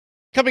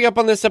Coming up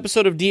on this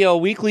episode of DL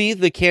Weekly,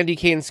 the candy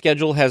cane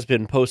schedule has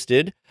been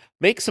posted.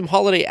 Make some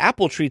holiday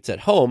apple treats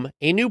at home.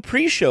 A new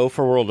pre-show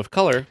for World of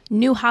Color.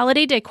 New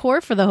holiday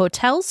decor for the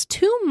hotels.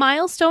 2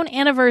 milestone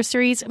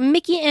anniversaries.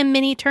 Mickey and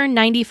Minnie turn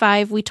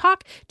 95. We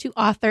talk to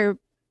author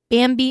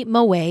Bambi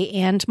Moé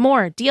and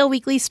more. DL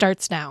Weekly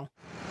starts now.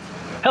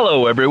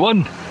 Hello,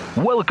 everyone.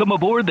 Welcome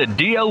aboard the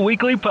DL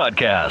Weekly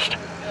podcast.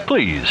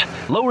 Please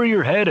lower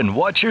your head and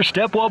watch your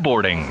step while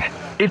boarding.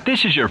 If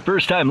this is your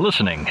first time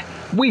listening,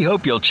 we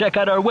hope you'll check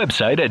out our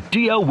website at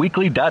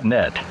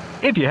dlweekly.net.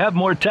 If you have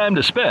more time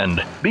to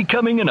spend,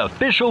 becoming an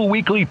official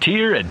weekly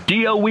tier at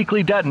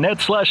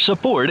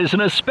dlweekly.net/support is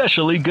an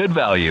especially good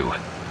value.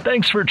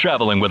 Thanks for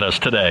traveling with us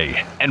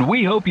today, and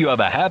we hope you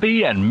have a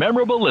happy and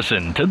memorable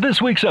listen to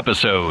this week's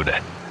episode.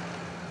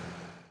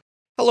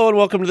 Hello and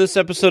welcome to this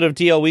episode of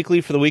DL Weekly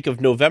for the week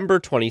of November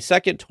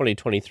 22nd,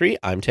 2023.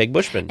 I'm Teg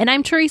Bushman. And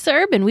I'm Teresa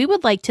Urban. We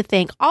would like to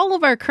thank all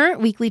of our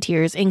current weekly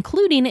tiers,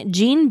 including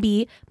Jean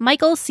B.,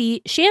 Michael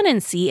C., Shannon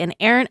C., and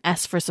Aaron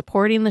S. for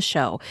supporting the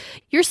show.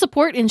 Your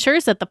support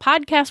ensures that the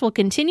podcast will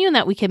continue and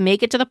that we can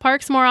make it to the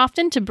parks more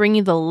often to bring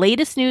you the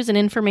latest news and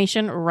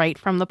information right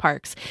from the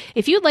parks.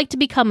 If you'd like to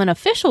become an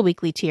official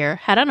weekly tier,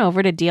 head on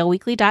over to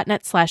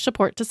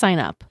dlweekly.net/support to sign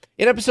up.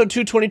 In episode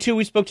 222,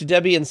 we spoke to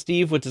Debbie and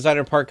Steve with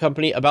Designer Park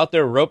Company about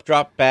their rope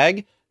drop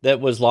bag that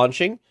was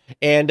launching.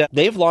 And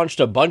they've launched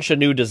a bunch of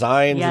new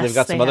designs, and they've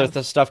got some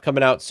other stuff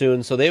coming out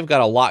soon. So they've got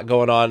a lot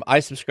going on.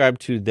 I subscribe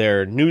to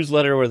their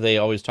newsletter where they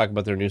always talk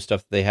about their new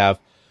stuff that they have.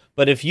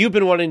 But if you've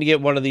been wanting to get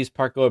one of these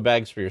park goer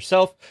bags for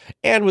yourself,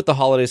 and with the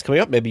holidays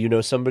coming up, maybe you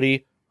know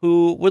somebody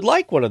who would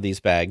like one of these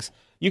bags,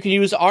 you can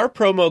use our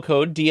promo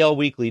code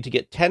DLWeekly to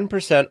get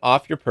 10%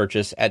 off your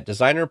purchase at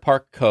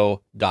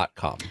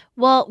designerparkco.com.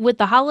 Well, with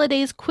the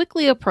holidays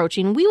quickly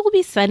approaching, we will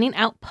be sending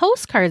out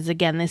postcards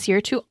again this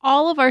year to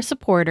all of our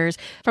supporters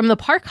from the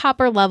Park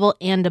Hopper level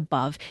and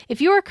above.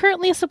 If you are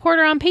currently a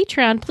supporter on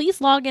Patreon,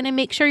 please log in and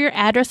make sure your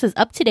address is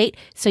up to date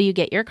so you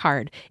get your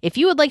card. If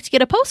you would like to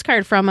get a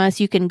postcard from us,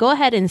 you can go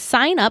ahead and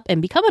sign up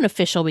and become an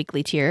official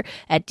weekly tier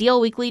at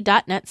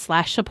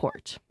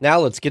dlweekly.net/support. Now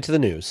let's get to the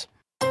news.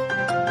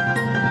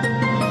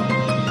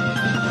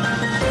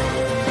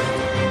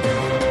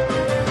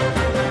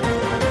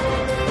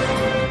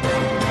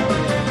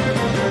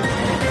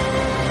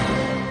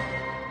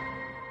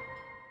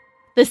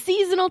 The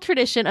seasonal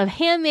tradition of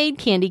handmade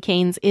candy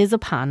canes is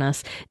upon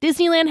us.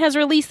 Disneyland has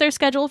released their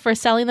schedule for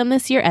selling them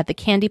this year at the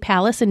Candy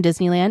Palace in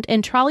Disneyland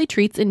and Trolley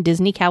Treats in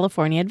Disney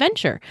California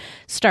Adventure.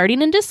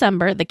 Starting in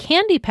December, the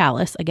Candy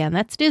Palace, again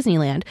that's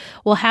Disneyland,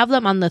 will have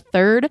them on the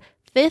 3rd,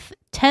 5th,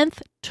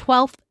 10th,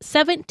 12th,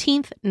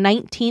 17th,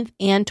 19th,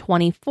 and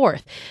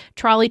 24th.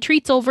 Trolley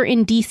Treats over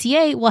in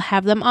DCA will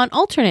have them on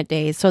alternate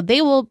days, so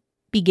they will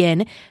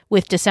begin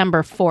with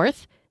December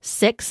 4th,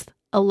 6th,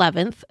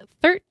 11th,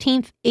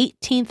 13th,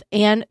 18th,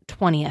 and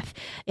 20th.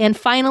 And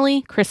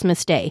finally,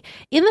 Christmas Day.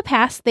 In the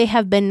past, they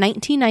have been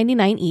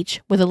 $19.99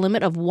 each with a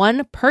limit of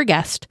 1 per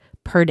guest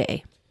per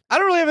day. I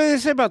don't really have anything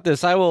to say about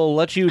this. I will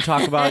let you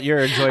talk about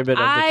your enjoyment of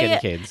the candy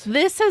canes.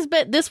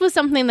 This was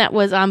something that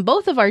was on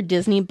both of our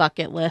Disney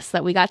bucket lists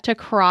that we got to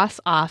cross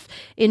off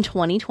in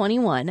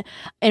 2021.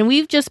 And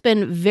we've just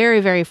been very,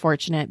 very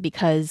fortunate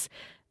because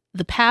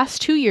the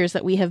past 2 years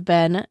that we have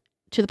been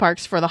to the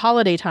parks for the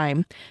holiday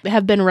time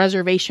have been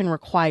reservation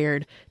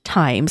required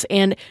times.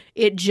 And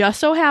it just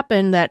so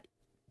happened that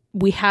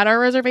we had our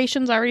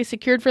reservations already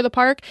secured for the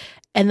park,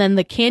 and then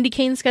the candy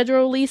cane schedule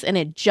release, and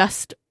it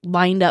just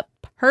lined up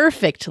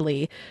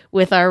perfectly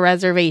with our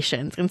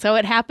reservations. And so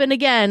it happened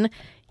again.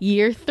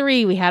 Year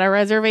 3, we had our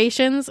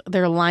reservations.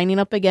 They're lining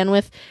up again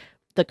with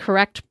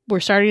we're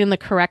starting in the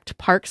correct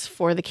parks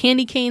for the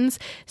candy canes.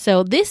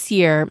 So this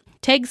year,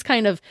 Teg's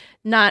kind of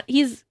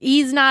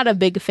he's not a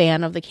big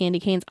fan of the candy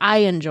canes. I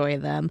enjoy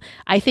them.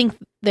 I think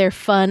they're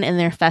fun and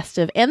they're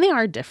festive and they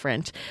are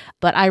different.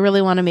 But I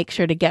really want to make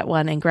sure to get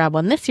one and grab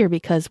one this year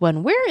because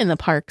when we're in the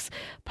parks,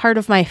 part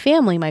of my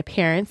family, my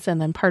parents, and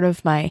then part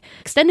of my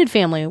extended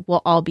family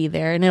will all be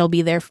there. And it'll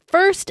be their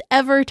first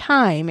ever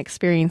time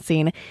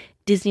experiencing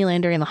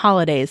Disneyland during the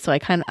holidays, so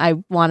I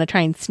want to try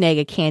and snag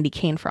a candy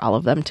cane for all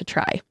of them to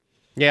try.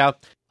 Yeah,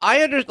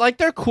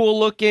 they're cool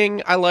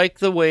looking. I like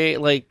the way,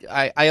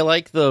 I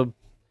like the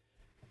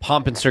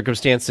pomp and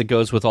circumstance that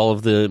goes with all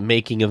of the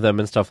making of them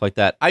and stuff like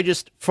that.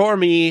 For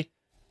me,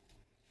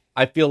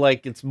 I feel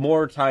like it's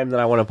more time than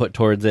I want to put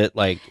towards it.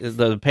 Like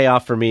the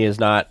payoff for me is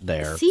not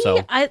there. See,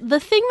 so. The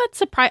thing that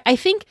surprised, I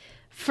think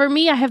for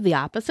me, I have the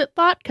opposite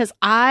thought because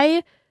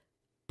I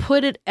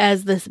put it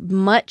as this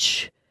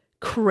much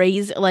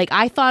crazy, like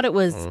I thought it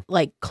was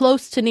like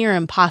close to near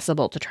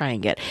impossible to try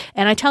and get.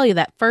 And I tell you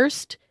that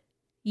first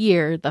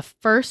year, the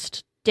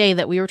first day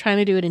that we were trying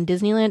to do it in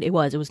Disneyland, it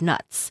was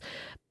nuts.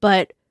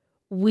 But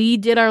we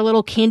did our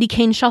little candy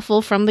cane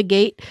shuffle from the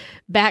gate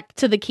back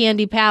to the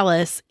Candy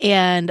Palace,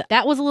 and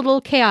that was a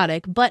little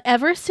chaotic. But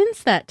ever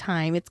since that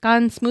time, it's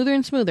gone smoother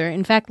and smoother.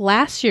 In fact,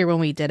 last year when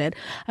we did it,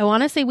 I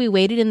want to say we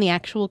waited in the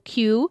actual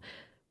queue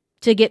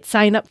to get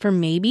signed up for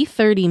maybe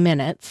 30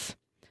 minutes.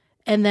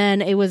 And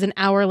then it was an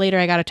hour later,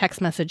 I got a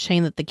text message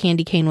saying that the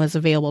candy cane was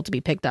available to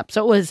be picked up.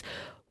 So it was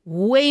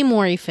way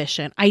more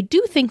efficient. I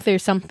do think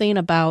there's something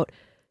about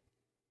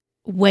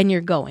when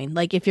you're going.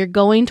 Like if you're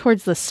going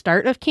towards the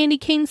start of candy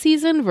cane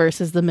season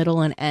versus the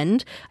middle and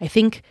end, I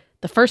think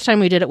the first time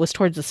we did it was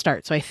towards the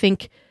start. So I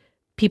think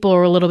people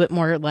were a little bit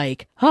more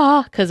like,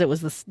 because it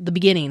was the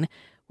beginning.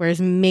 Whereas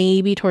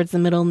maybe towards the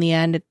middle and the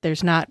end,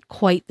 there's not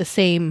quite the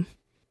same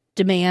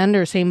demand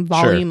or same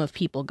volume of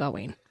people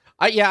going.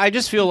 I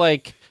just feel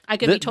like I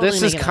could be totally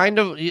this is kind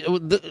of...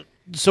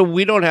 So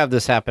we don't have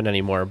this happen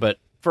anymore, but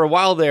for a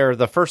while there,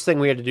 the first thing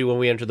we had to do when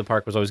we entered the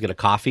park was always get a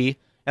coffee.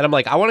 And I'm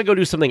like, I want to go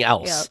do something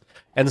else. Yep.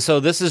 And so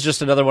this is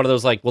just another one of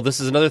those like, well, this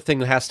is another thing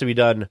that has to be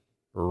done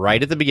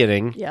right at the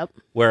beginning. Yep.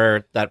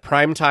 Where that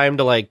prime time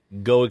to like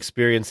go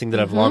experiencing that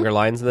have longer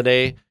lines in the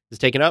day is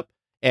taken up.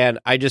 And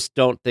I just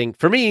don't think,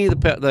 for me,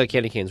 the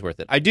candy cane's worth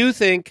it. I do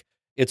think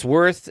it's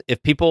worth,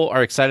 if people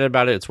are excited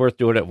about it, it's worth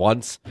doing it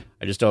once.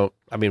 I just don't,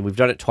 I mean, we've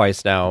done it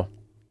twice now.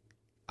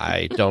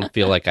 I don't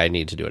feel like I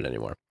need to do it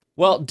anymore.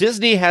 Well,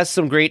 Disney has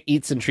some great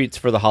eats and treats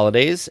for the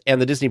holidays,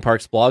 and the Disney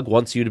Parks blog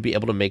wants you to be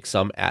able to make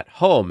some at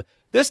home.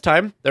 This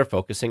time, they're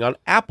focusing on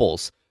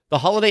apples. The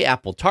holiday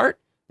apple tart,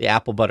 the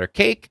apple butter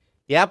cake,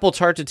 the apple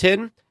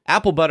tartine,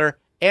 apple butter,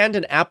 and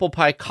an apple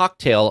pie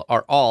cocktail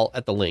are all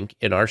at the link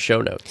in our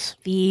show notes.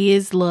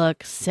 These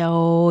look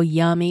so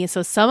yummy.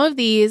 So some of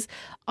these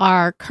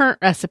are current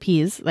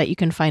recipes that you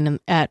can find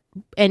at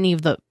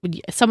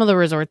some of the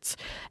resorts.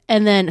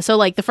 And then, so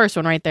like the first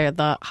one right there,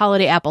 the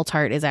holiday apple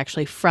tart is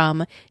actually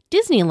from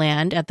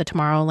Disneyland at the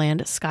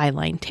Tomorrowland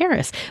Skyline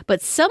Terrace.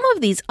 But some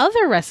of these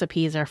other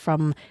recipes are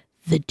from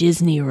the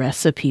Disney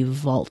Recipe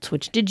Vault,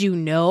 which, did you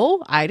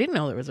know? I didn't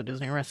know there was a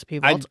Disney Recipe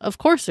Vault. Of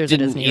course there's a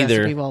Disney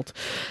Recipe Vault.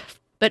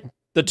 But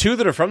the two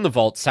that are from the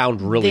vault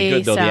sound really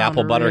good, though. The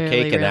apple butter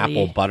cake and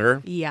apple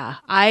butter. Yeah.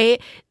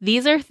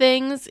 These are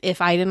things,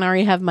 if I didn't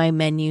already have my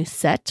menu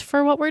set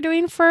for what we're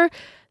doing for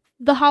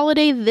the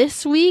holiday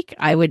this week,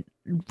 I would,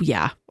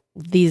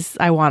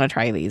 I want to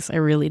try these. I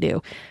really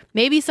do.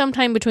 Maybe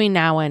sometime between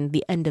now and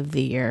the end of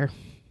the year.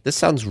 This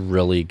sounds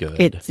really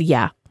good.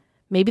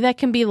 Maybe that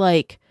can be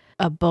like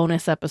a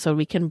bonus episode.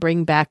 We can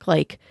bring back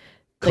like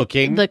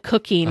cooking,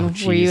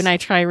 where you and I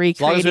try recreating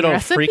as long as we don't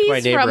recipes freak my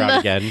neighbor out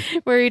again.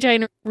 Where you're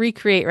trying to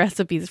recreate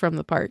recipes from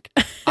the park.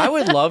 I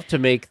would love to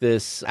make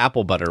this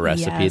apple butter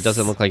recipe. Yes. It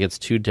doesn't look like it's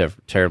too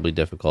terribly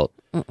difficult.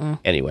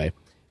 Anyway,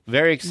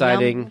 very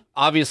exciting. Yum.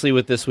 Obviously,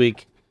 with this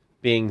week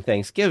being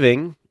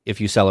Thanksgiving, if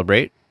you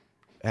celebrate,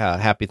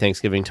 happy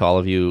Thanksgiving to all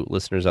of you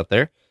listeners out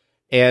there.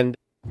 And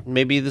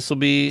maybe this will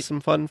be some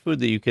fun food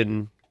that you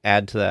can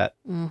add to that.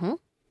 Mm-hmm.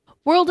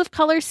 World of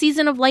Color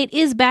Season of Light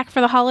is back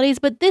for the holidays,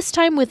 but this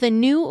time with a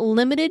new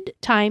limited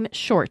time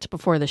short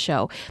before the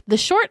show. The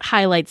short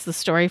highlights the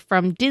story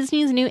from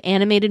Disney's new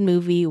animated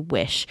movie,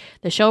 Wish.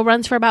 The show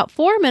runs for about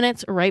 4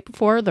 minutes right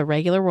before the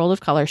regular World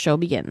of Color show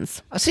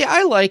begins. See,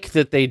 I like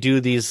that they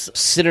do these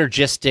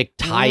synergistic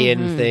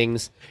tie-in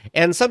things,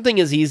 and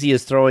something as easy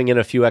as throwing in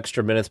a few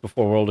extra minutes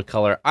before World of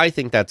Color, I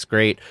think that's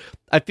great.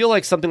 I feel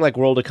like something like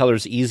World of Color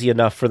is easy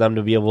enough for them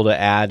to be able to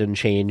add and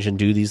change and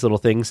do these little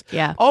things.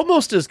 Yeah.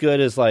 Almost as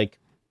good as like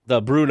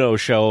the Bruno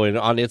show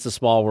on It's a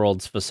Small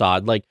World's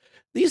facade. Like,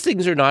 these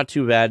things are not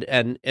too bad,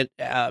 and it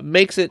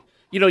makes it,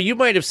 you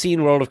might have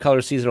seen World of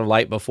Color Season of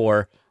Light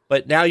before,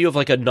 but now you have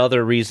like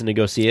another reason to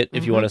go see it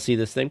if you want to see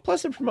this thing.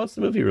 Plus, it promotes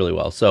the movie really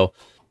well. So,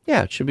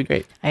 yeah, it should be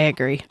great. I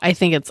agree. I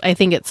think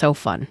it's so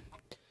fun.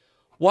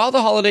 While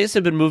the holidays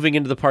have been moving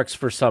into the parks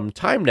for some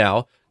time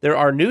now, there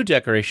are new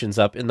decorations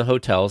up in the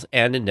hotels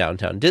and in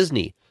downtown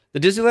Disney. The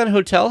Disneyland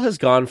Hotel has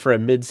gone for a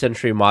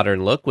mid-century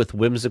modern look with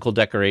whimsical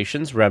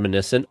decorations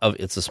reminiscent of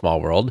It's a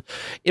Small World.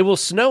 It will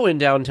snow in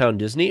downtown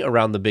Disney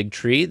around the big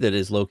tree that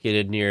is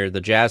located near the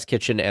Jazz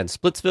Kitchen and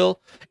Splitsville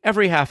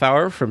every half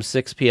hour from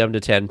 6 p.m. to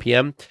 10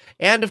 p.m.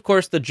 And, of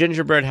course, the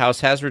Gingerbread House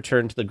has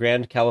returned to the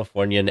Grand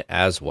Californian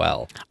as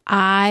well.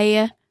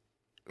 I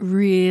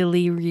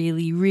really,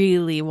 really,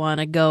 really want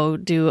to go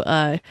do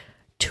a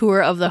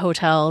tour of the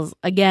hotels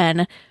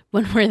again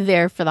when we're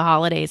there for the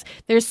holidays.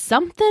 There's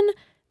something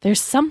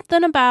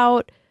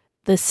about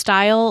the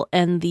style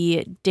and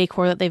the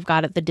decor that they've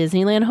got at the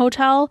Disneyland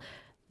Hotel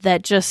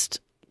that just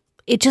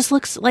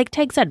looks, like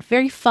Tag said,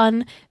 very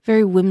fun,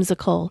 very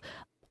whimsical.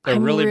 They're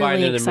really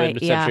buying into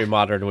excited. mid-century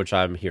modern, which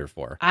I'm here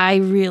for. I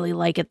really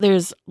like it.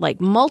 There's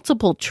like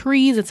multiple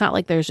trees. It's not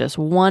like there's just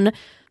one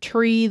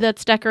tree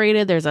that's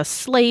decorated. There's a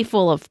sleigh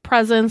full of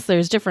presents.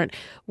 There's different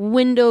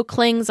window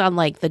clings on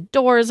like the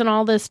doors and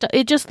all this stuff.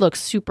 It just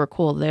looks super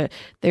cool.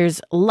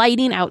 There's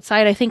lighting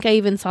outside. I think I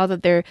even saw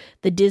that the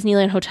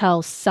Disneyland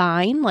Hotel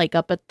sign, like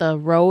up at the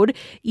road,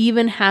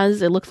 even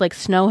has, it looks like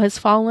snow has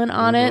fallen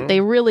on it.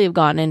 They really have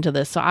gotten into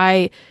this.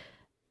 So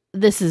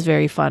this is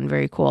very fun,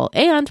 very cool.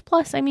 And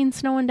plus, I mean,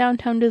 snow in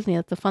downtown Disney,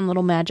 that's a fun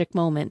little magic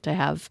moment to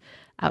have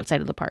outside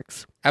of the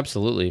parks.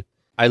 Absolutely.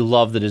 I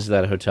love the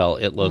Disneyland Hotel.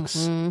 It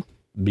looks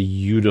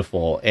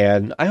beautiful,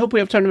 and I hope we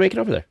have time to make it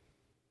over there.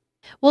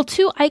 Well,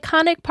 two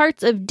iconic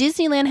parts of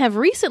Disneyland have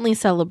recently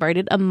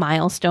celebrated a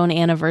milestone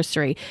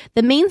anniversary.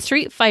 The Main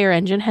Street fire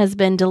engine has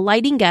been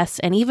delighting guests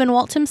and even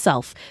Walt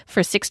himself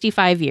for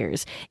 65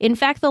 years. In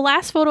fact, the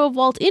last photo of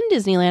Walt in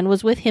Disneyland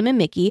was with him and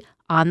Mickey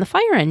on the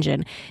fire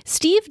engine.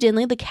 Steve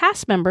Dinley, the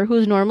cast member who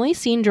is normally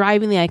seen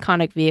driving the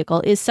iconic vehicle,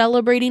 is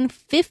celebrating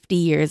 50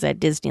 years at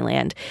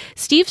Disneyland.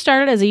 Steve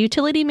started as a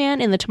utility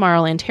man in the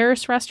Tomorrowland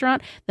Terrace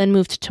restaurant, then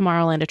moved to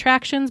Tomorrowland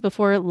Attractions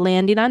before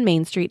landing on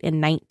Main Street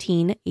in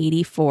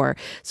 1984.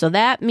 So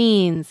that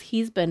means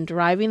he's been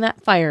driving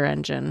that fire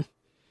engine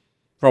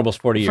for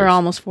almost 40 years. For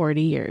almost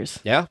 40 years.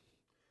 Yeah.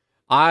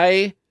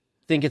 I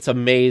think it's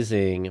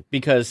amazing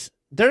because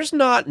there's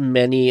not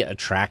many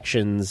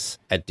attractions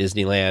at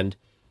Disneyland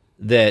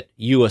that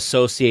you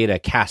associate a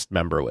cast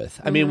member with.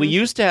 I mean, we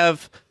used to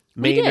have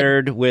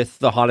Maynard with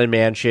the Haunted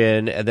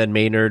Mansion, and then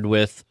Maynard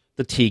with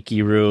the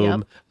Tiki Room.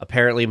 Yep.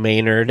 Apparently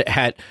Maynard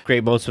at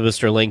Great Moments with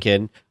Mr.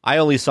 Lincoln. I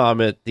only saw him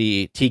at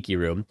the Tiki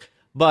Room.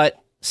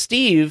 But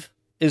Steve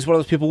is one of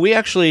those people, we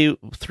actually,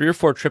 3 or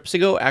 4 trips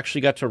ago, actually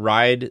got to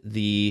ride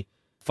the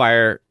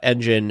fire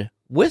engine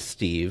with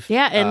Steve.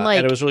 Yeah, and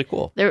and it was really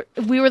cool.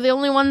 We were the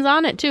only ones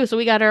on it too, so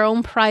we got our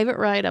own private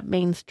ride up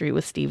Main Street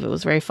with Steve. It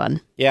was very fun.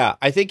 Yeah,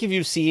 I think if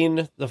you've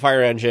seen the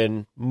fire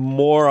engine,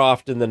 more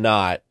often than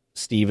not,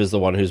 Steve is the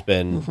one who's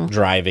been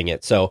driving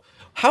it. So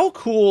how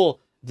cool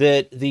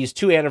that these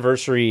 2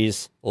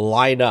 anniversaries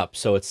line up.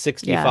 So it's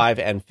 65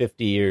 and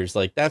 50 years.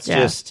 Like, that's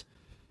just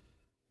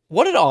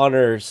what it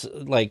honors,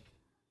 like,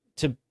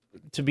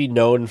 to be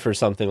known for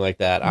something like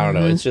that. I don't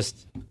know. It's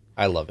just,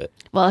 I love it.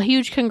 Well,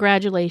 huge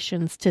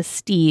congratulations to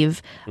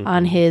Steve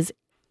on his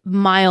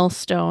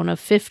milestone of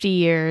 50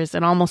 years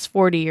and almost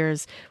 40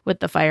 years with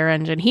the fire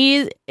engine.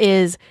 He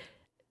is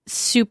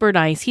super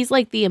nice. He's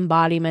like the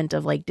embodiment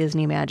of like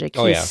Disney magic.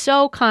 He's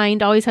so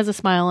kind, always has a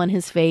smile on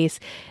his face,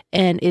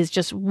 and is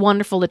just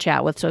wonderful to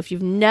chat with. So if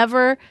you've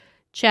never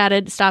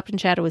stopped and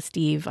chatted with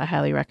Steve, I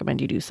highly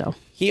recommend you do so.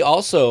 He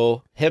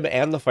also, him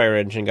and the fire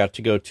engine got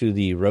to go to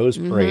the Rose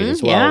Parade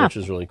as well, which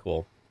was really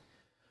cool.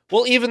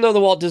 Well, even though the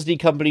Walt Disney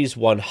Company's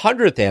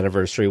 100th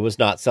anniversary was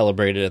not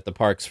celebrated at the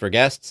parks for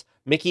guests,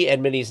 Mickey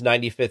and Minnie's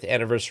 95th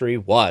anniversary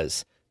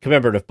was.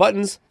 Commemorative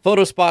buttons,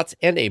 photo spots,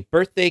 and a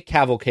birthday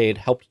cavalcade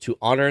helped to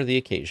honor the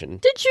occasion.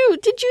 Did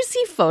you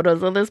see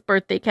photos of this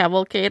birthday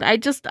cavalcade? I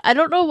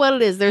don't know what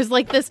it is. There's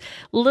like this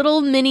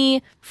little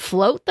mini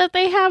float that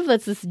they have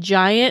that's this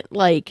giant,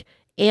 like,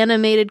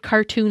 animated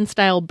cartoon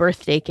style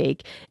birthday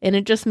cake, and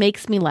it just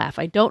makes me laugh.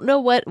 I don't know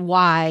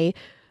why,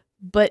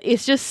 but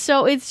it's just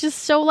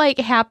so like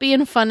happy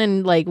and fun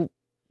and like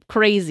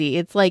crazy.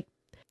 It's like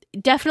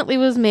definitely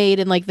was made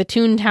in like the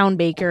Toontown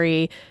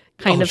Bakery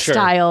kind of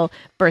style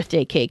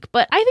birthday cake.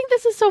 But I think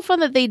this is so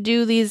fun that they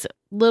do these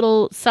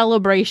little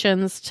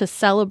celebrations to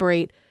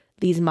celebrate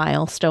these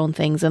milestone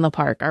things in the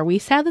park. Are we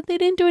sad that they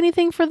didn't do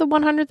anything for the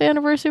 100th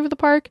anniversary of the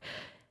park?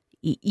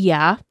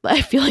 Yeah, but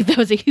I feel like that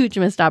was a huge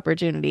missed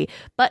opportunity.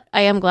 But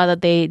I am glad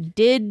that they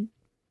did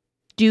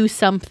do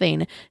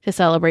something to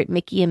celebrate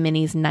Mickey and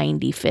Minnie's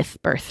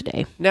 95th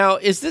birthday. Now,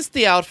 is this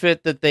the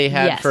outfit that they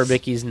had for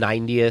Mickey's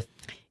 90th?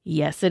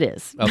 Yes, it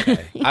is.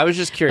 Okay. I was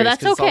just curious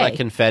because it's all that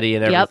confetti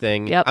and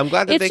everything. Yep. I'm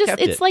glad that they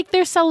kept it. It's like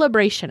their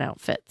celebration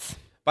outfits.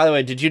 By the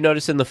way, did you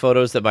notice in the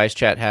photos that Mice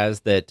Chat has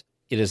that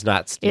it is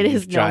not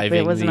Steve driving?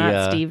 It was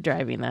not Steve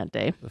driving that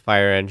day. The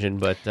fire engine,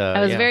 but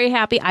I was very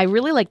happy. I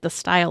really like the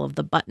style of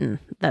the button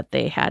that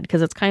they had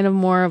because it's kind of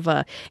more of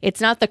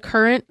it's not the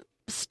current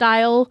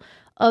style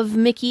of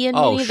Mickey and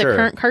Minnie, the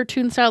current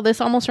cartoon style. This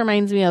almost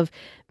reminds me of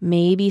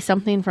maybe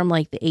something from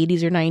like the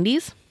 80s or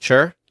 90s.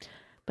 Sure.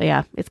 But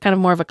yeah, it's kind of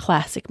more of a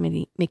classic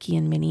Mickey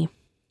and Minnie.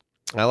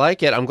 I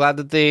like it. I'm glad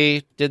that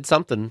they did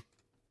something.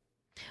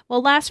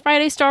 Well, last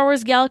Friday, Star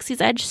Wars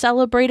Galaxy's Edge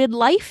celebrated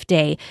Life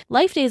Day.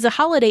 Life Day is a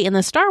holiday in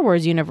the Star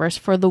Wars universe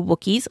for the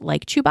Wookiees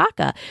like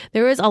Chewbacca.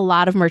 There is a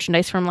lot of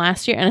merchandise from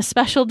last year and a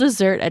special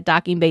dessert at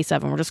Docking Bay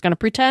 7. We're just going to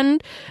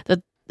pretend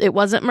that it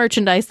wasn't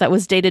merchandise that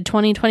was dated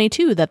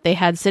 2022 that they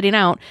had sitting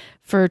out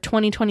for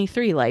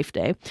 2023 Life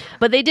Day.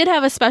 But they did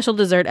have a special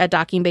dessert at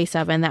Docking Bay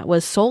 7 that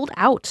was sold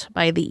out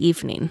by the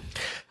evening.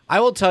 I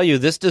will tell you,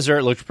 this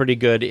dessert looked pretty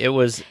good. It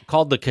was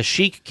called the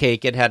Kashyyyk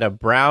cake. It had a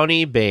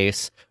brownie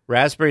base,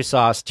 raspberry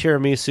sauce,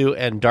 tiramisu,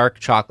 and dark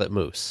chocolate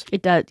mousse.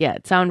 It does, yeah.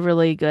 It sounded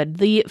really good.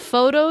 The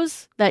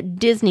photos that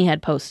Disney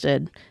had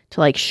posted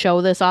to like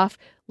show this off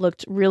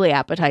looked really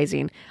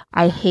appetizing.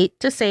 I hate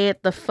to say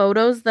it, the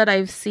photos that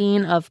I've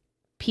seen of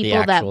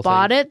people that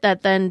bought it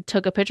that then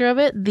took a picture of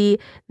it,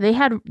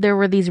 there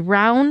were these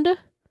round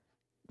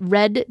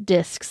red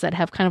discs that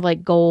have kind of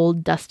like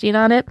gold dusting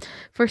on it.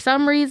 For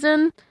some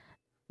reason,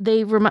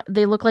 they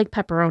look like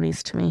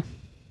pepperonis to me.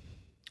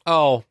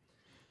 Oh,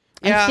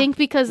 yeah. I think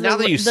because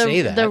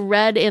the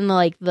red in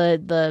like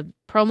the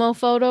promo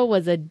photo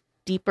was a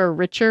deeper,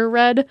 richer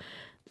red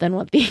than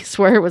what these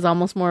were. It was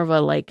almost more of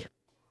a like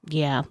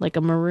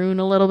a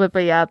maroon a little bit.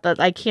 But yeah,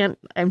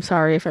 I'm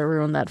sorry if I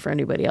ruined that for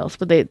anybody else.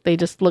 But they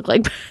just look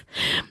like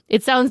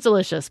it sounds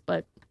delicious,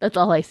 but that's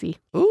all I see.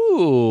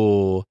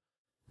 Ooh,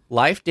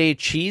 Life Day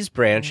cheese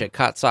branch at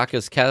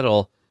Katsaka's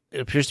Kettle It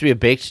appears to be a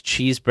baked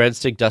cheese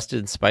breadstick dusted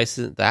in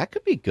spices. That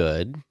could be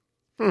good.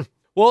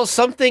 Well,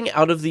 something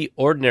out of the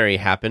ordinary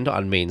happened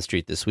on Main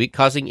Street this week,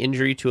 causing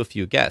injury to a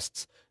few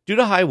guests. Due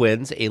to high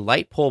winds, a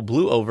light pole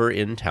blew over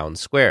in Town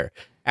Square.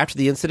 After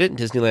the incident,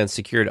 Disneyland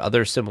secured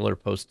other similar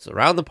posts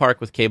around the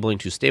park with cabling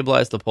to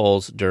stabilize the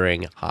poles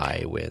during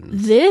high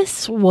winds.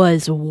 This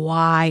was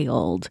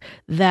wild.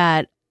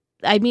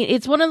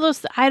 It's one of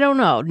those, I don't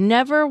know,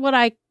 never would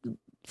I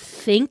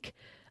think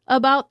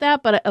about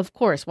that, but of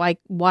course,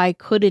 why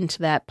couldn't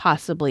that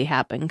possibly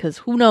happen? Because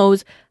who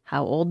knows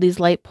how old these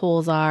light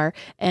poles are.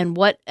 And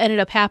what ended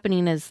up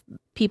happening is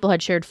people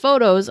had shared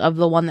photos of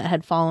the one that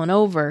had fallen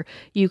over.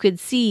 You could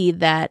see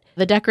that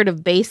the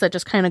decorative base that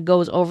just kind of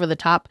goes over the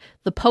top,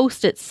 the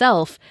post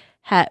itself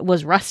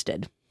was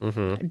rusted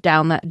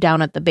down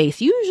at the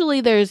base.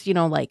 Usually there's,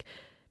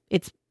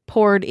 it's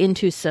poured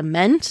into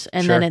cement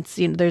and then it's,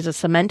 there's a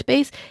cement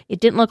base.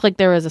 It didn't look like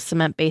there was a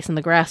cement base and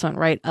the grass went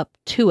right up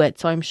to it.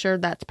 So I'm sure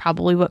that's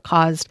probably what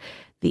caused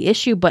the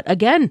issue. But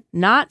again,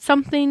 not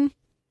something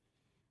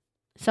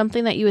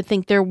that you would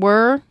think. There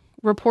were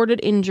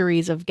reported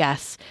injuries of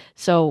guests.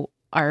 So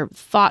our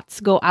thoughts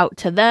go out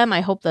to them.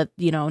 I hope that,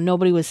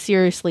 nobody was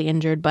seriously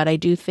injured, but I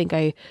do think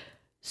I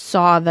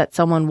saw that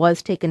someone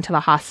was taken to the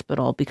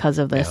hospital because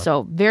of this. Yeah.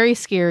 So very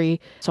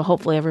scary. So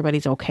hopefully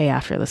everybody's okay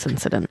after this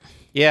incident.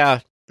 Yeah.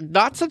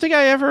 Not something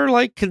I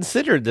ever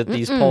considered that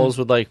these poles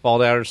would fall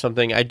down or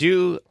something. I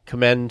do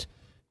commend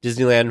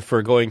Disneyland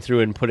for going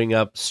through and putting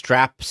up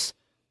straps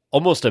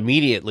almost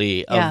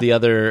immediately of the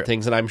other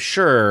things. And I'm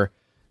sure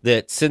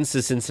that since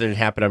this incident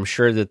happened, I'm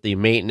sure that the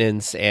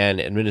maintenance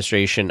and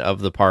administration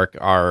of the park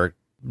are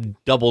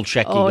double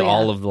checking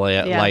all of the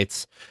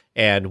lights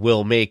and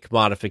will make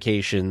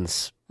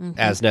modifications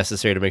as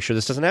necessary to make sure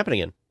this doesn't happen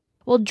again.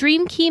 Well,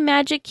 Dream Key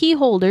Magic Key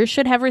holders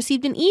should have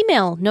received an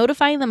email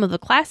notifying them of the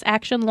class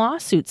action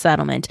lawsuit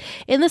settlement.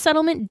 In the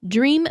settlement,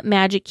 Dream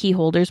Magic Key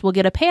holders will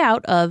get a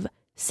payout of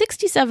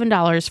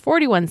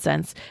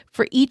 $67.41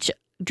 for each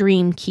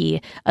Dream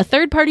Key. A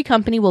third-party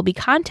company will be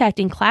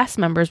contacting class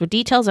members with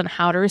details on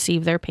how to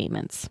receive their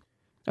payments.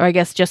 Or I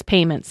guess just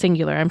payments,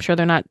 singular. I'm sure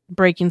they're not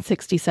breaking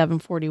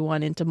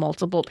 $67.41 into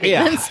multiple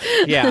payments.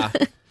 Yeah.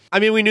 I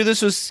mean, we knew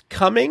this was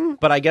coming,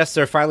 but I guess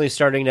they're finally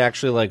starting to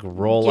actually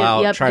roll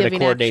out, trying to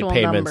coordinate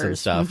payments and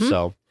stuff.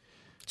 So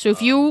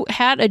if you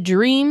had a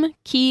Dream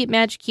Key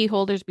Magic Key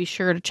holders, be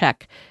sure to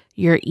check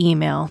your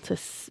email to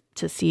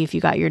see if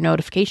you got your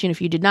notification. If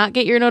you did not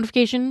get your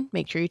notification,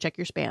 make sure you check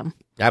your spam.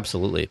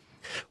 Absolutely.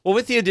 Well,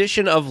 with the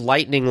addition of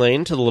Lightning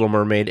Lane to the Little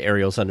Mermaid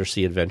Ariel's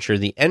Undersea Adventure,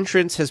 the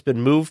entrance has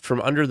been moved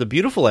from under the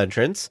beautiful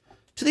entrance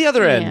to the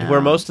other end,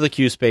 where most of the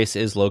queue space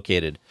is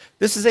located.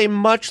 This is a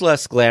much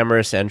less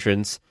glamorous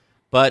entrance,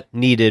 but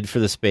needed for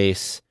the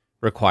space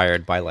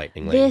required by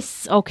Lightning Lane.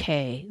 This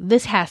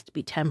has to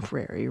be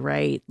temporary,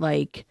 right?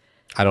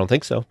 I don't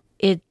think so.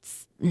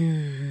 It's...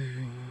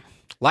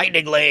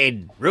 Lightning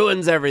Lane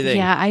ruins everything.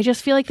 Yeah, I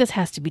just feel like this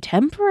has to be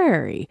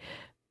temporary.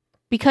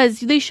 Because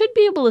they should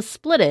be able to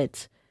split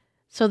it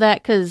so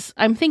that, because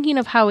I'm thinking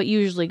of how it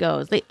usually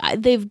goes.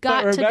 They've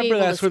got to be able to split it. Remember,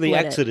 that's where the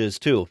exit is,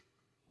 too.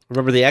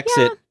 Remember, the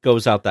exit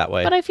goes out that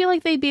way. But I feel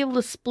like they'd be able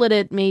to split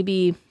it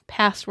maybe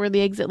past where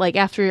the exit,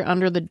 after you're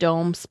under the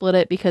dome, split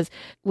it. Because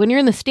when you're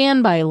in the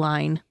standby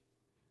line,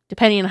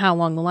 depending on how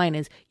long the line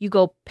is, you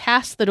go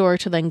past the door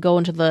to then go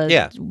into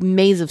the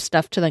maze of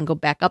stuff to then go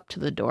back up to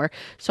the door.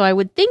 So I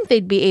would think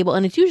they'd be able,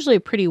 and it's usually a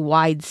pretty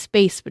wide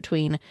space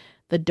between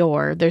the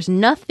door. There's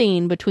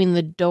nothing between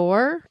the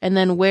door and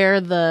then where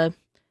the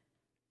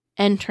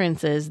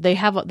entrance is. They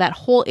have that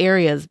whole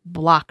area is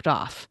blocked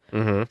off.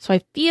 So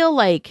I feel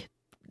like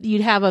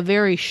you'd have a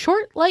very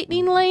short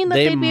lightning lane that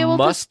they'd be able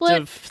to split. They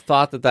must have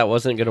thought that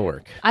wasn't going to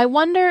work. I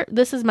wonder,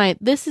 this is my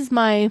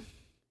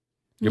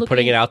You're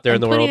putting it out there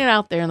in the world? Putting it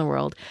out there in the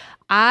world.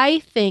 I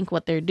think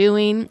what they're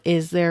doing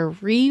is they're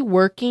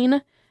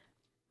reworking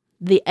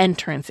the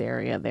entrance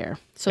area there.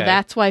 So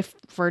that's why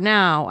for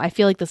now, I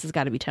feel like this has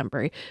got to be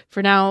temporary.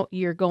 For now,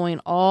 you're going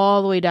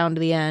all the way down to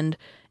the end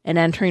and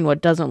entering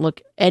what doesn't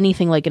look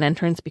anything like an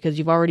entrance because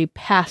you've already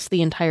passed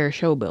the entire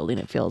show building,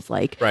 it feels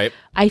like. Right.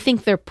 I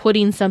think they're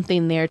putting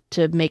something there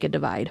to make a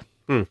divide.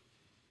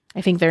 I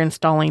think they're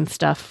installing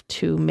stuff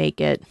to make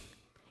it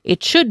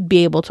should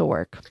be able to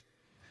work.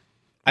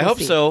 I hope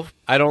so.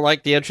 I don't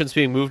like the entrance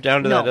being moved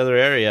down to that other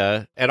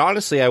area. And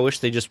honestly, I wish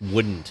they just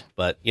wouldn't.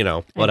 But,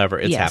 whatever.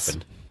 It's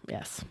happened.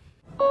 Yes.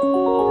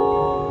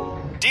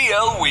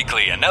 DL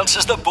Weekly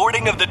announces the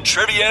boarding of the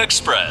Trivia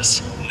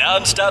Express,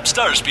 non-stop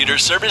star speeder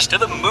service to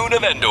the moon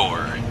of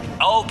Endor.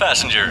 All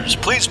passengers,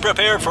 please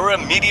prepare for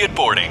immediate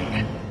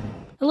boarding.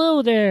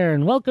 Hello there,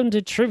 and welcome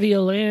to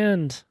Trivia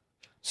Land.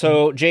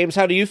 So, James,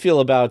 how do you feel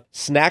about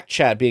Snack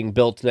Chat being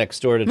built next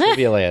door to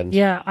Trivia Land?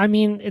 Yeah, I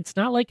mean, it's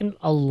not like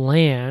a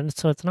land,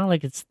 so it's not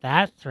like it's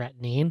that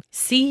threatening.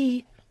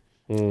 See?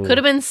 Could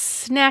have been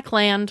Snack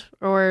Land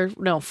or,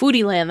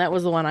 Foodie Land. That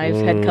was the one I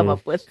had come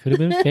up with. Could have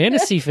been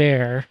Fantasy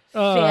Fair.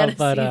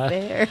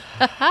 Fair.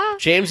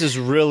 James is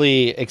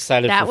really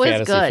excited for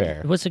Fantasy Fair.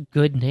 It was a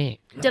good name.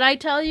 Did I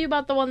tell you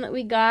about the one that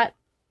we got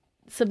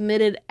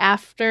submitted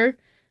after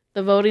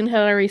The voting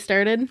had already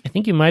started. I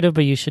think you might have,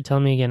 but you should tell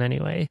me again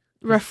anyway.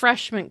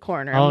 Refreshment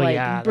corner. Oh, I'm like,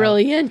 yeah,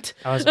 brilliant.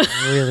 That was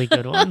a really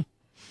good one.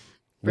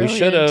 We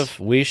should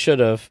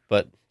have,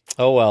 but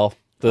oh well.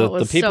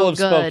 The people have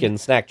spoken.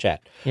 Snack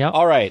chat. Yep.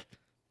 All right.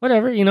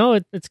 Whatever,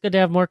 it's good to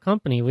have more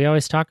company. We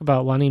always talk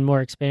about wanting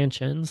more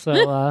expansion.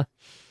 So,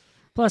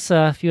 plus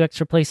a few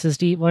extra places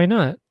to eat. Why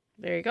not?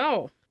 There you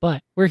go.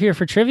 But we're here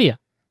for trivia.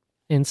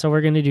 And so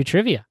we're going to do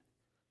trivia.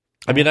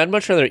 I mean, I'd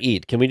much rather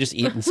eat. Can we just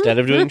eat instead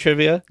of doing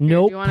trivia?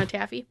 Nope. Do you want a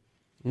taffy?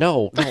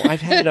 No,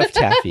 I've had enough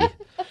taffy.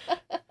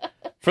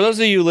 For those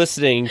of you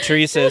listening,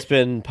 Teresa has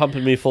been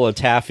pumping me full of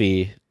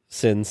taffy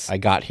since I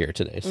got here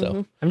today.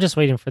 So I'm just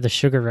waiting for the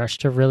sugar rush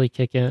to really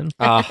kick in.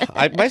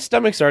 my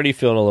stomach's already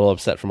feeling a little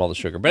upset from all the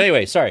sugar. But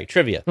anyway, sorry,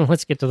 trivia.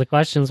 Let's get to the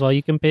questions while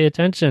you can pay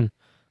attention.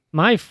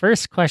 My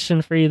first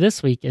question for you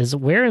this week is,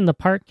 where in the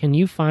park can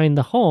you find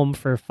the home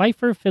for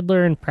Pfeiffer,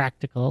 Fiddler, and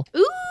Practical?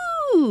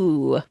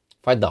 Ooh.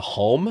 Find the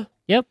home?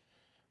 Yep.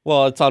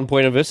 Well, it's on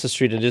Buena Vista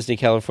Street in Disney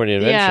California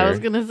Adventure. Yeah, I was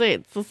going to say,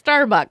 it's the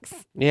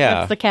Starbucks. Yeah.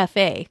 That's the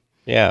cafe.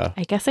 Yeah.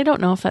 I guess I don't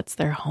know if that's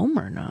their home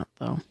or not,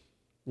 though.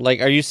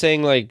 Like, are you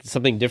saying, like,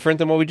 something different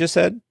than what we just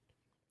said?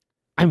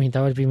 I mean,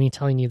 that would be me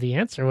telling you the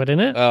answer,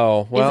 wouldn't it?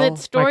 Oh, well. Is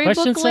it Storybook My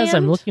question Land? says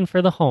I'm looking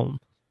for the home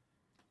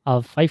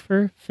of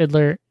Pfeiffer,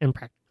 Fiddler, and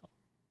Practical.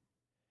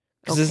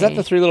 Because is that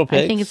the Three Little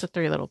Pigs? I think it's the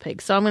Three Little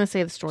Pigs. So I'm going to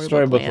say the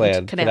Storybook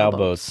Land. Canal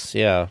Boats.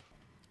 Yeah.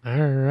 All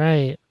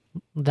right.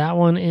 That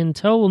one in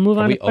tow. We'll move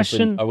on to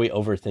question. Are we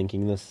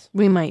overthinking this?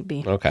 We might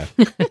be. Okay.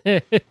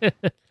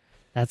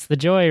 That's the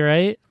joy,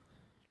 right?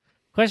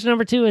 Question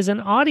number 2 is an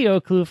audio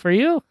clue for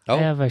you. Oh. I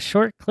have a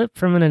short clip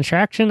from an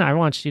attraction. I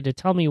want you to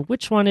tell me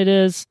which one it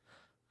is.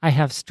 I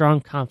have strong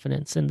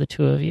confidence in the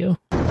two of you.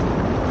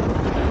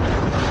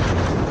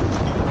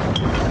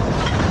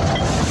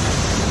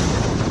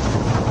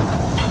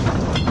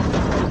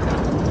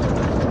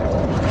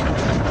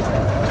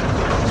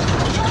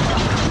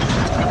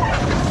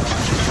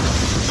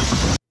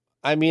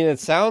 I mean, it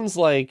sounds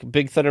like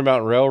Big Thunder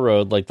Mountain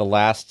Railroad, like the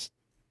last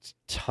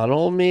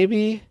tunnel,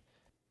 maybe?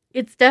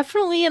 It's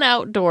definitely an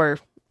outdoor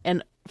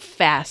and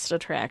fast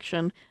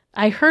attraction.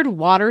 I heard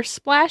water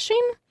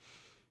splashing.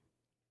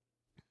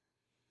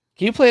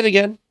 Can you play it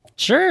again?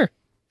 Sure.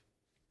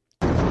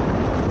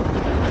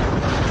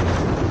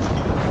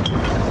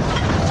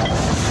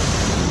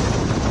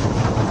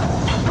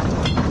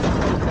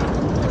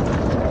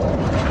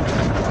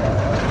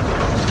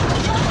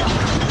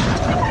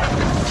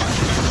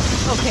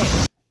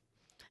 Okay.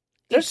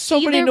 There's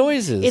so many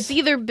noises. It's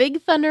either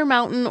Big Thunder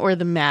Mountain or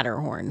the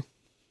Matterhorn.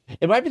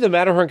 It might be the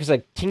Matterhorn because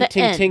like tink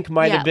tink tink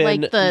might have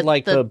been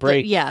like the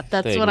break. Yeah,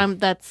 that's thing. what I'm.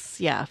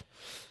 Yeah,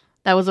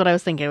 that was what I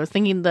was thinking. I was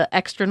thinking the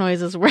extra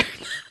noises were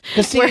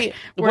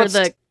were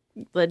the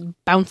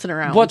bouncing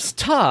around. What's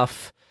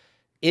tough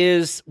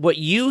is what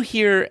you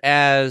hear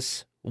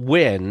as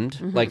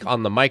wind, like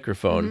on the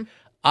microphone.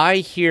 I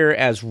hear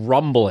as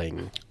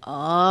rumbling.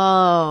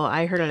 Oh,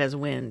 I heard it as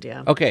wind,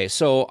 yeah. Okay,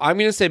 so I'm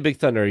going to say Big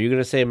Thunder. Are you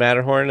going to say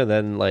Matterhorn? And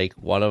then, like,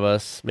 one of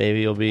us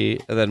maybe will be...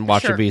 And then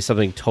watch it be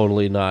something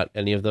totally not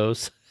any of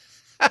those.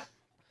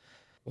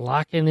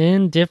 Locking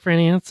in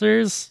different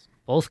answers,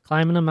 both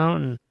climbing a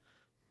mountain.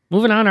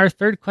 Moving on, our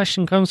third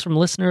question comes from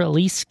listener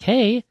Elise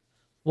K.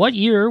 What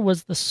year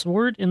was the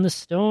Sword in the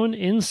Stone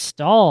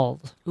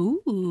installed?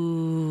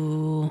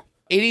 Ooh.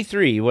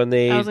 83, when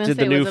they did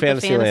the new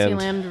Fantasyland.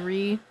 Fantasyland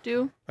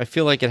redo? I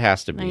feel like it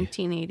has to be.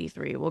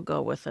 1983, we'll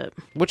go with it.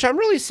 Which I'm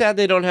really sad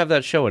they don't have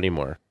that show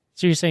anymore.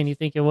 So you're saying you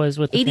think it was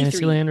with the 83.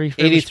 Fantasyland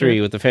refurbishment?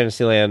 83 with the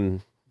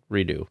Fantasyland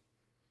redo.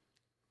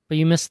 But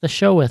you missed the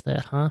show with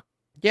it, huh?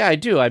 Yeah, I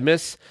do. I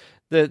miss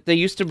that they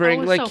used to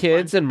bring like so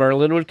kids fun. and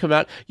Merlin would come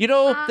out. You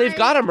know, they've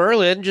got a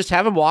Merlin. Just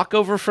have him walk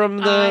over from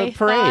the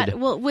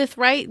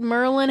parade.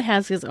 Merlin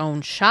has his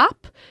own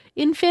shop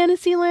in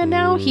Fantasyland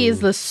now. He is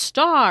the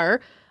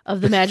star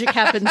of the Magic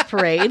Happens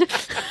parade.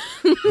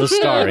 The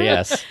star,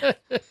 yes.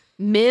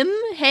 Mim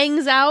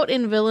hangs out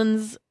in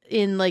villains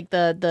in like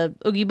the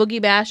Oogie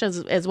Boogie Bash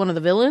as one of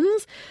the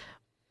villains.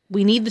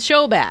 We need the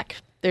show back.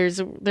 There's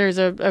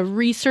a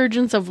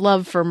resurgence of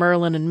love for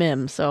Merlin and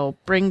Mim, so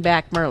bring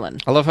back Merlin.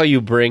 I love how you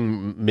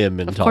bring Mim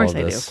into all of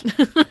this. Of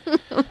course I do.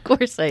 Of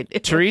course I do.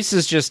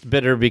 Teresa's just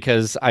bitter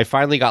because I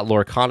finally got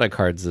Lorcana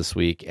cards this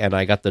week, and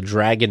I got the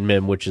Dragon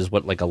Mim, which is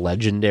what, like a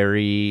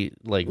legendary,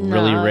 like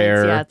really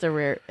rare. It's a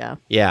rare. Yeah.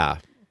 Yeah.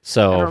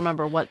 So I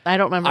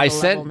don't remember. I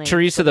sent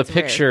Teresa the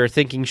picture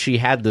thinking she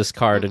had this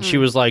card, and she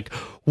was like,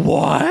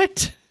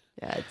 "What?"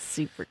 Yeah, it's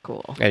super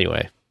cool.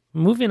 Anyway.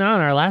 Moving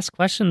on, our last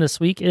question this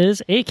week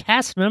is a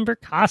cast member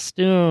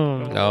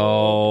costume.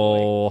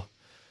 Oh.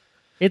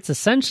 It's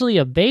essentially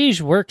a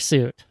beige work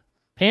suit.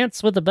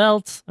 Pants with a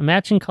belt, a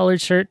matching colored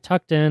shirt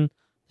tucked in.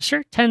 The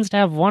shirt tends to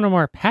have one or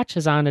more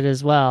patches on it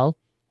as well.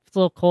 If it's a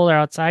little colder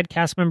outside,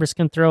 cast members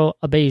can throw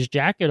a beige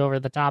jacket over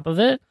the top of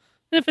it.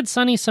 And if it's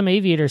sunny, some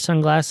aviator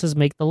sunglasses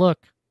make the look.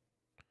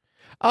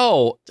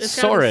 Oh, It's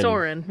Soren. kind of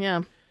Soren,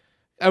 yeah.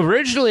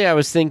 Originally, I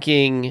was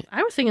thinking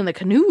the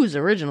canoes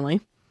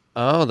originally.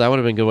 Oh, that would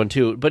have been a good one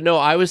too. But no,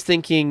 I was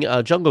thinking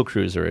Jungle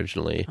Cruise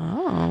originally.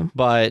 Oh.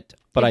 But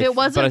if it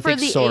wasn't for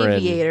the Soarin',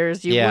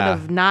 aviators, you would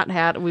have not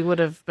had. We would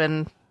have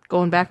been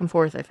going back and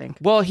forth, I think.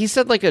 Well, he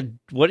said like a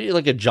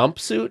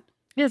jumpsuit?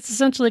 Yeah, it's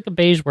essentially like a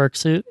beige work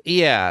suit.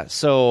 Yeah,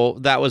 so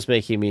that was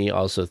making me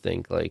also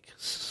think like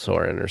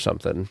Soarin' or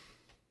something.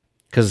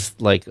 Because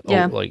All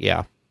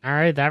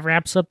right, that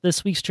wraps up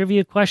this week's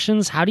trivia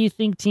questions. How do you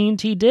think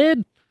TNT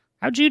did?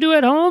 How'd you do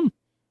at home?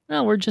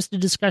 Well, we're just a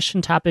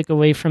discussion topic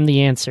away from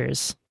the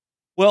answers.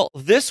 Well,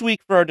 this week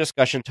for our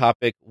discussion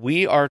topic,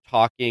 we are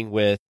talking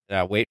with,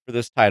 now wait for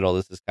this title,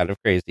 this is kind of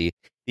crazy,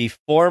 the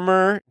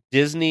former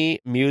Disney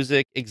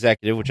music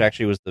executive, which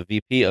actually was the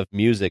VP of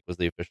music was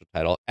the official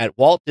title, at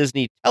Walt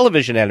Disney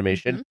Television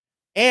Animation,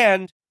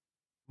 and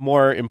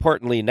more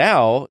importantly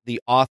now, the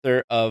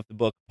author of the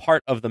book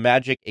Part of the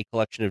Magic, a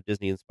collection of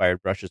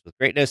Disney-inspired brushes with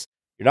greatness.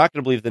 You're not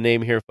going to believe the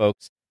name here,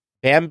 folks.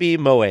 Bambi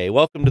Moé.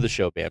 Welcome to the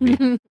show,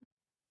 Bambi.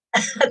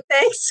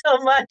 Thanks so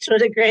much.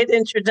 What a great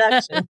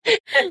introduction.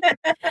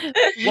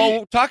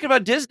 Well, talking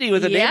about Disney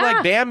with a name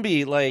like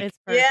Bambi, like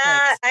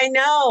yeah, I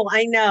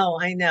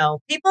know.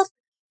 People,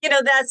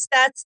 that's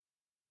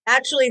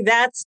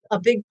a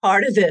big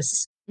part of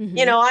this.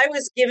 I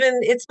was given,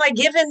 it's my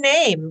given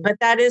name, but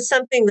that is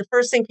something, the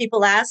first thing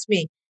people ask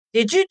me,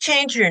 did you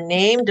change your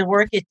name to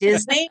work at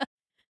Disney?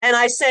 And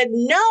I said,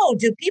 no,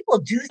 do people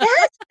do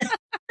that?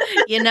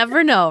 You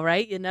never know,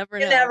 right? You never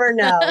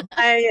know.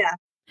 Yeah.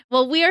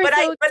 Well, we are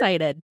so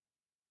excited.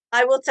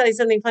 I will tell you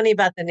something funny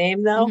about the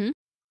name, though.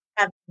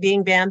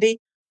 Being Bambi,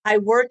 I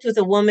worked with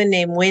a woman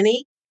named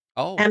Winnie,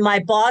 and my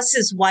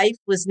boss's wife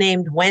was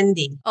named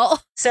Wendy. Oh,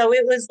 so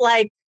it was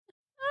like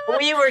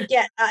we were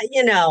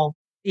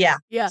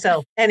yeah.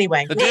 So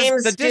anyway,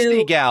 the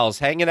Disney gals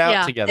hanging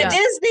out together. The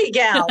Disney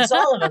gals,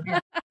 all of them.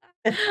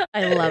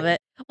 I love it.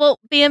 Well,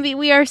 Bambi,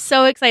 we are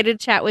so excited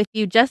to chat with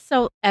you. Just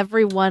so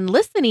everyone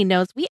listening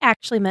knows, we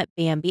actually met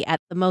Bambi at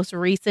the most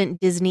recent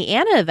Disney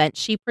Anna event.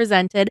 She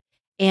presented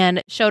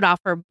and showed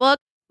off her book.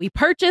 We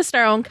purchased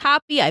our own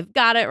copy. I've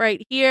got it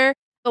right here.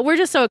 But we're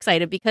just so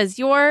excited because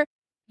your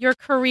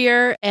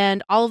career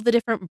and all of the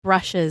different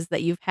brushes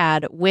that you've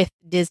had with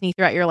Disney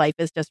throughout your life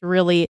is just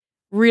really,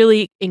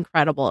 really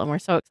incredible. And we're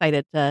so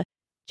excited to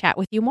chat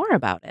with you more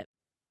about it.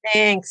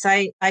 Thanks.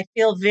 I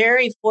feel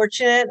very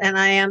fortunate, and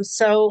I am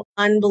so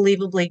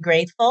unbelievably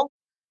grateful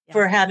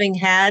for having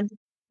had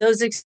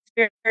those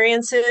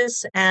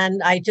experiences.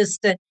 And I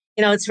just,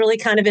 it's really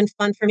kind of been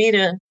fun for me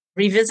to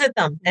revisit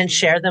them and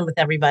share them with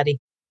everybody.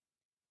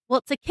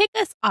 Well, to kick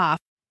us off,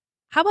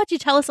 how about you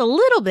tell us a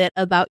little bit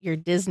about your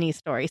Disney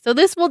story? So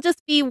this will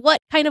just be what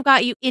kind of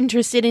got you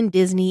interested in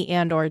Disney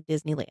and or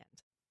Disneyland.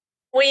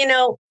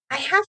 Well, I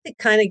have to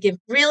kind of give,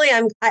 really,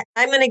 I'm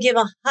going to give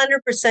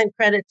 100%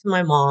 credit to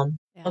my mom.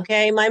 Yeah.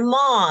 Okay. My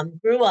mom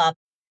grew up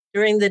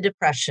during the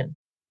Depression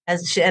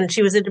and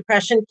she was a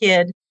Depression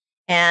kid,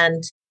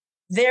 and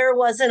there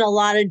wasn't a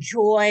lot of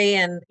joy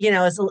and,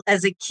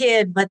 as a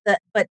kid, but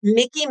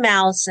Mickey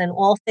Mouse and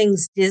all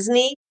things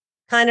Disney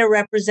kind of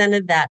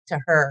represented that to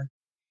her.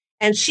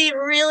 And she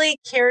really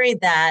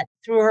carried that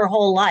through her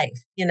whole life,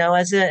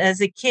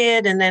 as a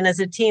kid and then as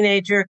a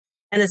teenager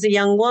and as a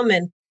young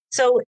woman.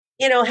 So,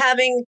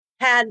 having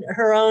had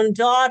her own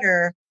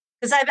daughter,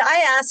 because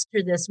I asked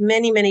her this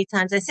many, many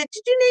times. I said,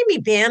 did you name me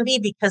Bambi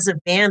because of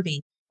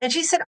Bambi? And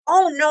she said,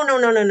 oh,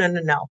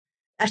 no.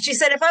 She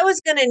said, if I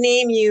was going to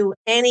name you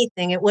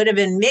anything, it would have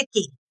been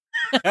Mickey.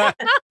 So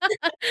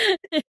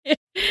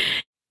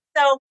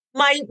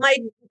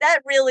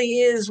that really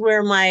is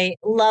where my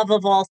love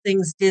of all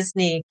things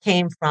Disney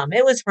came from.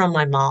 It was from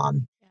my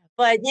mom.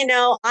 But,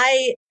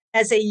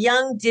 as a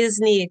young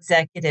Disney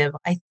executive,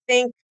 I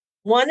think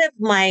one of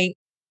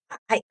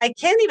I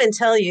can't even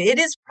tell you, it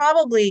is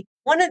probably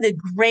one of the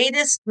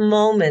greatest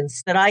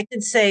moments that I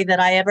could say that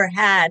I ever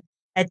had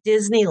at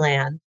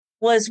Disneyland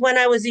was when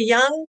I was a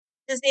young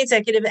Disney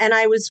executive and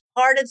I was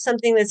part of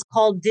something that's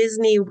called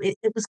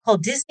it was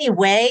called Disney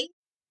Way.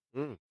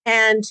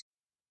 And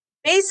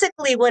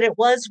basically what it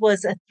was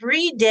a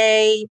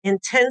 3-day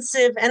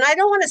intensive, and I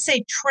don't want to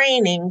say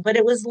training, but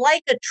it was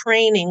like a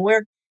training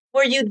where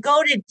you'd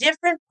go to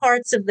different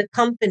parts of the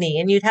company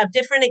and you'd have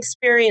different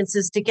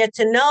experiences to get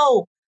to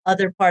know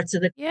other parts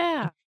of the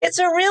company. It's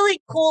a really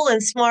cool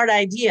and smart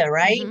idea,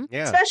 right?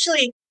 Yeah.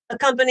 Especially a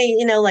company,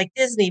 like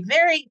Disney,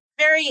 very,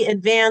 very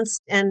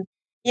advanced and,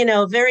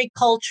 very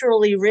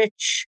culturally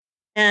rich.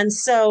 And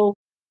so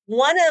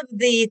one of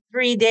the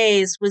 3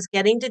 days was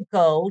getting to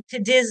go to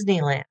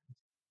Disneyland.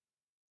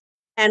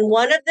 And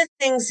one of the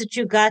things that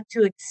you got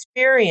to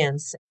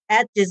experience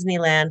at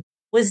Disneyland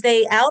was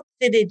they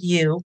outfitted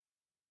you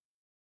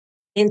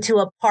into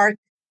a park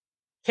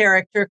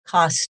character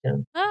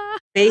costume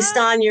based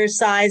on your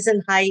size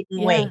and height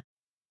and weight.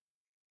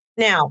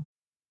 Now,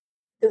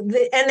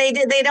 they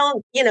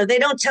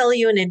don't tell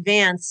you in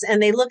advance,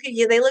 and they look at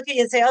you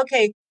and say,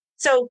 okay,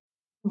 so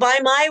by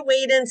my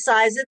weight and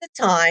size at the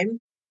time,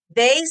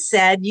 they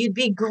said you'd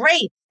be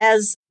great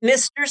as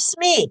Mr.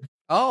 Smee.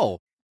 Oh.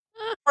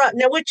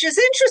 Now, which is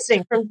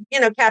interesting from,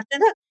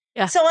 Captain Hook.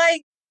 Yeah. So I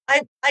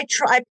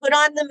I put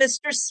on the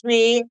Mr.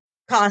 Smee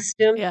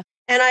costume. Yeah.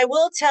 And I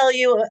will tell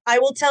you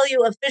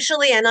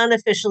officially and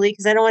unofficially,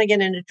 because I don't want to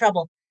get into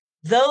trouble.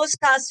 Those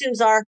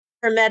costumes are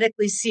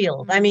hermetically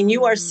sealed. I mean,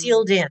 you are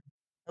sealed in.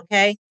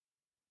 Okay.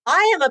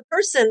 I am a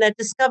person that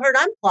discovered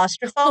I'm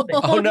claustrophobic.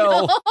 Oh,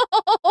 no.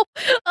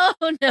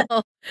 Oh, no.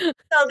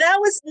 So that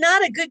was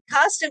not a good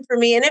costume for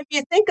me. And if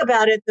you think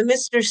about it, the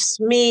Mr.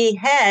 Smee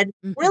head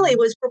really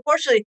was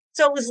proportionally.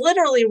 So it was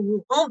literally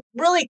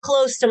really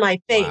close to my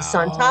face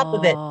on top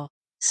of it.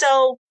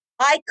 So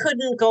I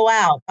couldn't go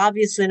out.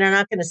 Obviously, they're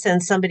not going to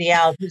send somebody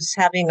out who's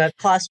having a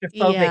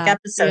claustrophobic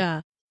episode.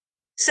 Yeah.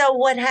 So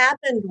what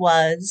happened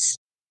was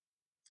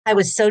I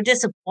was so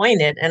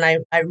disappointed, and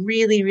I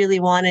really,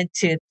 really wanted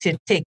to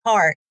take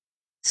part.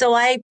 So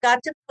I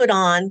got to put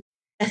on,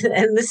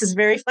 and this is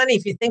very funny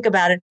if you think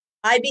about it,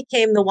 I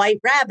became the White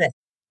Rabbit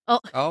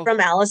from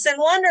Alice in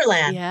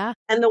Wonderland. Yeah.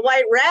 And the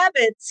White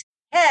Rabbit's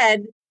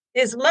head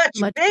is much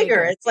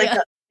bigger. It's like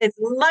it's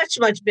much,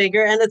 much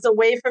bigger, and it's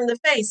away from the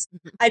face.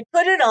 I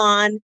put it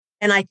on,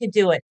 and I could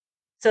do it.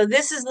 So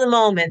this is the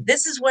moment.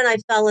 This is when I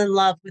fell in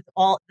love with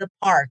all the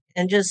park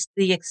and just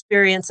the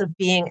experience of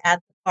being at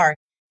the park,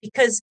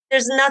 because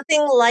there's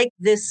nothing like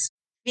this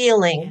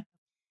feeling.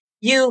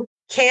 You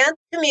can't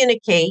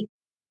communicate.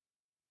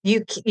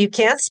 You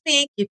can't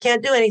speak. You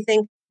can't do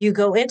anything. You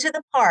go into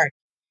the park,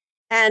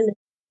 and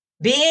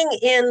being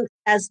in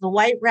as the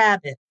White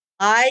Rabbit,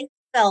 I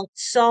felt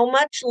so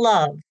much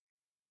love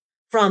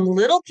from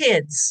little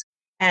kids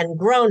and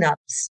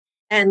grown-ups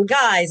and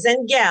guys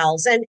and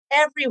gals and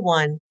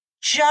everyone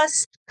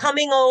just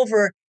coming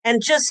over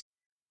and just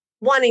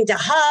wanting to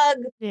hug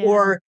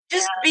or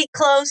just be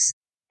close.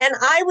 And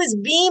I was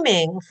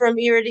beaming from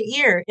ear to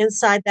ear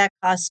inside that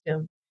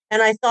costume.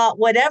 And I thought,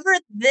 whatever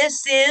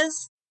this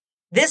is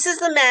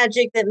the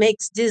magic that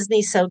makes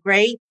Disney so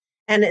great.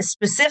 And it's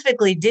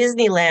specifically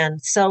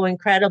Disneyland so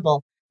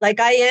incredible. Like,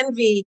 I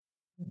envy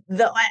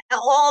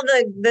all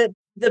the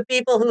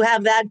people who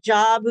have that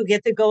job, who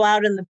get to go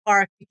out in the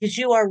park, because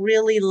you are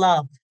really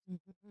loved.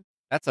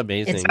 That's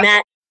amazing.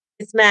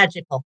 It's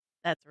magical.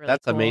 That's really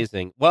cool.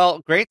 Amazing. Well,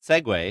 great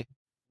segue.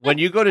 When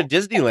you go to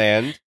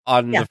Disneyland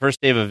on the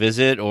first day of a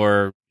visit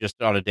or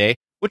just on a day,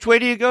 which way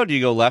do you go? Do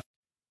you go left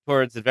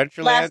towards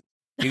Adventureland? Left.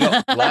 You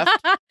go left?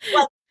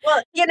 Well,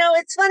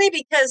 it's funny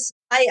because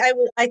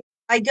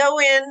I go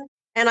in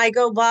and I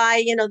go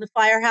by, the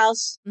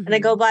firehouse, and I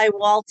go by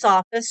Walt's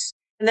office,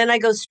 and then I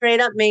go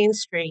straight up Main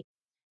Street.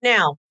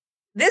 Now,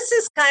 this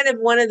is kind of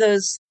one of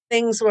those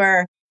things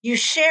where you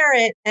share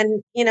it,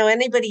 and,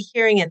 anybody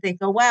hearing it, they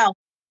go, wow.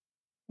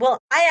 Well,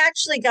 I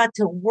actually got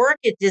to work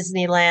at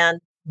Disneyland,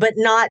 but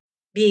not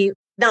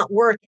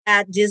work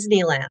at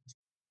Disneyland.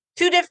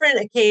 Two different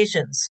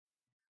occasions.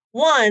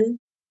 One,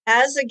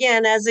 as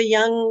a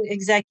young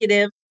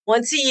executive,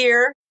 once a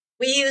year,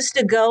 we used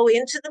to go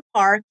into the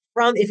park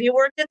if you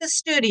worked at the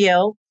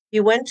studio,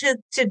 you went to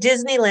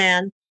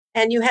Disneyland,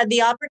 and you had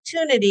the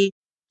opportunity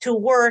to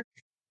work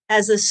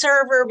as a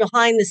server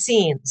behind the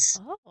scenes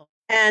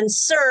and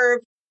serve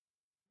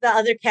the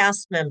other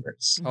cast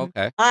members.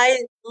 Okay.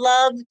 I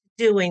loved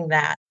doing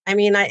that. I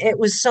mean, it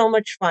was so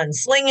much fun,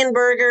 slinging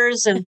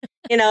burgers and,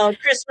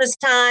 Christmas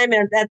time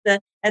and at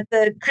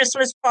the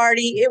Christmas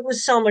party. It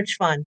was so much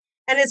fun.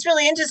 And it's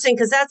really interesting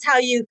because that's how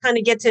you kind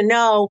of get to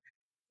know,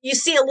 you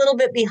see a little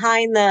bit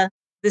behind the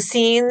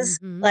scenes,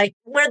 like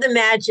where the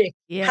magic,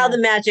 how the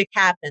magic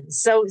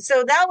happens. So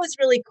that was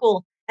really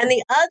cool. And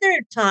the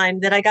other time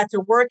that I got to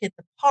work at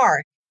the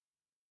park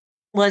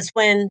was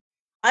when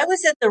I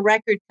was at the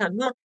record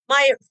company.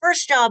 My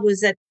first job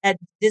was at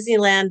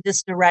Disneyland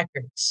Vista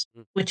Records,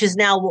 which is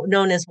now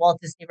known as Walt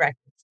Disney Records.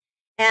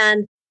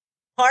 And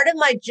part of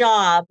my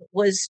job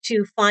was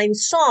to find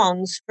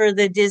songs for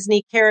the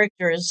Disney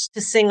characters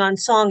to sing on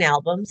song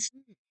albums.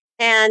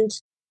 And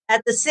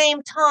at the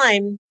same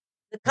time,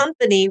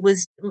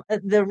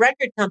 the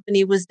record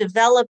company was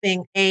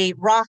developing a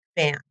rock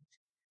band,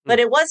 but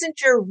it wasn't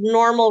your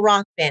normal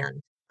rock band.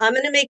 I'm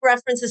going to make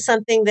reference to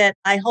something that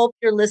I hope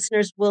your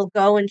listeners will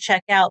go and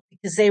check out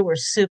because they were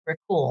super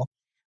cool.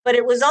 But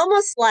it was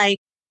almost like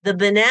the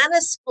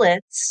Banana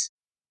Splits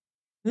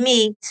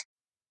meet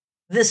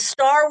the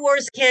Star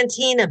Wars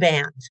Cantina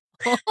Band.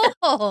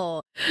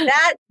 Oh.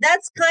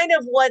 That's kind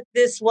of what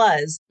this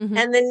was.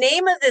 And the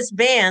name of this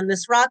band,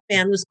 this rock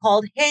band, was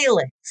called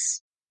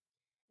Helix.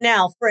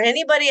 Now, for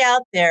anybody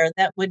out there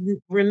that would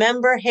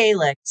remember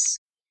Helix,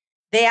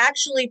 they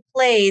actually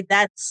played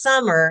that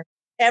summer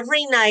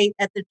every night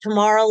at the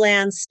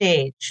Tomorrowland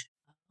stage.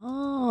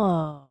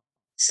 Oh.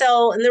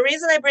 So, and the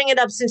reason I bring it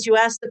up, since you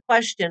asked the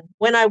question,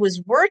 when I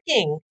was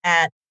working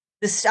at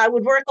this, I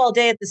would work all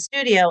day at the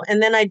studio,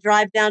 and then I'd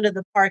drive down to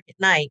the park at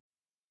night.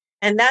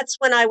 And that's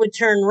when I would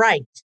turn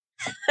right.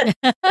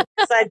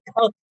 I'd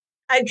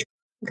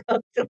go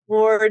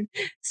toward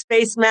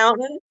Space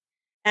Mountain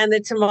and the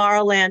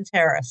Tomorrowland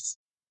Terrace.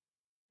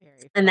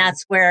 And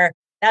that's where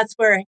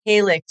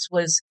Helix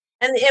was.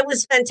 And it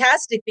was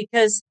fantastic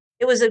because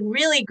it was a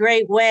really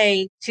great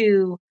way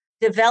to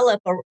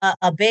develop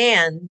a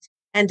band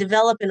and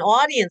develop an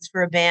audience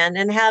for a band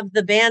and have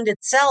the band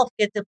itself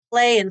get to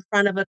play in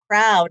front of a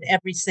crowd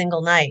every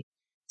single night.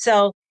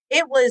 So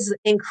it was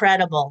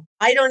incredible.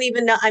 I don't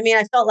even know. I mean,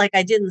 I felt like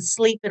I didn't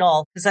sleep at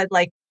all because I'd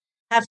like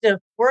have to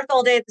work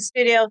all day at the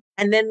studio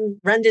and then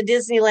run to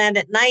Disneyland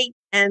at night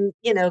and,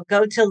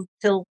 go till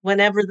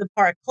whenever the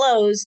park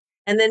closed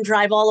and then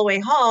drive all the way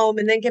home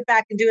and then get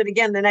back and do it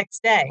again the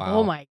next day. Wow.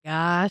 Oh my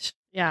gosh.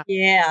 Yeah.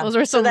 Yeah. Those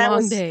were some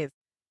long days.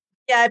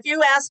 Yeah. If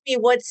you ask me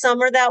what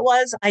summer that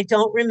was, I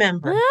don't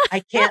remember.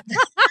 I can't.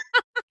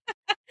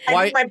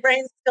 I think my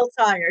brain's still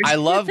tired. I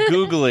love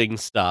Googling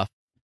stuff.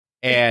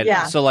 And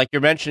so like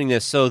you're mentioning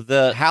this, so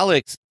the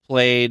Hallex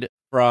played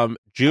from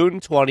June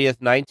 20th,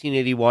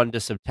 1981 to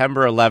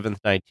September 11th,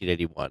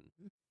 1981.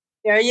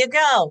 There you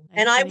go.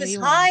 And I was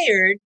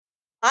hired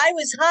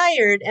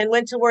and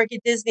went to work at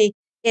Disney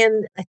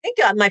in, I think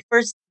my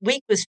first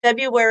week was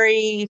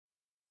February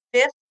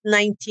 5th,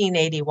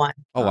 1981.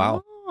 Oh,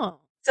 wow.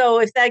 So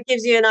if that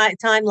gives you an idea of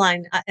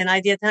timeline. And,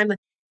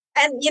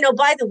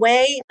 by the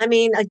way, I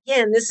mean,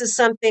 again, this is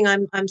something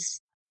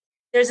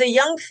there's a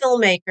young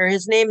filmmaker.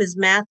 His name is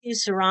Matthew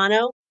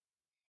Serrano.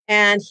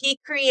 And he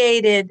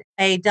created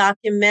a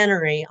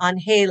documentary on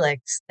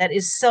Hallex that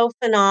is so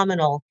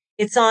phenomenal.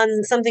 It's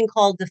on something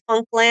called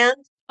Defunctland.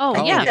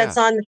 Oh, yeah. That's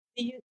on,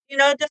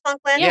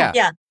 Defunctland? Yeah.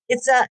 Yeah.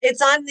 It's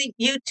on the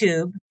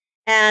YouTube.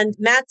 And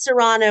Matt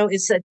Serrano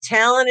is a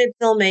talented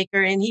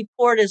filmmaker, and he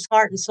poured his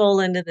heart and soul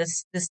into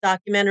this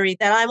documentary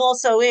that I'm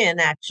also in,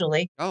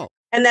 actually. Oh.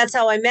 And that's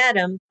how I met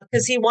him,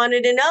 because he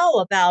wanted to know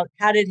about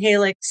what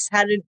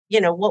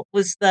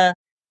was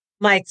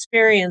my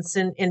experience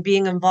in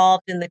being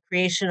involved in the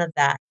creation of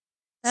that.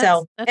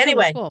 That's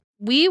anyway, really cool.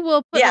 We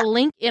will put a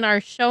link in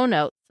our show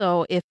notes.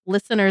 So if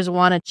listeners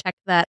want to check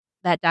that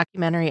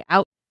documentary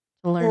out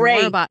to learn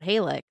more about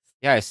Hallex.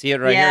 Yeah, I see it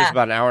right here. It's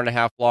about an hour and a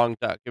half long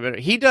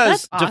documentary. He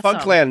does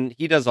Defunctland.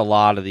 He does a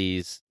lot of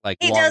these.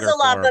 He does a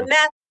lot, but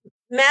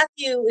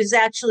Matthew is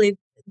actually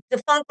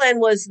Defunctland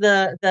was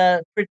the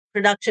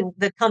production,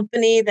 the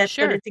company that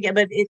put it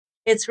together. But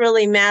it's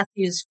really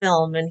Matthew's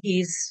film, and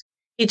he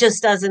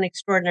just does an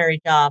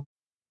extraordinary job.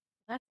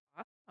 That's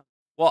awesome.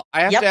 Well,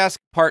 I have to ask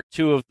part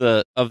 2 of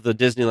the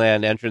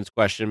Disneyland entrance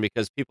question,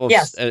 because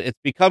it's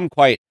become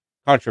quite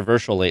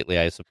controversial lately,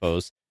 I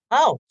suppose.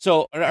 Oh.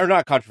 So, or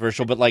not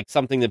controversial, but like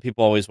something that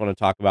people always want to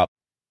talk about.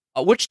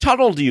 Which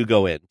tunnel do you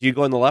go in? Do you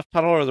go in the left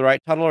tunnel or the right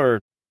tunnel,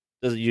 or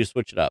does you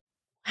switch it up?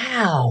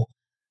 Wow.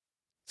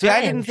 See,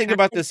 I didn't think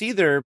about this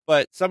either,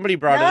 but somebody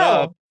brought it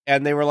up,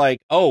 and they were like,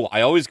 "Oh,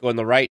 I always go in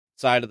the right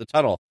side of the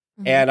tunnel."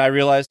 Mm-hmm. And I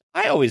realized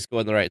I always go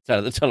in the right side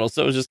of the tunnel,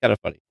 so it was just kind of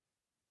funny.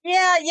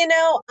 Yeah, I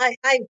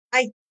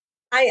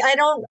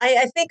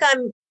think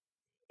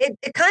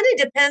it kind of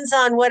depends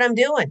on what I'm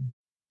doing.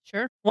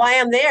 Sure. Why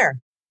I'm there.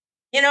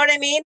 You know what I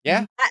mean?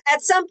 Yeah.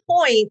 At some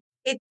point,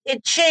 it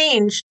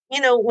changed.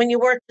 When I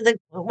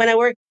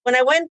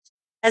went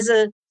as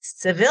a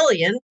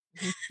civilian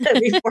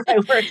before I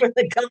worked with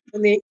the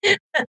company,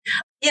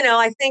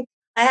 I think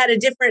I had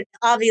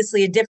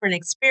obviously a different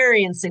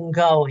experience in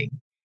going.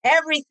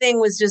 Everything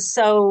was just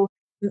so,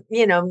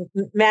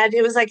 mad.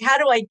 It was like, how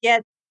do I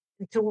get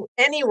to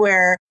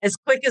anywhere as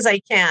quick as I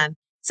can?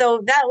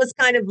 So that was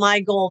kind of my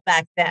goal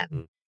back then.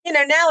 Mm.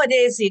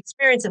 Nowadays, the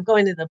experience of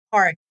going to the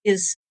park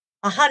is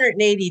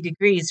 180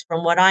 degrees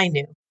from what I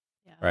knew.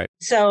 Yeah. Right.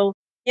 So,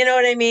 you know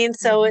what I mean?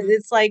 So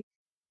it's like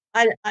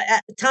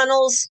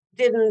tunnels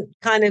didn't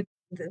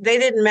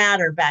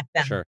matter back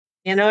then. Sure.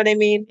 You know what I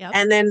mean? Yep.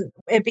 And then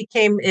it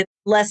became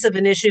less of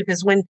an issue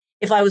because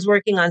if I was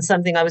working on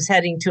something, I was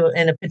heading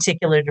in a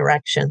particular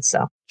direction.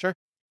 So sure.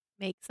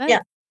 Makes sense.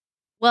 Yeah.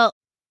 Well,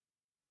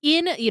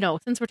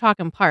 since we're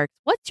talking parks,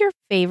 what's your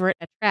favorite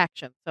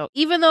attraction? So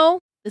even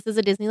though this is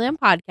a Disneyland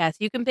podcast,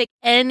 you can pick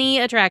any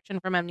attraction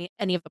from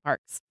any of the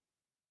parks.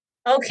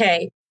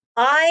 Okay.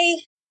 Can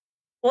I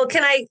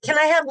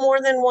have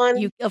more than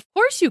one? Of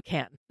course you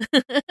can.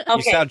 Okay.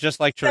 You sound just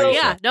like Teresa.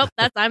 Yeah, nope,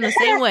 I'm the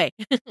same way.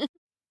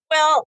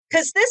 Well,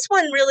 because this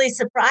one really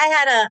surprised.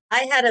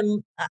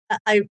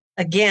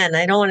 Again,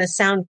 I don't want to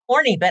sound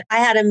corny, but I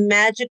had a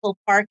magical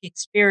park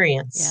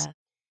experience. Yeah.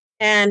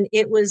 And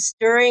it was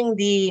during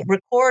the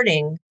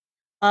recording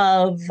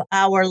of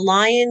our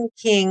Lion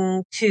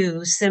King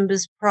 2,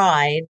 Simba's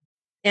Pride,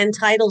 and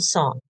title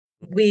song.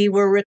 We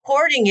were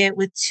recording it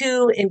with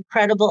 2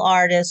 incredible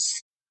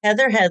artists,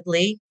 Heather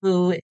Headley,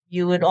 who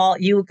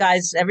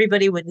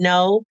everybody would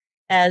know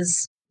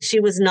as she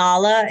was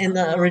Nala in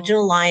the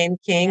original Lion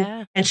King.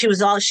 Yeah. And she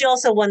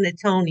also won the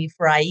Tony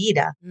for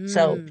Aida.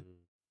 So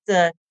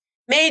the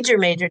major,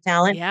 major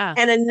talent. Yeah.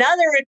 And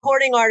another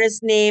recording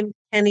artist named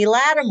Kenny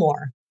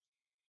Lattimore.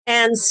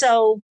 And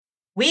so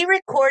we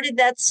recorded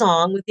that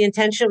song with the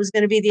intention it was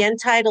going to be the end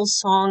title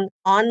song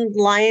on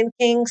Lion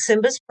King,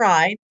 Simba's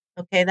Pride.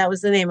 Okay, that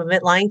was the name of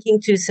it. Lion King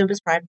 2, Simba's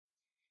Pride.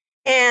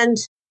 And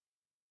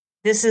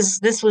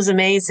this was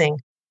amazing.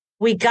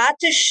 We got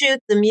to shoot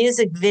the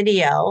music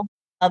video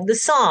of the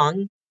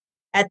song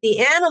at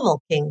the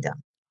Animal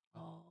Kingdom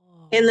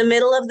in the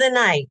middle of the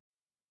night.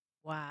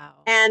 Wow.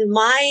 And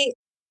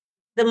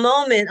the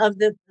moment of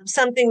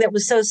something that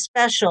was so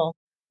special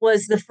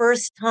was the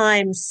first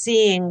time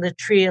seeing the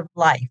Tree of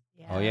Life.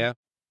 Yeah. Oh, yeah.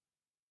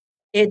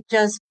 It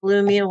just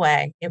blew me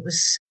away. It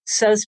was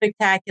so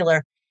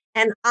spectacular.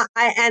 And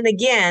and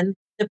again,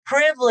 the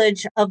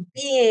privilege of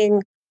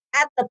being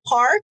at the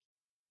park,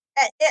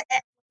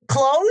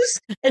 closed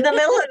in the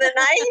middle of the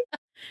night.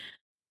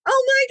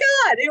 Oh my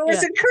God, it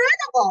was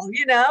incredible.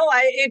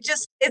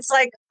 It's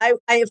like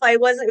if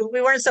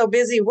we weren't so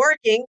busy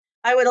working,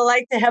 I would have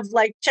liked to have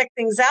checked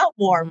things out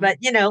more. But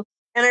and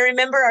I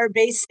remember our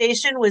base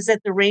station was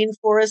at the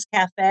Rainforest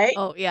Cafe.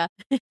 Oh yeah.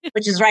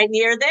 Which is right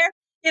near there,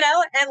 and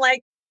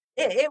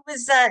it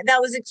was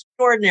that was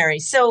extraordinary.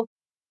 So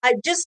I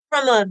just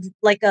from a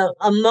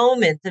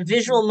moment, a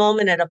visual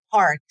moment at a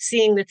park,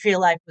 seeing the Tree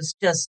of Life was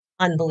just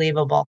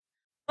unbelievable.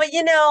 But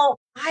I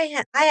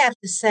have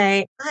to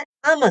say,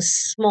 I'm a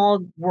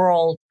small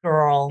world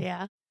girl.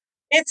 Yeah.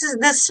 It's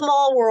the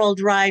small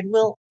world ride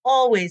will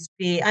always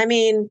be. I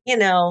mean,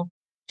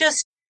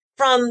 just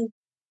from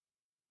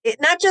it,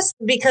 not just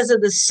because of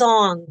the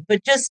song,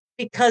 but just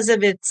because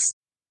of its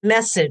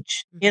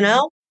message,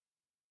 The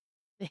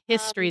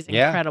history is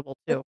incredible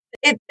too.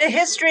 The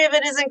history of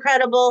it is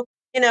incredible,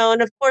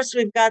 and of course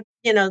we've got,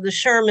 the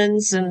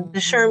Shermans and the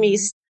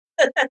Shermies,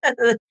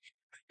 the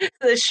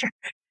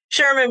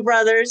Sherman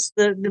brothers,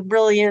 the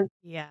brilliant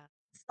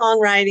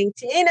songwriting.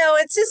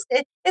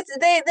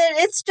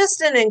 It's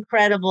just an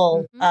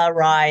incredible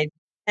ride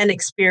and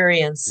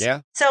experience.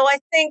 Yeah. So I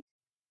think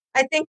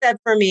that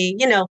for me,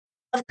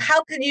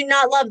 how could you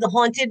not love the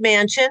Haunted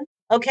Mansion?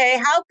 Okay,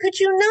 how could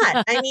you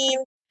not? I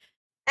mean,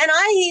 and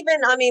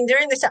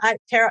during this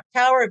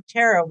Tower of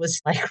Terror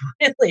was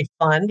really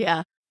fun.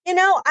 Yeah.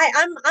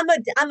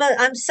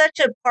 I'm such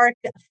a park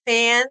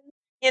fan.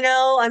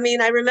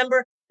 I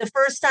remember the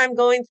first time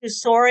going through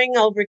Soaring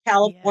over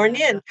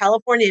California and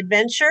California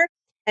Adventure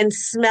and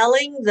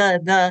smelling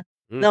the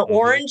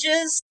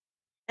oranges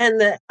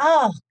and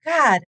oh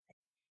God,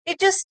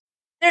 there's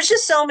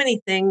just so many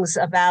things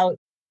about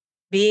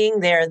being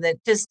there that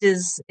just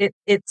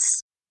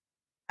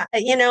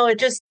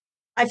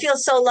I feel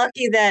so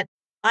lucky that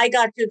I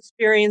got to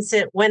experience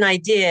it when I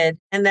did,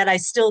 and that I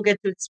still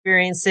get to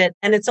experience it.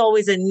 And it's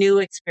always a new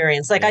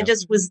experience. I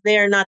just was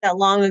there not that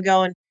long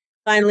ago and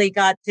finally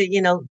got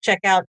to, check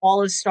out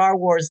all of Star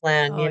Wars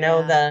Land,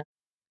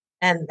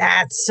 and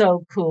that's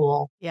so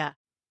cool. Yeah.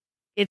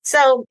 It's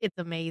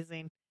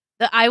amazing.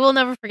 I will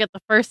never forget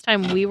the first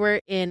time we were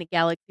in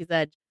Galaxy's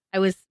Edge.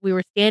 We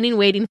were standing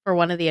waiting for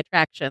one of the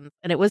attractions,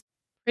 and it was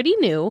pretty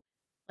new.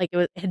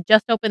 It had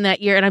just opened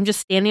that year, and I'm just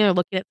standing there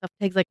looking at stuff.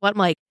 Peg's like, what? I'm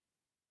like,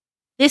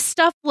 this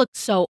stuff looks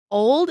so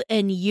old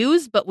and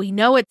used, but we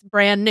know it's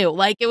brand new.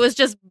 It was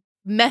just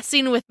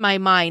messing with my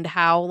mind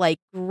how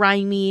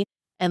grimy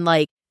and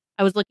I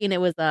was looking, it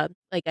was a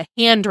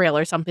handrail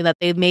or something that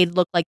they made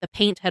look like the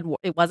paint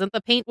it wasn't, the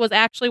paint was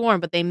actually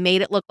worn, but they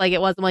made it look like it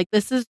was. I'm like,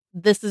 this is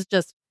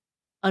just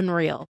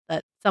unreal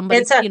that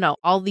somebody,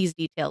 all these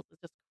details is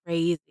just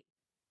crazy.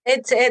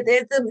 It's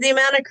the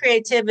amount of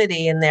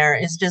creativity in there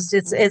is just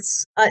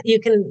it's you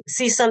can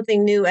see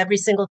something new every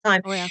single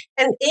time. Oh, yeah.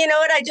 And you know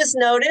what I just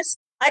noticed?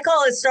 I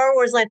call it Star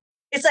Wars Land.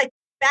 It's like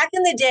back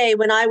in the day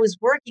when I was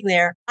working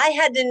there, I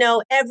had to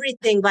know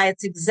everything by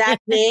its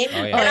exact name.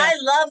 Oh, yeah. And I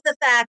love the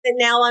fact that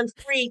now I'm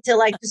free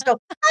to just go,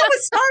 oh,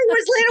 it's Star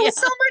Wars Land. It was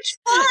so much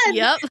fun.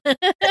 Yep. And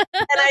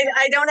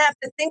I don't have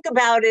to think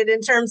about it in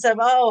terms of,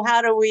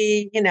 how do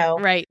we,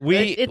 Right.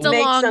 It's a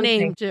long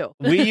name too.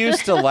 We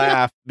used to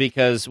laugh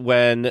because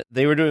when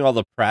they were doing all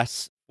the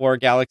press for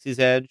Galaxy's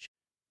Edge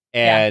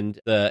and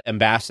the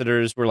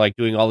ambassadors were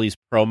doing all these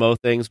promo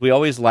things, we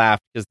always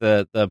laughed because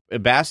the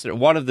ambassador,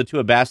 one of the two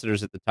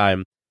ambassadors at the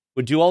time,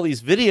 would do all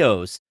these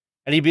videos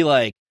and he'd be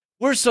like,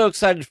 we're so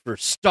excited for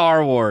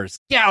Star Wars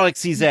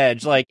Galaxy's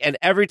Edge. And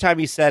every time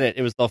he said it,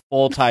 it was the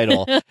full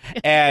title.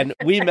 And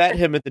we met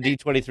him at the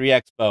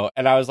D23 Expo.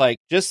 And I was like,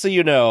 just so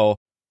you know,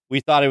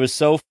 we thought it was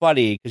so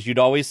funny because you'd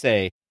always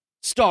say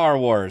Star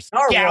Wars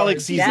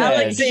Galaxy's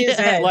Edge.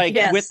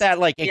 With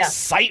that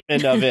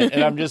excitement of it.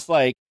 And I'm just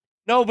like,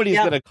 nobody's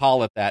going to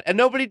call it that. And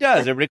nobody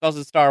does. Everybody calls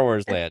it Star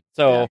Wars Land.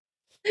 So,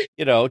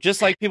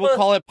 just like people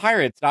call it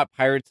Pirates, not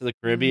Pirates of the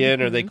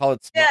Caribbean, or they call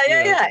it...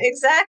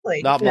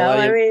 exactly. Not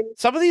Millennium.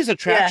 Some of these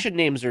attraction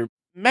names are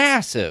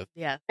massive.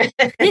 Yeah.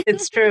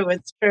 It's true.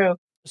 It's true.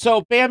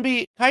 So,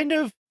 Bambi, kind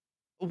of,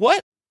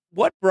 what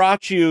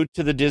brought you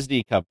to the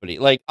Disney company?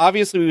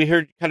 Obviously, we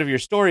heard kind of your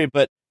story,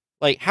 but,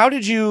 how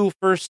did you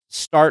first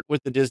start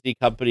with the Disney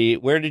company?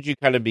 Where did you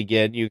kind of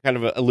begin? You kind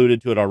of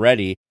alluded to it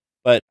already,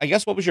 but I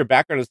guess what was your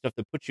background and stuff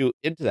that put you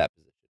into that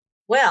position?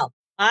 Well,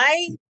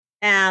 I'm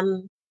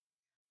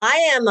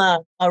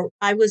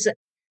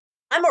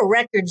a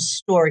record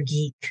store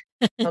geek.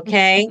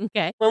 Okay.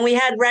 Okay. When we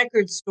had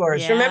record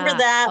stores, remember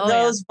that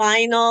those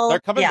vinyl? They're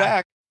coming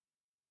back.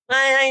 But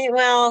it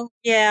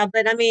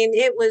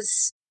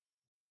was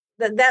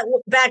that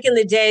back in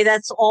the day.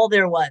 That's all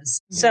there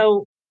was. Mm-hmm.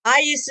 So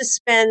I used to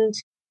spend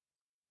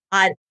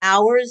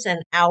hours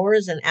and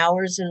hours and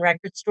hours in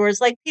record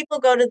stores. Like people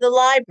go to the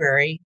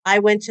library. I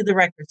went to the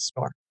record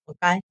store.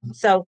 Okay.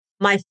 So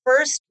my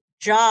first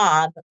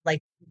job,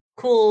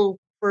 cool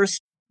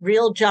first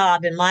real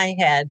job in my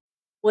head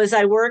was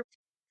I worked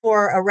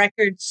for a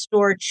record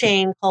store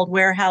chain called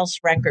Warehouse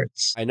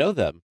Records. I know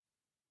them.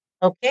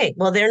 Okay.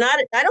 Well, they're not,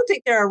 I don't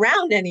think they're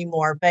around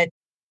anymore, but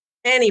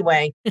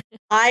anyway,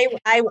 I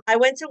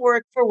went to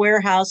work for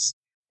Warehouse.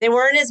 They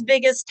weren't as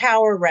big as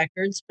Tower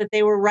Records, but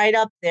they were right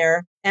up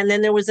there. And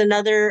then there was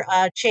another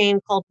chain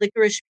called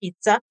Licorice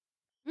Pizza.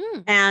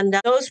 And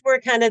those were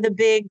kind of the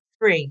big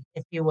three,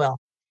 if you will.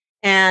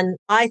 And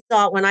I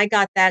thought when I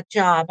got that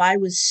job, I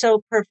was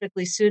so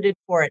perfectly suited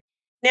for it.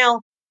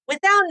 Now,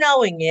 without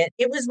knowing it,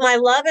 it was my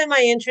love and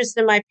my interest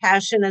and my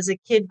passion as a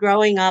kid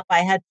growing up. I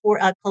had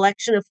a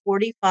collection of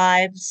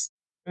 45s.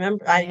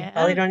 Remember, I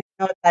probably don't even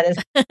know what that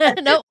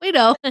is. Nope, we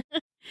know.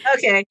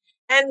 Okay.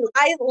 And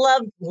I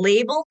loved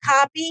label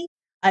copy.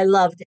 I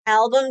loved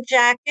album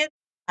jackets.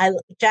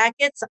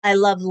 I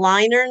loved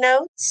liner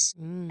notes,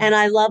 and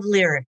I love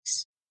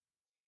lyrics.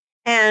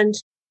 And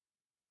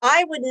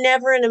I would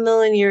never in a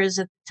million years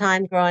at the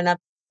time growing up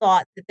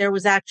thought that there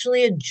was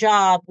actually a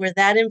job where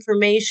that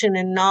information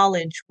and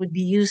knowledge would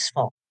be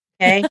useful.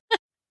 Okay.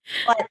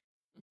 But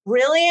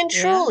really and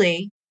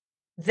truly,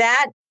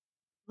 that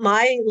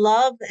my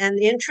love and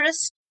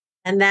interest,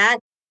 and that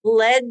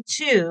led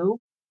to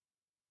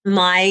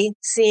my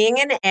seeing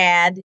an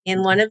ad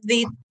in one of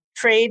the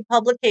trade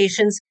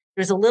publications.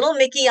 There's a little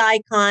Mickey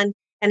icon,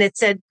 and it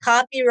said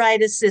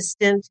copyright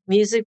assistant,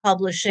 music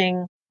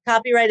publishing,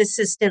 copyright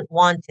assistant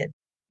wanted.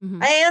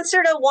 I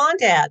answered a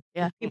want ad.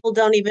 People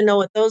don't even know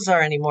what those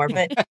are anymore,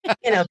 but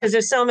because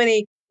there's so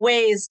many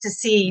ways to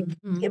see.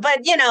 But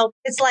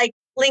it's like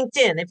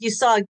LinkedIn. If you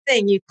saw a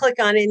thing, you click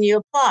on it and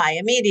you apply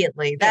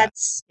immediately.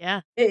 That's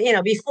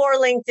before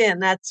LinkedIn.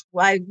 That's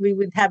why we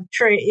would have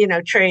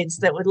trades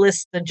that would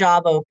list the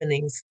job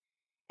openings.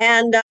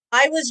 And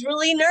I was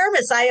really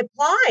nervous. I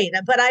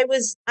applied, but I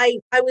was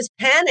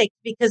panicked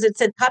because it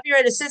said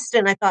copyright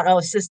assistant. I thought,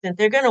 assistant,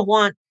 they're going to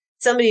want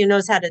somebody who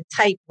knows how to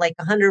type like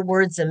 100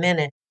 words a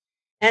minute.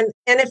 And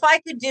if I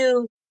could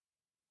do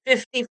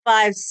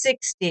 55,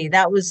 60,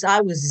 I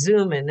was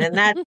zooming. And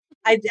that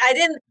I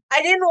didn't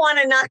want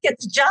to not get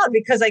the job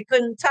because I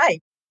couldn't type.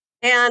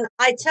 And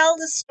I tell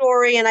the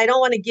story, and I don't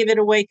want to give it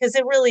away because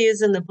it really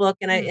is in the book,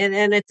 and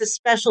and it's a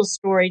special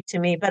story to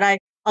me. But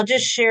I'll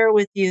just share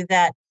with you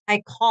that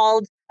I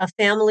called a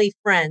family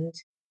friend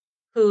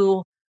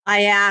who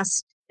I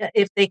asked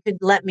if they could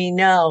let me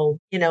know,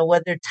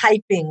 whether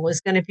typing was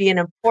going to be an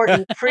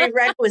important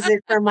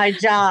prerequisite for my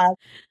job.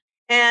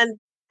 And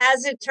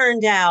as it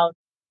turned out,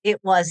 it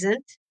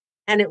wasn't.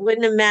 And it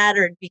wouldn't have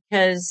mattered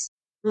because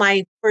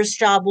my first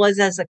job was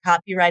as a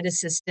copyright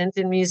assistant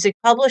in music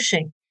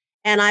publishing.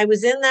 And I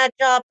was in that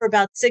job for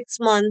about 6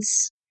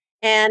 months.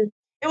 And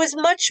it was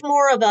much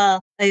more of the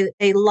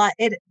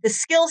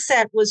skill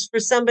set was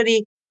for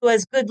somebody who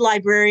has good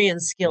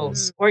librarian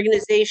skills,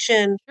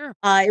 organization.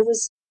 It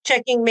was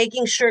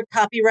making sure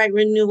copyright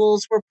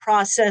renewals were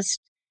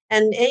processed.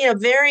 And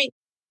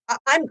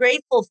I'm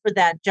grateful for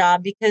that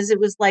job because it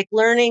was like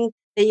learning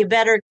that you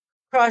better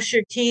cross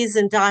your T's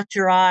and dot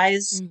your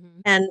I's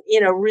and,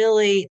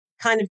 really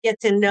kind of get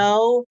to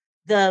know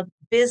the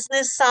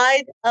business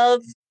side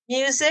of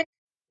music.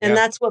 And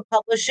that's what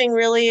publishing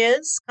really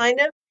is, kind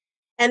of.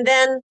 And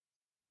then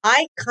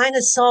I kind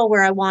of saw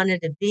where I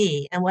wanted to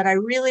be and what I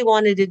really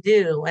wanted to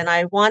do. And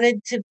I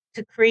wanted to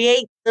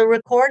create the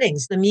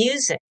recordings, the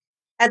music.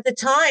 At the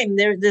time,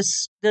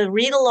 the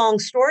read-along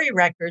story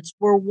records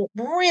were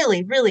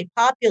really, really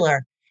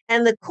popular.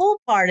 And the cool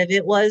part of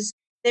it was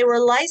they were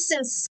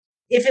licensed.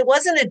 If it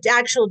wasn't an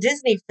actual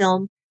Disney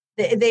film,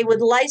 they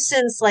would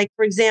license, like,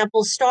 for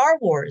example, Star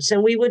Wars.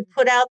 And we would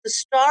put out the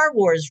Star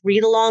Wars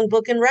read-along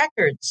book and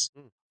records.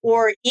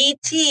 Or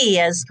E.T.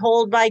 as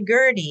told by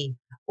Gertie.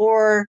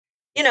 Or,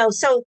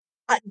 so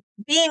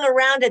being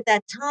around at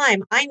that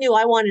time, I knew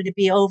I wanted to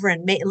be over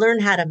and learn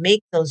how to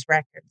make those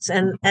records.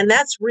 And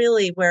that's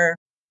really where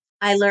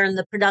I learned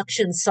the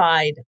production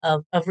side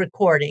of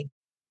recording.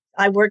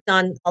 I worked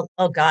on, I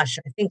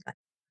think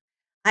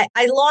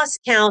I lost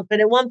count, but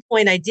at one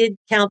point I did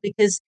count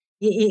because,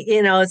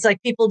 it's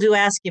like people do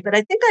ask you, but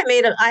I think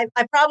I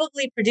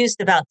probably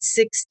produced about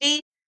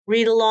 60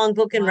 read-along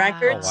book and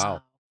records. Oh,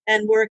 wow.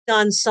 And worked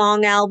on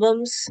song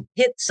albums,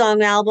 hit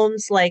song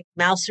albums like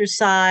Mouser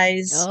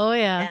Size. Oh,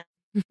 yeah.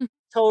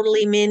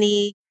 Totally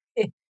Minnie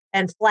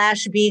and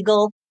Flash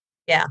Beagle.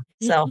 Yeah.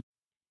 So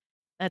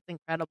that's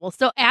incredible.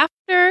 So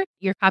after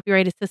your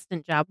copyright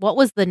assistant job, what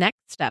was the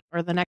next step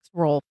or the next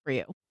role for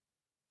you?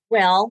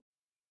 Well,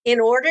 in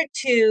order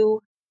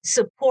to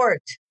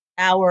support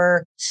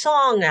our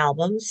song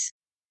albums,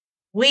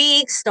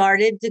 we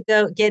started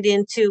to get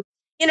into,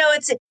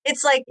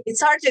 it's like,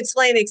 it's hard to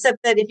explain, except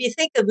that if you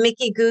think of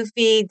Mickey,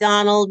 Goofy,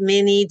 Donald,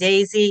 Minnie,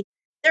 Daisy,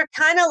 they're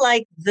kind of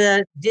like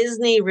the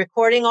Disney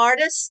recording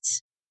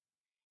artists.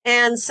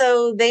 And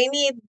so they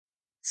need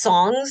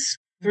songs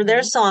for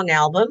their song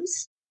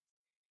albums.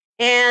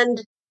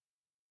 And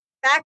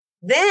back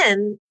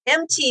then,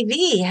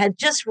 MTV had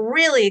just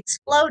really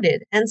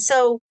exploded. And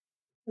so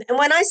And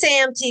when I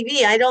say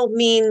MTV, I don't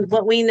mean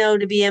what we know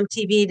to be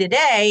MTV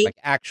today. Like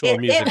actual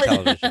music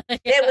television.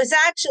 It was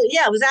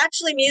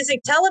actually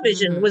music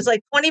television. It was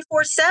like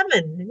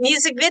 24/7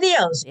 music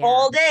videos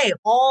all day,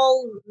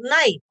 all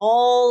night,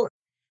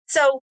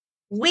 So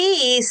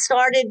we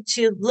started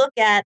to look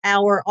at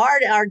our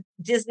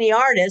Disney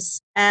artists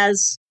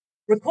as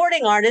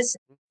recording artists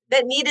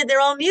that needed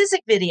their own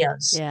music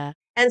videos. Yeah.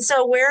 And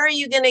so where are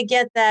you going to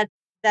get that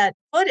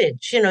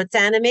footage? It's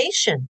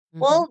animation.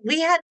 Well,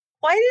 we had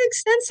quite an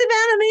extensive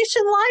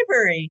animation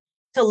library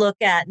to look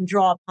at and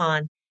draw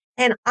upon.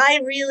 And I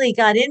really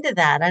got into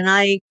that. And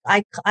I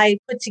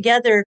put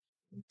together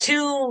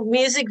 2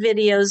 music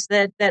videos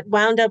that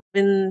wound up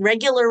in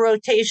regular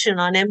rotation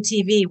on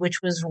MTV,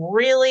 which was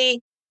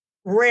really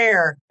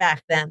rare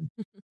back then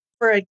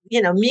for,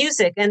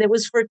 music. And it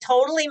was for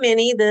Totally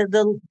Minnie,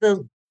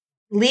 the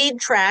lead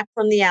track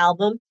from the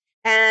album,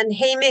 and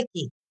Hey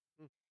Mickey.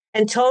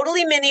 And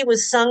Totally Minnie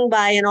was sung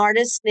by an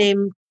artist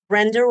named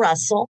Brenda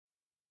Russell.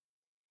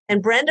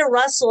 And Brenda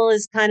Russell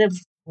is kind of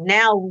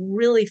now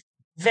really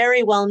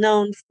very well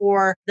known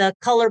for The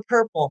Color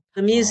Purple,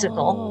 the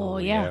musical. Oh,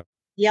 yeah.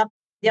 Yep.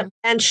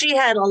 And she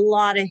had a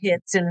lot of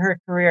hits in her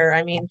career.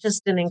 I mean,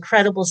 just an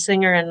incredible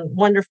singer and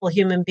wonderful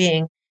human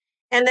being.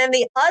 And then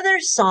the other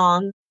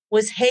song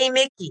was Hey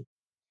Mickey.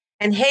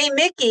 And Hey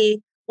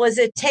Mickey was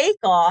a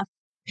takeoff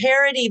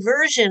parody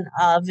version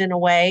in a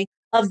way,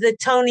 of the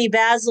Tony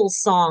Basil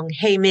song,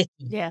 Hey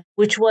Mickey,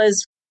 which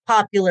was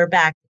popular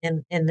back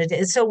in the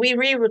day. So we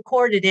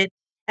re-recorded it,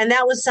 and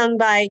that was sung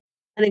by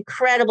an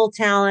incredible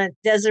talent,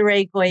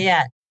 Desiree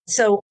Goyette.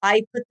 So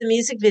I put the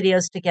music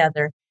videos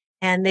together,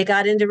 and they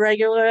got into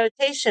regular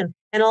rotation.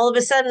 And all of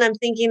a sudden, I'm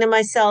thinking to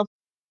myself,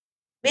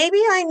 maybe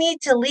I need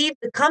to leave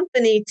the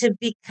company to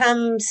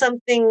become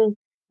something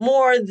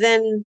more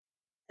than,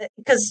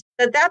 because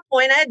at that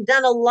point I had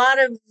done a lot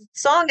of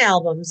song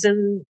albums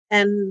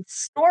and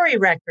story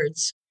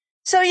records.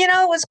 So, it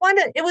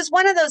was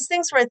one of those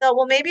things where I thought,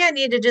 well, maybe I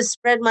need to just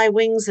spread my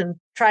wings and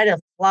try to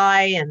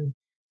fly and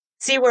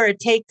see where it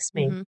takes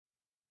me.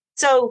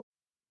 So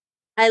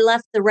I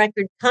left the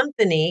record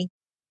company,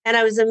 and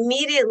I was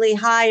immediately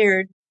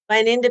hired by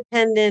an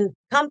independent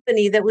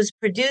company that was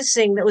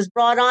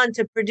brought on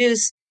to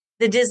produce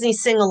the Disney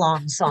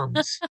sing-along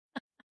songs.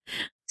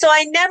 So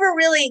I never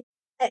really,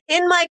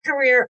 in my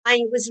career,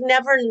 I was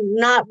never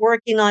not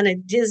working on a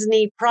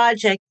Disney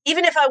project.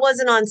 Even if I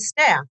wasn't on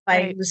staff,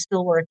 I was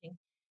still working.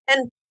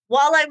 And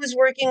while I was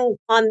working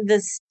on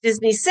this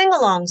Disney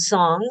sing-along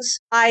songs,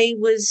 I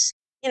was,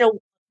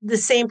 the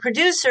same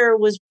producer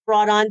was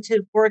brought on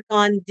to work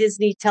on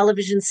Disney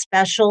television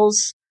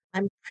specials.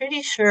 I'm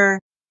pretty sure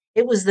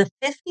it was the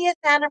 50th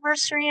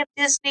anniversary of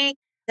Disney.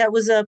 That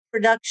was a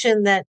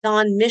production that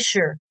Don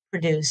Mischer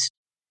produced,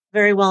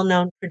 very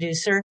well-known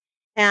producer.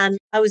 And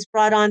I was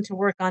brought on to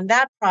work on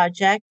that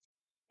project.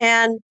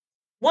 And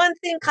one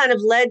thing kind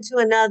of led to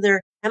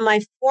another. And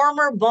my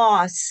former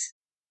boss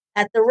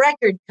at the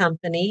record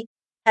company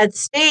had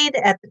stayed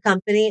at the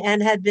company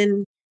and had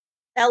been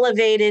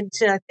elevated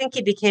to, I think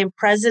he became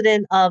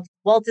president of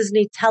Walt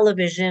Disney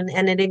Television.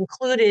 And it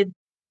included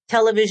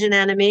television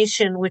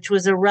animation, which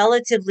was a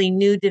relatively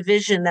new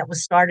division that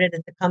was started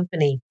at the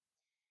company.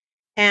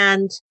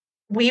 And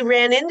we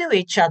ran into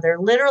each other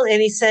literally,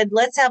 and he said,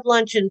 let's have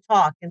lunch and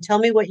talk and tell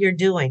me what you're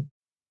doing.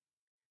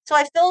 So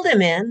I filled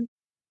him in,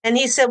 and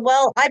he said,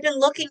 well, I've been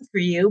looking for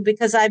you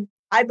because I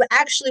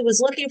actually was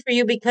looking for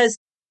you because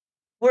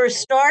we're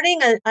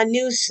starting a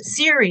new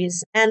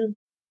series, and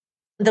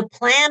the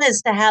plan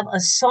is to have a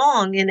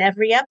song in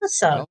every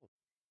episode.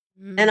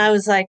 And I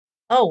was like,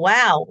 oh,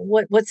 wow,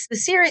 what's the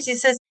series? He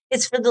says,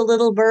 it's for the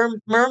Little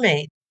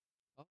Mermaid.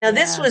 Now,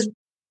 this was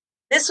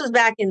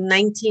back in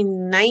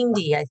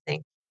 1990, I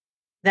think,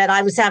 that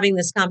I was having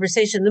this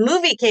conversation. The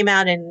movie came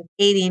out in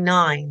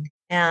 89.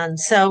 And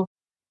so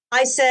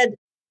I said,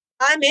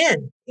 I'm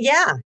in.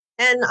 Yeah.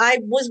 And I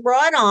was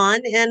brought on,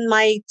 and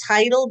my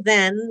title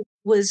then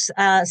was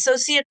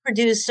associate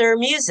producer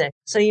music.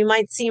 So you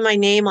might see my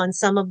name on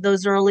some of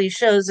those early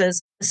shows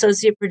as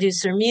associate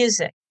producer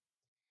music.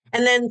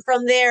 And then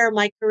from there,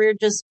 my career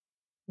just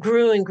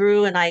grew and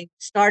grew, and I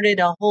started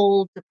a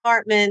whole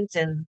department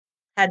and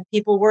had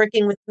people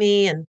working with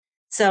me. And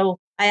so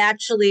I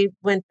actually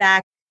went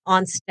back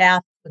on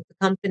staff with the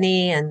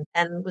company and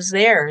was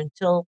there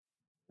until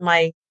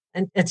I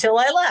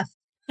left.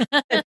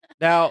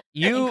 Now,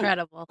 you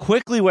Incredible.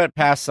 quickly went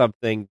past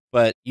something,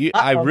 but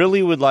I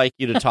really would like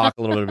you to talk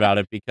a little bit about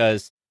it,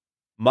 because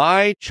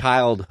my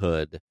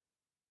childhood,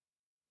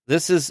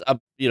 this is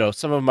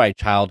some of my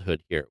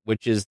childhood here,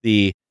 which is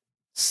the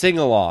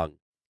sing-along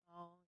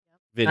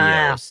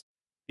videos.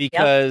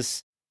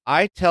 Because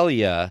I tell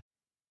you,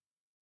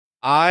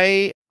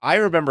 I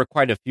remember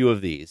quite a few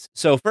of these.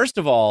 So first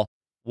of all,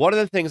 one of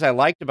the things I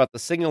liked about the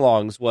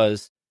sing-alongs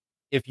was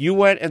if you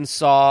went and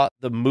saw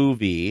the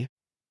movie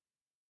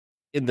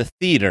in the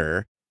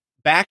theater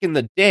back in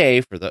the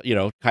day, for the,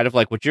 kind of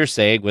like what you're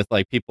saying with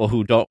like people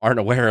who aren't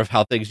aware of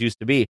how things used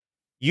to be,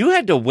 you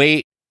had to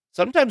wait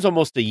sometimes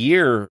almost a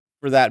year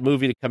for that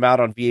movie to come out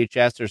on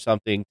VHS or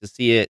something to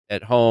see it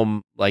at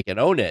home, like, and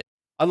own it.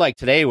 Unlike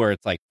today, where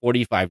it's like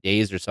 45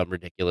 days or some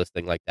ridiculous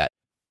thing like that.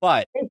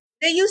 But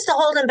they used to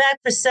hold them back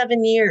for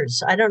 7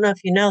 years. I don't know if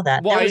you know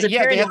that. Well, there was a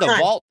period they had of time.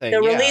 The vault thing.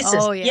 The releases.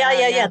 Oh,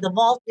 yeah. The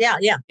vault.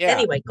 Yeah.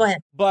 Anyway, go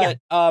ahead. But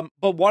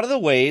one of the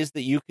ways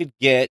that you could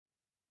get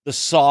the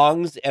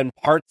songs and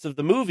parts of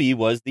the movie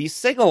was these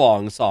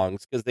sing-along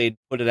songs, because they'd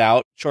put it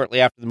out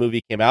shortly after the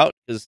movie came out,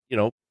 because,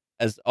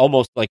 as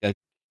almost like a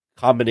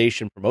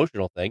combination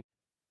promotional thing.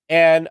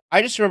 And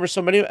I just remember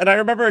so many, and I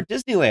remember a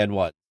Disneyland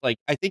one. Like,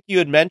 I think you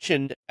had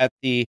mentioned at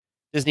the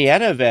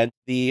Disneyana event,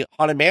 the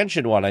Haunted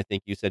Mansion one, I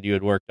think you said you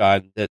had worked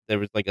on, that there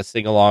was like a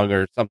sing-along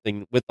or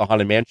something with the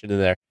Haunted Mansion in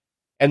there.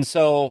 And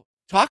so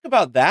talk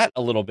about that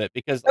a little bit,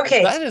 because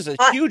that is a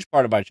huge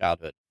part of my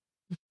childhood.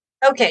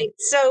 Okay,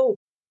 so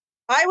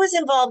I was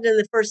involved in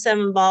the first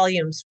 7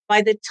 volumes.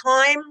 By the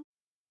time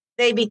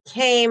they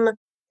became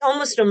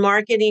almost a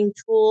marketing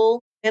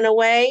tool in a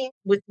way,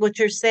 with what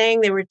you're saying,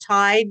 they were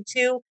tied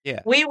to. Yeah.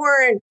 We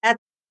were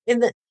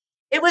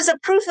it was a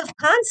proof of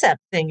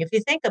concept thing, if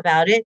you think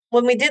about it.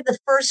 When we did the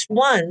first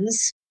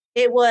ones,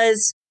 it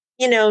was,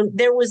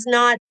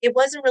 it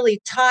wasn't really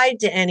tied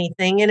to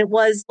anything. And it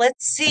was,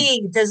 let's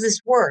see, does this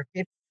work?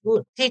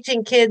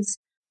 Teaching kids,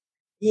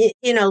 it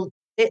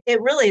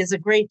really is a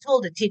great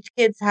tool to teach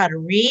kids how to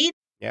read.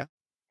 Yeah.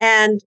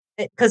 And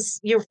because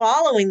you're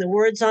following the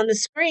words on the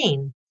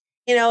screen,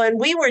 and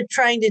we were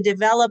trying to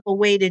develop a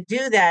way to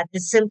do that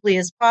as simply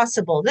as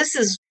possible. This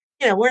is,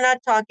 we're not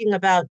talking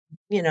about,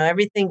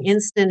 everything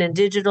instant and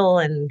digital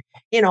and,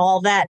 all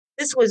that.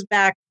 This was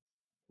back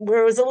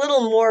where it was a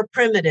little more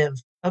primitive.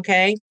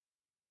 Okay.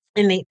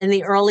 In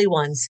the early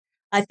ones.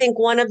 I think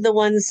one of the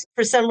ones,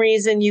 for some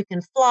reason, You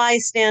Can Fly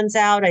stands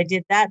out. I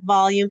did that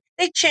volume.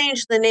 They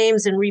changed the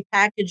names and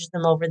repackaged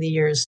them over the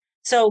years.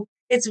 So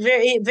it's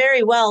very,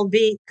 very well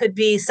could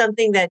be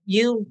something that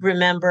you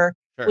remember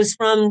was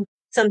from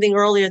something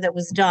earlier that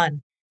was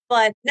done.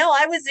 But no,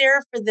 I was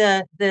there for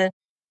the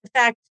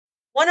fact.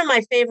 One of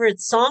my favorite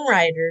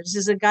songwriters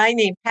is a guy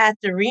named Pat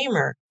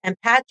DeReamer, and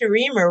Pat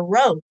DeReamer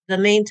wrote the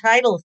main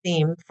title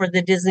theme for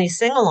the Disney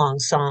sing-along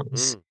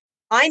songs.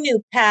 I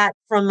knew Pat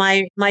from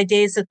my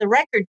days at the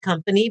record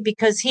company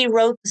because he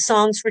wrote the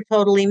songs for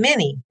Totally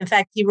Minnie. In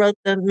fact, he wrote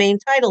the main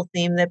title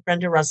theme that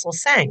Brenda Russell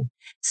sang.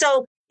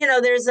 So,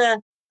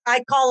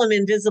 I call them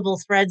invisible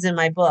threads in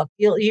my book.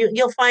 You'll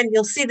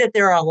see that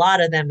there are a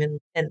lot of them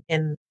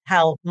in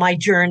how my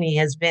journey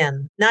has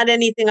been. Not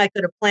anything I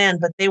could have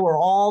planned, but they were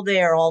all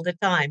there all the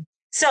time.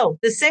 So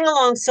the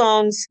sing-along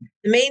songs,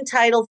 the main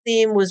title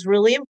theme was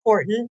really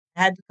important.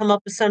 I had to come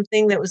up with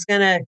something that was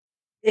going to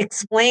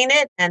explain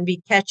it and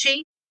be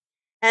catchy.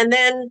 And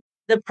then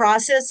the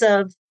process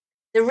of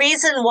the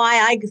reason why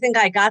I think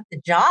I got the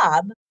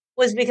job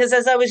was because,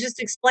 as I was just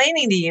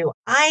explaining to you,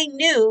 I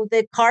knew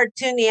that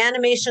the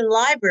animation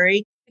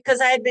library,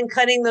 because I had been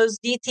cutting those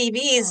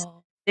DTVs.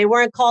 They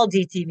weren't called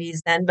DTVs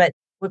then, but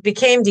what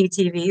became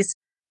DTVs,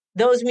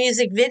 those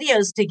music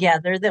videos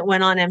together that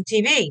went on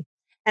MTV.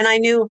 And I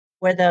knew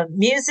where the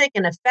music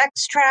and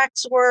effects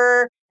tracks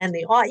were, and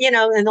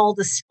and all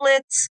the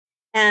splits,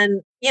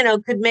 and,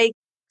 could make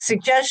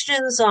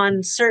suggestions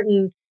on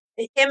certain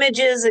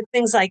images and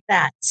things like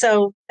that.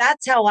 So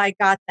that's how I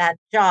got that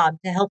job,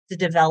 to help to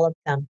develop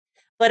them.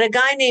 But a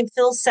guy named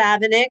Phil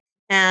Savinick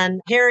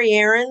and Harry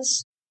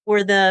Aarons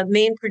were the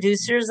main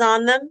producers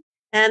on them.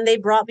 And they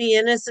brought me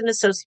in as an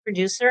associate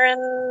producer,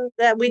 and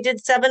that we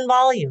did 7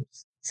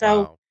 volumes.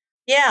 So,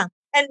 yeah.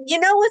 And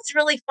what's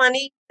really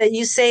funny that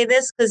you say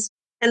this,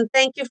 and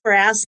thank you for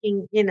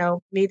asking,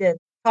 me to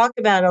talk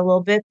about it a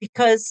little bit,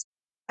 because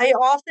I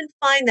often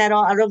find that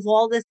out of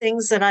all the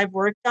things that I've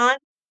worked on,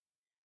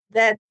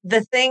 that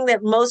the thing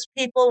that most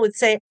people would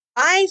say,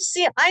 I've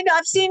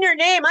seen your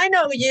name. I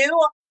know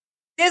you.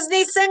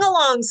 Disney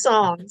sing-along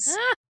songs.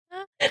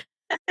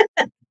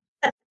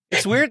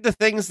 It's weird, the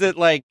things that,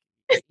 like,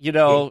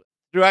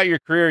 throughout your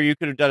career, you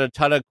could have done a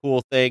ton of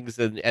cool things,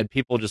 and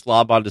people just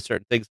lob onto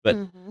certain things. But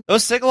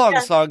those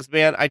sing-along songs,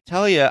 man, I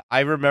tell you,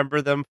 I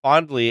remember them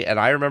fondly, and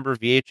I remember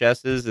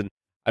VHSs, and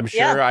I'm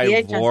sure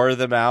I wore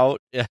them out,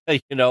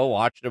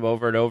 watching them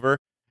over and over.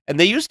 And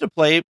they used to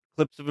play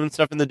clips of them and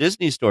stuff in the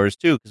Disney stores,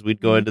 too, because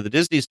we'd go into the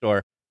Disney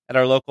store at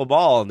our local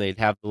mall, and they'd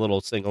have the little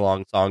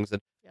sing-along songs.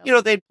 And,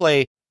 they'd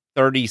play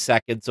 30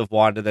 seconds of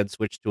one and then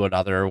switch to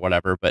another or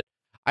whatever. But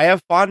I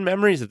have fond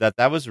memories of that.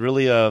 That was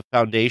really a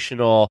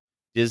foundational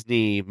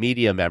Disney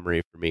media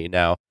memory for me.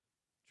 Now,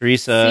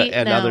 Teresa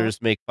and others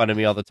make fun of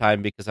me all the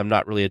time because I'm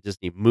not really a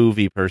Disney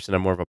movie person.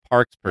 I'm more of a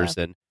parks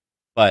person.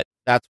 But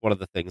that's one of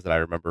the things that I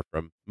remember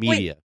from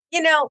media.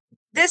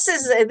 This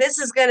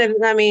is going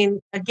to,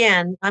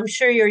 again, I'm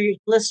sure your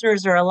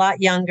listeners are a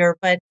lot younger,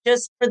 but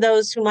just for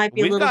those who might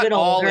be a little bit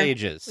older. All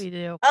ages. We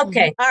do.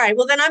 Okay. All right.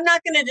 Well, then I'm not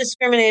going to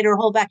discriminate or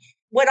hold back.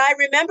 What I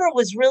remember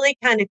was really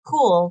kind of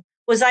cool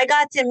was I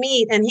got to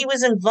meet, and he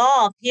was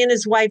involved. He and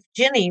his wife,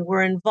 Ginny,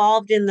 were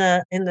involved in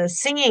the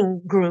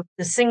singing group,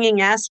 the singing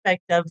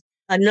aspect of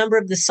a number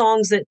of the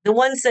songs, the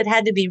ones that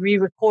had to be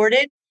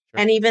re-recorded,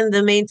 and even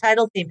the main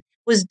title theme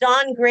was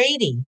Don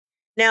Grady.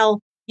 Now,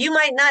 you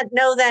might not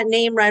know that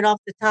name right off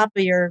the top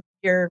of your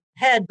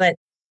head, but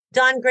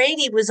Don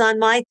Grady was on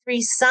My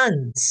Three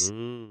Sons,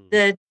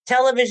 the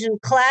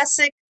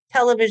classic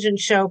television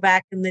show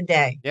back in the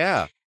day.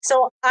 Yeah.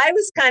 So I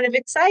was kind of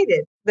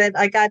excited that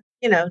I got,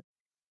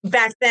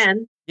 back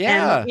then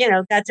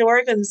and, got to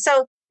work. And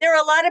so there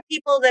are a lot of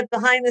people that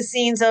behind the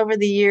scenes over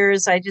the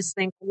years, I just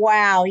think,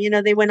 wow,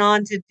 they went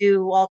on to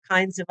do all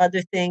kinds of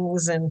other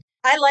things. And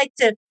I like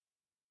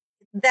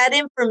that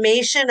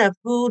information of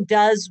who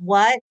does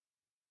what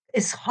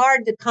is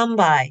hard to come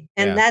by.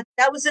 And that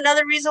was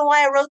another reason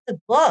why I wrote the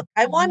book.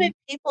 I wanted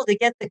people to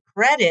get the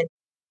credit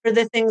for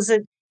the things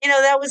that,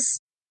 that was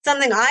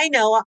something I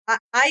know.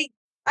 I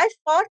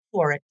fought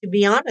for it, to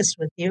be honest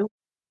with you.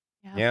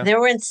 Yeah. There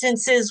were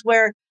instances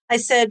where I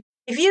said,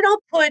 if you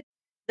don't put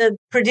the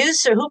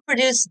producer who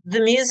produced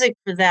the music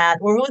for that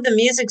or who the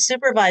music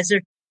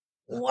supervisor,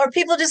 are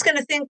people just going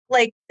to think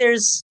like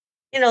there's,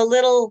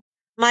 little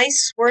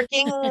mice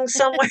working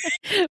somewhere?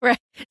 Right.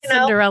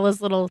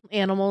 Cinderella's little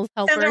animals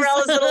helpers.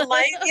 Cinderella's little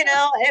mice,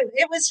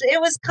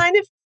 it was kind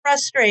of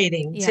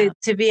frustrating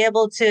to be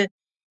able to,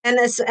 I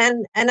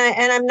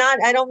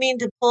don't mean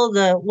to pull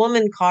the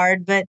woman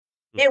card, but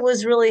it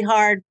was really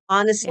hard,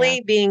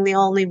 honestly, being the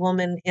only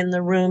woman in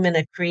the room in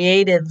a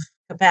creative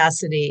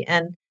capacity.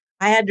 And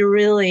I had to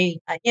really,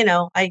 I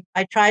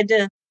tried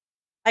to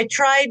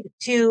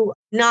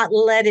not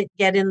let it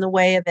get in the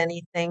way of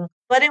anything,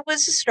 but it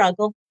was a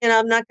struggle.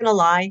 I'm not going to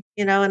lie,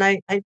 and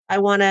I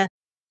want to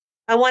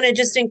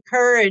just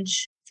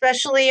encourage,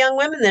 especially young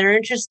women that are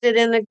interested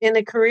in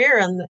a career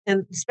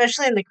and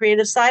especially in the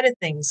creative side of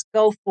things,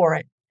 go for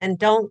it and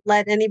don't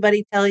let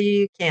anybody tell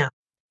you can't.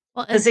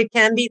 Well, because it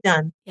can be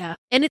done. Yeah.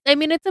 And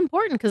it's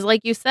important because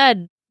like you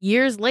said,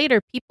 years later,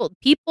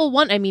 people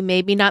want,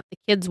 maybe not the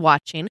kids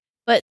watching,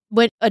 but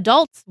when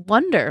adults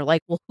wonder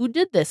like, well, who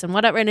did this and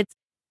whatever. And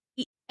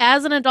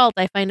as an adult,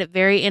 I find it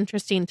very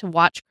interesting to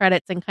watch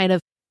credits and kind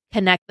of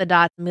connect the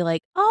dots and be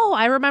like, oh,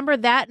 I remember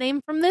that name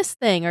from this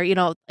thing. Or,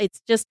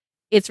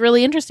 it's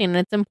really interesting and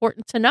it's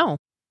important to know.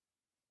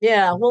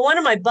 Yeah. Well, one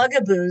of my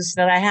bugaboos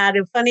that I had,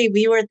 and funny,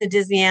 we were at the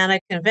Disneyana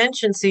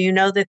convention. So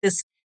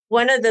that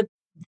one of the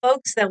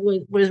folks that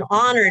was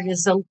honored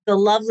is the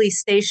lovely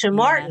Stacia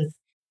Martin.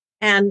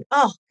 And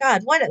oh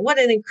God, what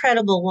an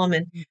incredible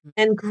woman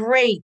and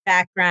great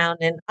background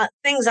and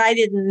things I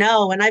didn't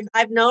know. And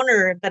I've known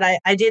her, but I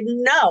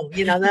didn't know,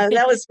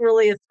 that was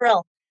really a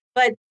thrill.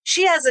 But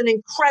she has an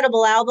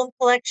incredible album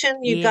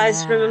collection. You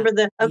guys remember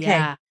okay.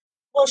 Yeah.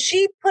 Well,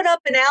 she put up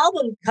an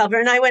album cover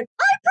and I went,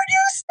 I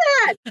produced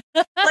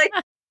that. Like,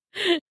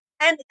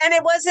 and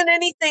it wasn't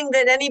anything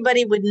that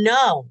anybody would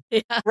know.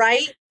 Yeah.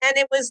 Right. And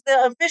it was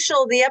the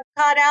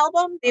Epcot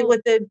album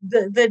with the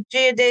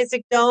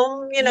geodesic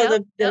dome,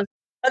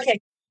 okay.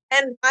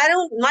 And I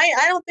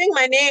don't think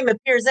my name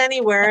appears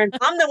anywhere. And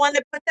I'm the one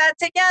that put that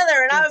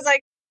together. And I was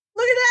like,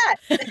 look at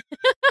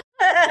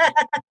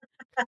that.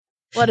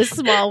 What a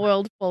small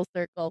world, full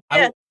circle.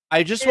 Yeah.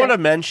 I just want to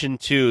mention,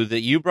 too,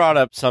 that you brought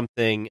up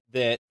something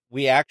that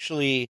we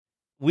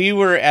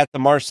were at the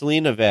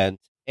Marceline event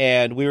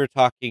and we were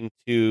talking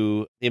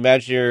to the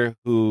Imagineer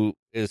who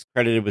is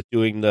credited with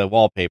doing the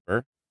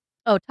wallpaper.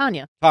 Oh,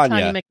 Tanya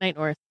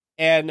McKnight-North.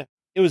 And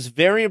it was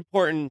very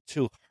important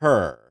to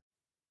her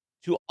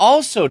to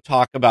also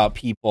talk about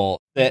people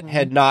that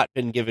had not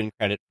been given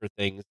credit for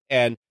things.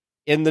 And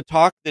in the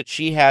talk that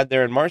she had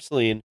there in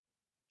Marceline,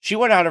 she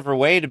went out of her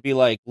way to be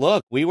like,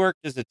 look, we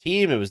worked as a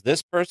team. It was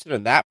this person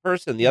and that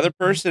person, the other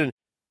person.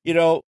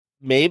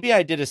 Maybe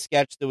I did a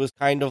sketch that was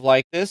kind of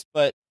like this,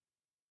 but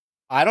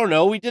I don't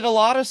know. We did a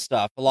lot of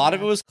stuff. A lot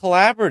of it was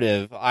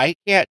collaborative. I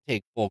can't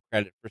take full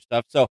credit for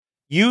stuff. So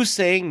you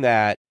saying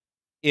that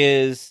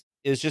is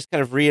just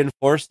kind of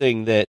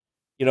reinforcing that,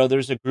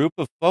 there's a group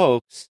of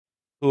folks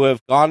who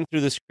have gone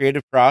through this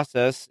creative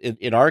process,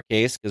 in our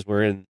case, because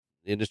we're in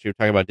the industry, we're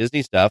talking about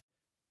Disney stuff,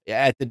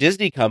 at the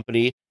Disney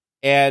company,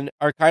 and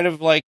are kind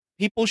of like,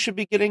 people should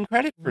be getting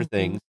credit for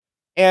things.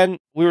 And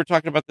we were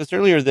talking about this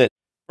earlier, that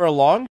for a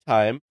long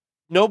time,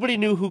 nobody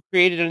knew who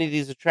created any of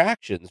these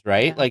attractions,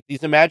 right? Yeah. Like, these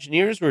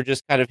Imagineers were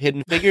just kind of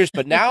hidden figures,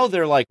 but now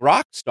they're like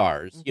rock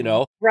stars,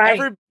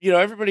 Right.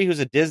 Everybody who's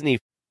a Disney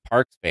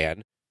Parks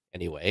fan,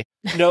 anyway,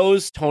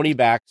 knows Tony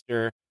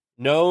Baxter,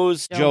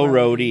 knows Joe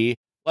Rohde.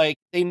 Like,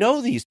 they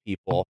know these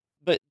people,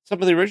 but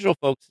some of the original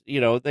folks,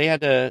 they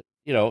had to,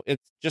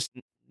 it's just,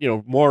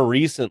 more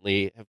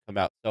recently have come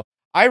out. So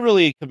I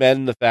really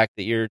commend the fact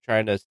that you're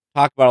trying to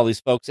talk about all these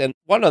folks. And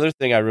one other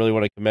thing I really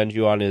want to commend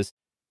you on is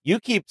you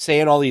keep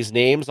saying all these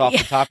names off the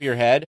top of your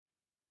head.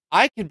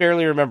 I can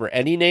barely remember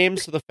any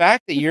names. So the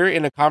fact that you're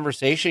in a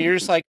conversation, you're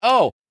just like,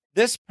 oh,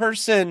 this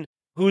person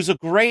who's a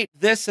great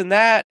this and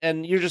that,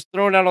 and you're just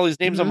throwing out all these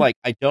names. I'm like,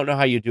 I don't know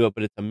how you do it,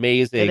 but it's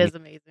amazing. It is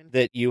amazing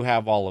that you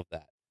have all of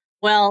that.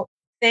 Well,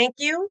 thank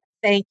you.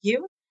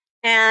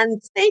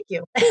 And thank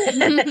you. No,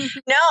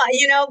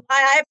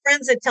 I have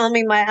friends that tell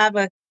me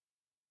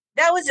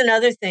that was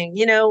another thing,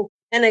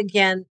 and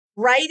again,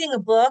 writing a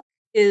book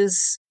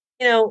is,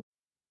 writing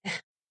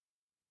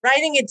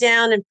it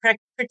down and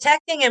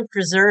protecting and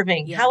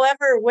preserving. Yes.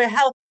 However,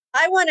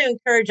 I want to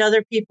encourage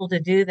other people to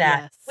do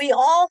that. Yes. We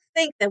all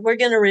think that we're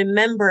going to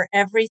remember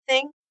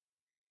everything,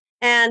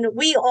 and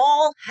we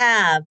all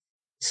have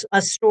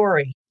a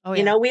story. Oh,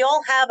 You know, we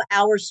all have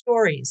our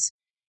stories.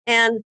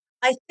 And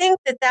I think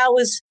that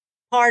was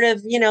part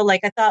of,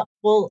 like I thought,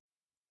 well,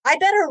 I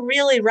better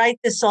really write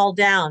this all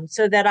down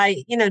so that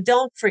I,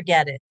 don't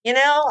forget it,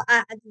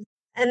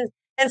 and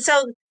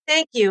so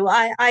thank you.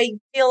 I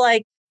feel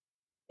like,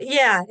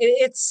 yeah,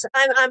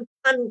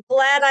 I'm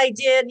glad I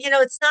did.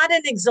 It's not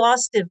an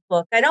exhaustive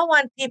book. I don't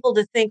want people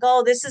to think,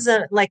 oh, this is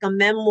like a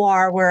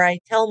memoir where I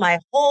tell my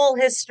whole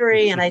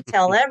history and I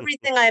tell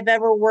everything I've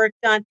ever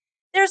worked on.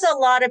 There's a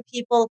lot of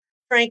people,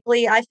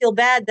 frankly, I feel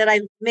bad that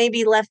I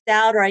maybe left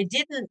out or I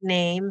didn't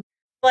name,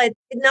 but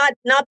not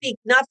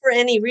for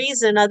any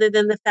reason other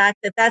than the fact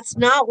that that's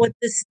not what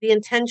the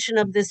intention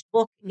of this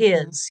book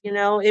is.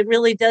 It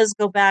really does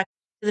go back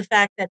to the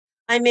fact that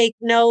I take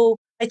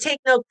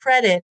no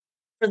credit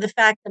for the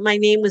fact that my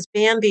name was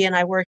Bambi and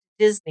I worked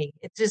at Disney.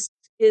 It just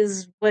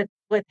is what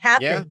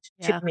happened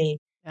to me.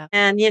 Yeah.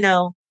 And,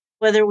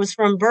 whether it was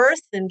from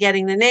birth and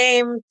getting the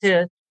name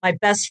to my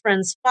best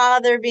friend's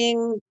father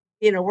being,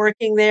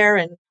 working there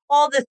and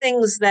all the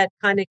things that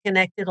kind of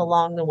connected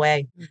along the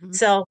way. Mm-hmm.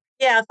 So,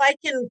 yeah, if I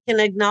can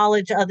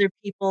acknowledge other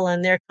people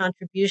and their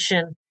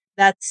contribution,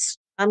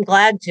 I'm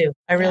glad to.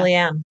 I really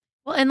am.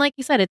 Well, and like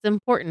you said, it's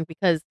important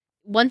because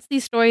once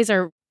these stories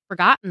are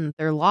forgotten,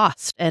 they're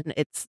lost, and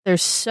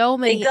there's so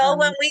many. They go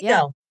when we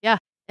go. Yeah,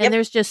 and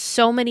there's just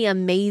so many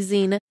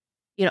amazing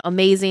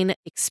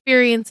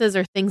experiences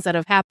or things that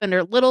have happened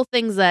or little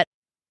things that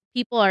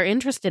people are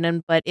interested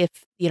in. But if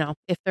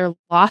they're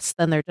lost,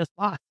 then they're just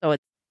lost. So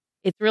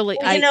it's really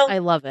I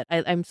love it.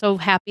 I'm so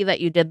happy that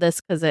you did this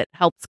because it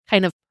helps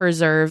kind of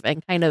preserve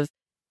and kind of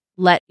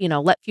let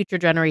future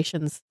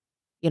generations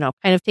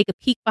kind of take a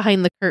peek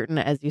behind the curtain,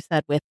 as you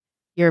said, with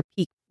your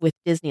peek with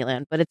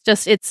Disneyland. But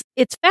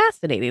it's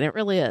fascinating. It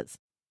really is.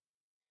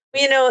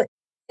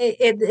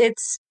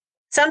 It's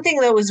something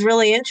that was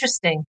really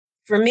interesting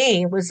for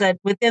me was that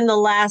within the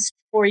last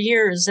 4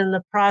 years in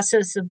the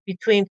process of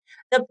between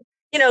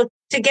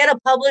to get a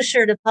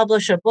publisher to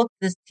publish a book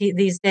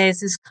these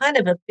days is kind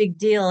of a big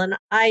deal. And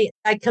I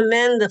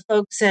commend the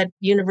folks at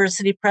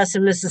University Press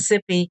in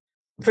Mississippi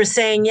for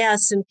saying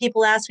yes. And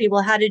people ask me,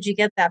 well, how did you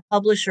get that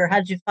publisher? How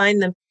did you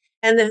find them?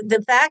 And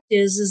the fact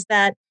is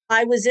that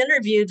I was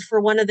interviewed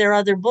for one of their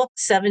other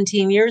books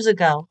 17 years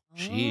ago.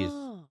 Jeez.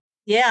 Oh.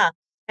 Yeah.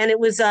 And it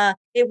was a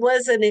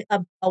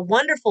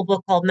wonderful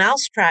book called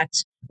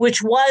Mousetracks,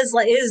 which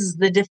is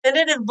the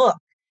definitive book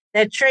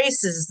that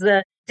traces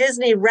the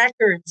Disney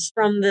records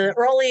from the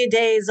early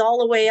days all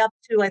the way up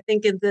to, I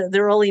think, in the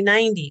early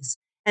 90s.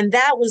 And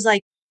that was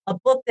like a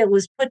book that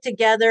was put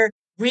together,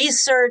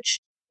 researched.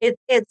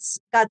 It's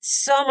got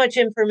so much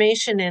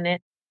information in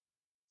it.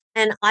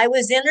 And I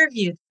was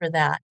interviewed for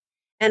that.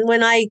 And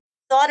when I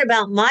thought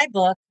about my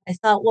book, I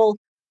thought, well,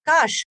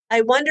 gosh,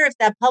 I wonder if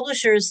that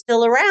publisher is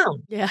still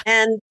around. Yeah.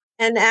 And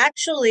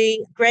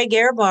actually, Greg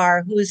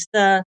Ehrbar, who's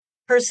the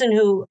person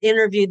who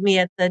interviewed me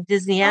at the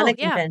Disneyana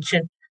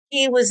convention,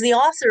 he was the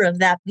author of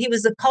that. He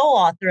was the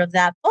co-author of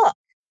that book.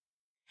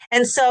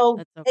 And so,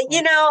 cool.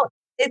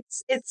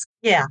 It's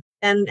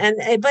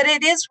but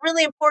it is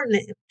really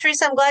important.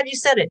 Teresa, I'm glad you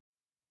said it.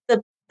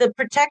 The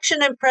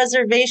protection and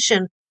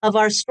preservation of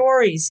our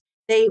stories.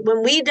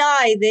 When we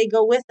die, they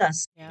go with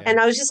us. Yeah. And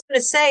I was just going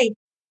to say,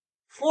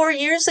 4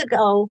 years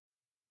ago,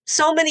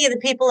 so many of the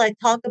people I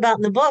talk about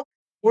in the book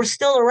were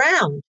still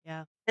around.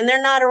 Yeah. And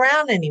they're not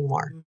around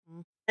anymore.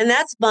 Mm-hmm. And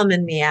that's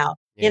bumming me out,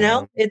 and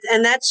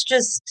that's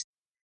just,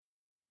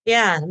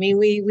 I mean,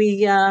 we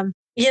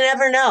you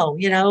never know,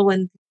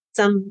 when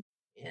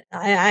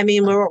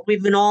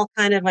we've been all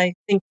kind of, I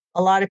think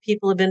a lot of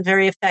people have been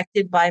very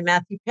affected by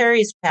Matthew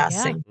Perry's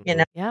passing,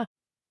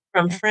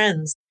 from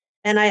Friends.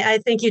 And I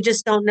think you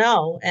just don't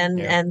know.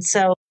 And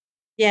so,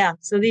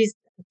 so these,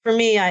 for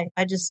me, I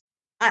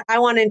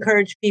want to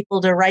encourage people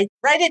to write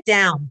it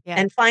down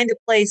and find a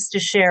place to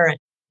share it,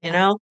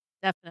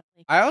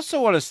 Definitely. I also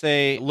want to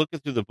say, looking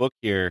through the book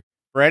here,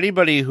 for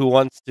anybody who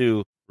wants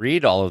to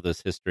read all of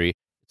this history,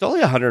 it's only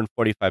a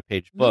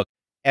 145-page book.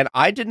 And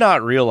I did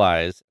not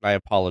realize, and I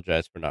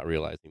apologize for not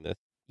realizing this,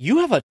 you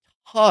have a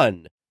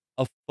ton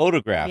of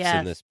photographs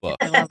in this book.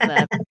 I love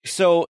that.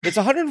 So it's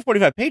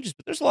 145 pages,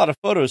 but there's a lot of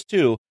photos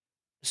too.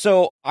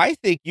 So I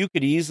think you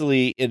could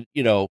easily, in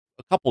a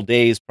couple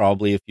days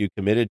probably, if you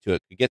committed to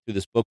it, could get through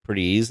this book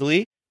pretty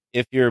easily.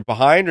 If you're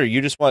behind or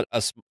you just want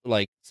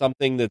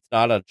something that's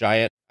not a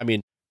giant, I mean,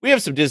 we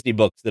have some Disney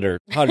books that are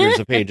hundreds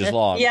of pages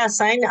long.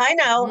 Yes, I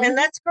know, and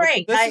that's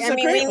great.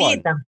 We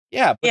need them.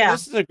 Yeah, but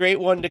this is a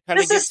great one to kind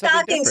of get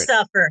something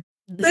different.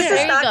 This is stocking stuffer. This is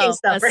stocking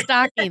stuffer. A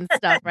stocking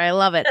stuffer. I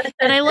love it.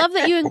 And I love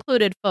that you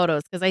included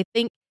photos because I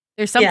think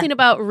there's something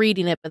about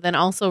reading it, but then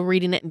also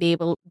reading it and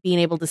being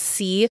able to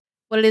see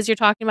what it is you're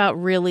talking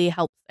about really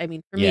helps. I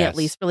mean, for me at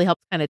least, really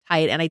helps kind of tie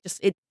it. And I just,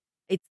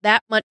 it's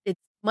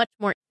much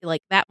more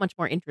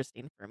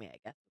interesting for me, I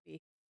guess, would be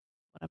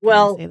what I'm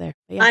trying to say there.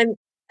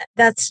 But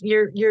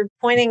you're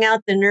pointing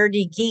out the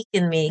nerdy geek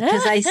in me,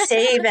 because I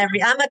save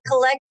I'm a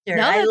collector.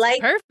 No, I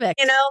like,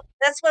 perfect.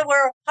 that's what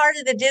we're part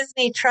of the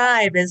Disney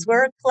tribe, is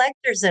we're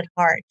collectors at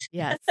heart.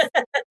 Yes.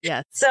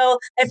 Yes. So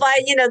if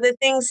the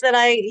things that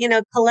I,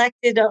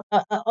 collected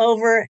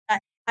over,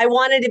 I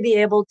wanted to be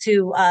able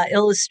to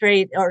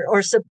illustrate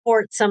or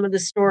support some of the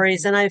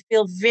stories. And I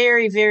feel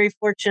very, very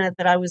fortunate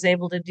that I was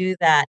able to do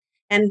that.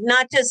 And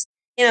not just,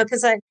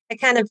 because I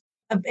kind of,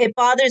 it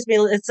bothers me.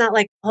 It's not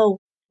like, oh,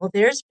 well,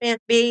 there's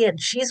Bambi and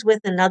she's with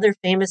another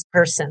famous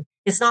person.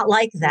 It's not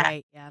like that.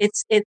 Right, yeah.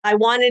 I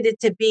wanted it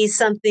to be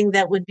something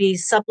that would be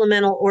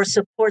supplemental or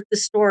support the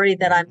story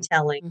that I'm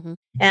telling. Mm-hmm.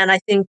 And I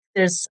think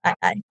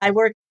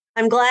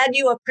I'm glad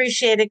you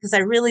appreciate it, because I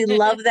really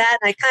love that.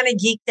 And I kind of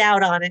geeked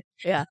out on it.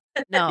 Yeah.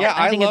 No, Yeah,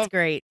 I think it's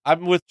great.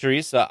 I'm with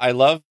Teresa. I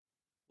love,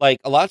 like,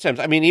 a lot of times,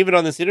 I mean, even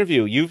on this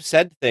interview, you've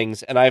said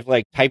things and I've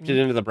like typed it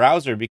into the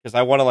browser because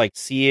I want to like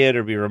see it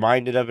or be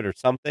reminded of it or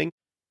something.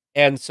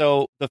 And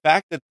so the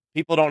fact that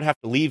people don't have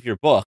to leave your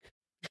book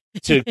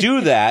to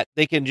do that,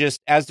 they can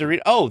just, as they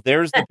read, oh,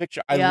 there's the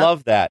picture. I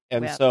love that.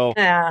 And so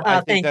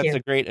I think that's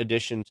a great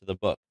addition to the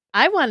book.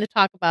 I want to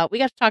talk about, we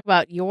got to talk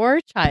about your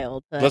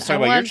childhood. Let's talk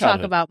about your childhood.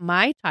 Talk about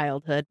my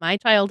childhood. My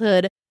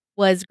childhood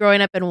was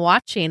growing up and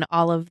watching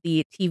all of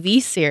the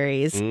TV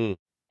series.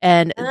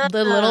 And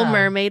The Little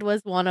Mermaid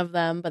was one of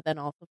them, but then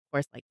also, of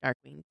course, like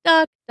Darkwing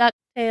Duck,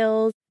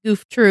 DuckTales,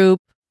 Goof Troop,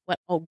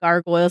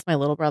 Gargoyles. My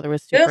little brother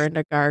was super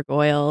into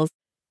Gargoyles.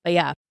 But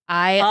yeah,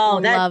 I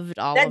loved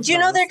all of those. Do you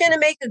know they're going to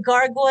make a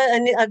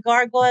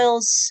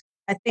Gargoyles,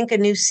 I think, a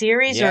new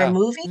series or a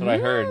movie? That's what I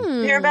heard.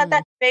 You hear about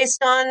that?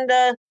 Based on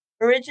the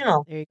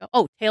original. There you go.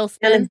 Oh,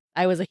 Tailspin.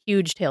 I was a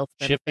huge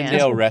Tailspin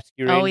Chippendale fan.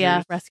 Rescue Rangers. Oh,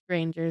 yeah, Rescue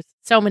Rangers.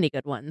 So many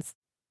good ones.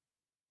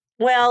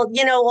 Well,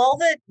 all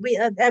that we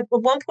at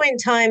one point in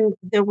time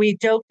that we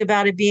joked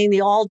about it being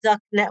the All Duck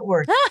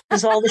Network,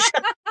 because all the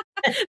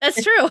shows.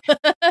 That's true.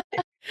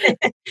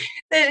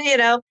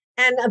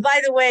 And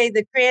by the way,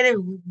 the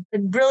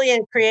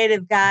brilliant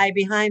creative guy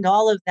behind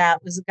all of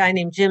that was a guy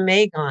named Jim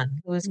Magon,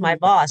 who was my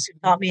boss, who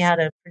taught me how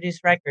to produce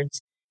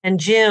records.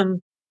 And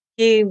Jim,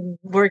 he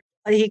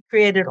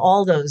created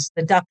all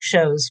the duck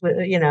shows.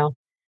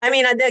 I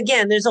mean,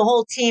 again, there's a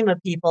whole team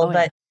of people,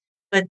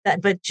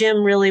 but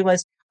Jim really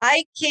was.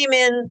 I came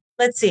in,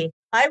 let's see,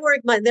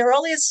 the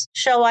earliest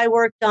show I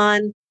worked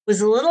on was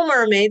The Little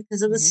Mermaid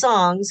because of the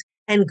songs,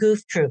 and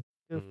Goof Troop.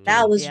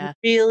 That was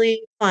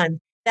really fun.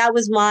 That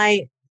was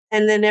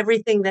and then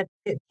everything that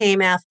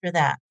came after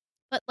that.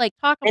 But like,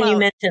 talk about you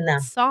mentioned them.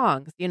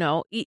 Songs,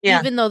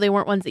 even though they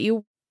weren't ones that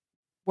you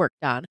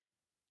worked on.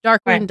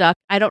 Darkwing Duck,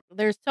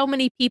 there's so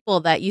many people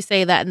that you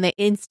say that and they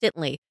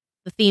instantly,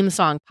 the theme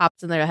song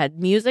pops in their head.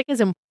 Music is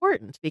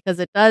important because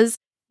it does,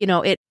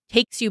 it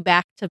takes you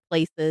back to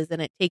places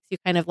and it takes you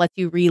lets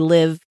you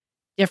relive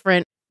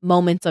different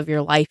moments of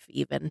your life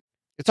even.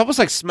 It's almost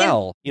like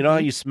smell. You know how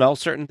you smell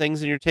certain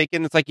things and you're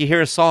taken? It's like you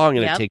hear a song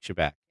and it takes you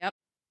back. Yep.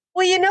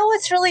 Well,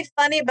 what's really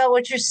funny about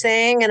what you're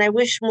saying, and I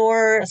wish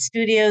more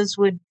studios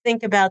would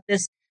think about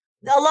this.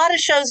 A lot of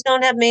shows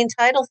don't have main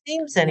title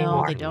themes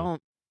anymore. No, they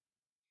don't.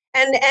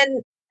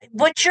 And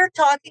what you're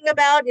talking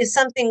about is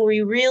something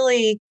we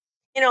really,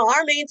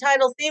 our main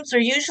title themes are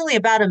usually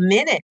about a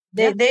minute.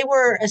 They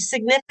were a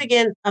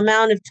significant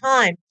amount of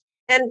time.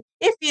 And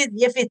if you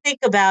think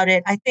about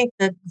it, I think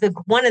the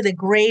one of the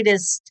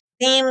greatest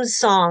theme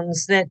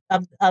songs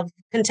of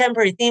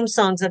contemporary theme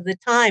songs of the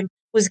time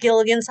was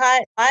Gilligan's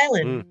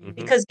Island,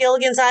 because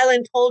Gilligan's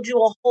Island told you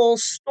a whole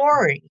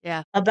story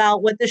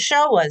about what the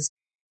show was.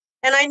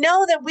 And I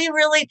know that we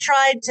really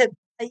tried to,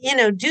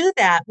 do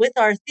that with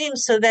our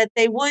themes so that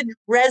they would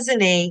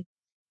resonate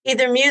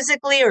either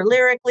musically or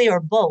lyrically or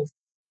both,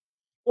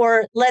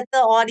 or let the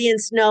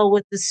audience know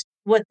what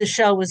the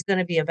show was going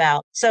to be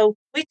about. So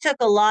we took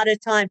a lot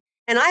of time,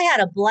 and I had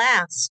a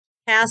blast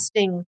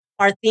casting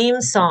our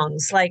theme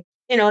songs. Like,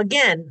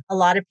 again, a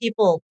lot of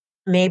people,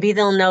 maybe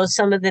they'll know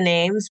some of the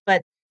names,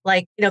 but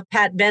like,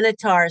 Pat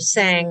Benatar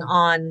sang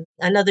on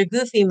another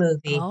Goofy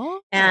movie,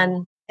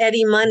 and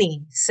Eddie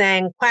Money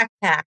sang Quack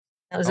Pack.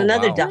 That was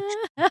another duck.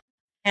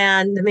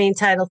 And the main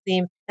title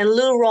theme. And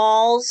Lou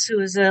Rawls, who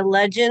is a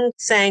legend,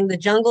 sang the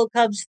Jungle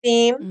Cubs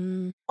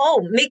theme.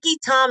 Oh, Mickey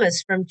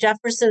Thomas from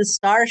Jefferson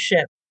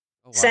Starship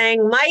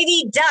sang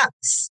Mighty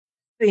Ducks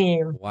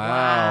theme.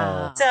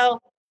 Wow. So,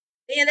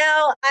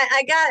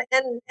 I got,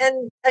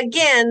 and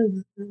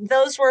again,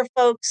 those were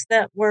folks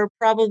that were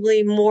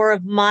probably more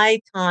of my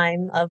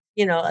time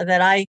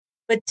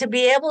but to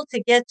be able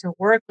to get to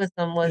work with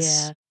them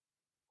was,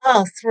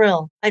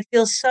 thrill. I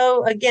feel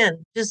so,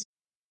 again, just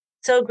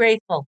so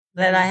grateful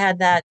that I had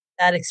that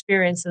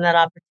experience and that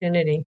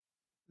opportunity.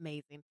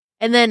 Amazing.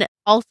 And then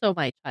also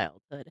my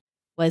childhood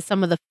was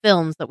some of the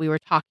films that we were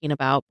talking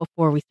about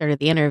before we started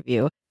the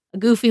interview. A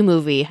Goofy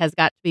movie has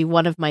got to be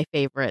one of my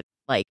favorites.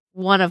 Like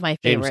one of my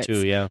favorites.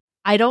 James too, yeah.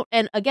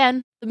 And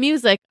again, the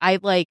music, I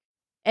like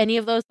any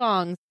of those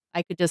songs.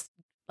 I could just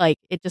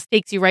it just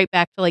takes you right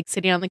back to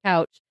sitting on the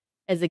couch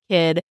as a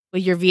kid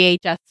with your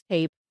VHS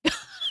tape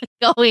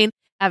going.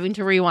 having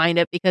to rewind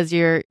it because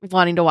you're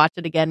wanting to watch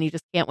it again. You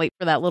just can't wait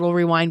for that little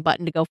rewind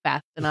button to go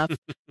fast enough.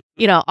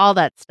 All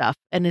that stuff.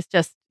 And it's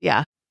just,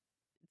 it's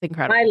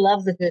incredible. I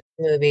love the Goofy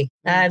movie.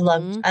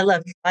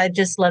 I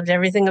just loved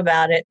everything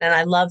about it. And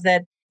I love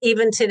that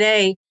even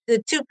today,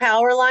 the 2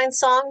 Powerline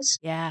songs,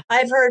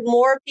 I've heard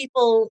more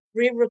people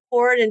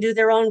re-record and do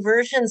their own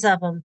versions of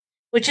them,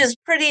 which is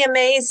pretty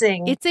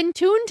amazing. It's in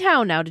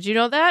Toontown now. Did you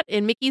know that?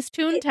 In Mickey's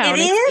Toontown.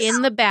 It's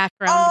in the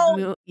background.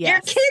 Oh, you're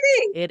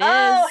kidding. It is.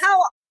 Oh,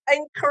 how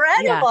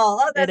incredible. Yeah,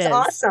 oh, that's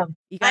awesome.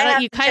 You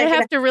kind of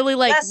have to really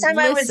Last time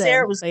listen. I was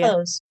there, it was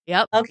closed.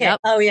 Yep. Okay. Yep.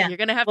 Oh, yeah. You're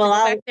going to have to go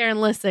back there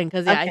and listen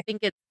because I think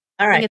it's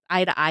Eye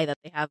to Eye that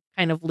they have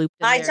kind of looped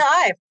in Eye to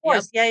Eye, of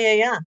course. Yep.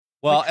 Yeah.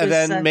 Well, and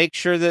then make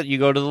sure that you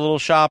go to the little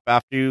shop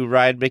after you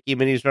ride Mickey and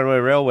Minnie's Runaway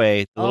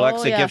Railway, the little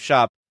exit gift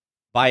shop,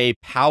 buy a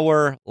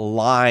Power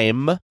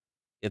Lime.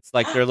 It's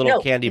like their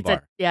little candy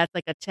bar. It's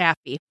like a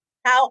taffy.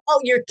 Oh,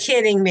 you're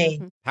kidding me.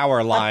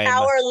 Power Lime. A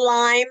Power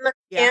Lime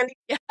candy.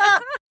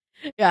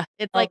 Yeah,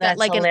 it's like an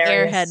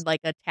Airhead, like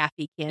a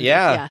taffy candy.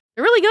 Yeah.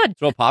 They're really good.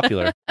 It's real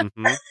popular.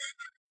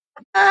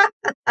 But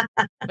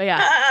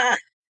yeah.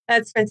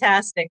 That's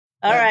fantastic.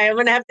 All right, I'm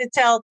going to have to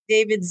tell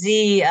David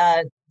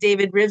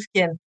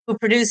Rivkin, who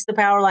produced the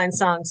Powerline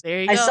songs.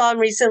 There you go. I saw him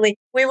recently.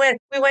 We went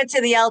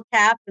to the El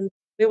Cap and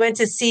we went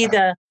to see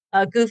the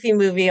Goofy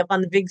movie up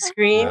on the big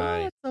screen.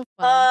 That's so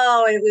fun.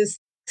 Oh, it was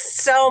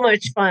so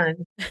much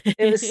fun.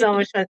 It was so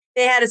much fun.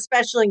 They had a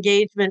special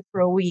engagement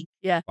for a week.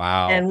 Yeah.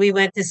 Wow. And we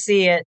went to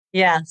see it.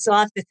 Yeah. So I'll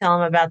have to tell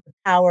him about the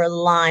Power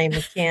Lime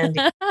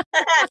candy.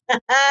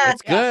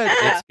 It's good.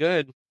 It's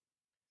good.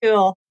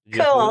 Cool.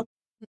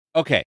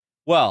 Okay.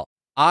 Well,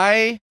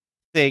 I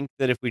think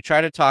that if we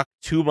try to talk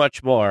too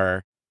much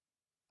more,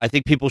 I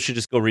think people should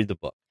just go read the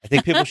book. I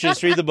think people should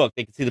just read the book.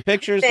 They can see the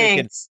pictures. They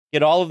can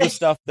get all of the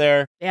stuff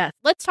there. Yeah.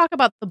 Let's talk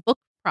about the book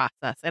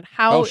process and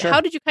how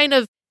did you kind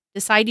of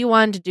decide you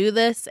wanted to do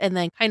this and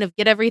then kind of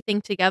get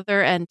everything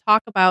together and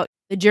talk about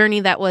the journey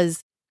that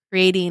was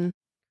creating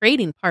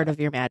part of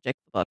your magic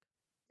book.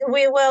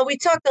 We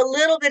talked a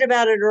little bit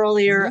about it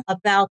earlier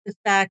about the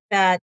fact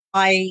that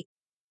I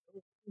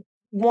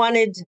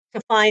wanted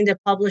to find a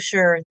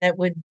publisher that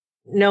would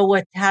know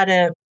what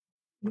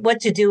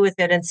to do with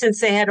it. And since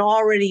they had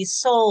already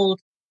sold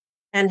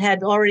and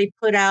had already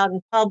put out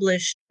and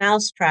published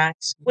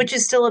Mousetracks, which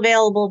is still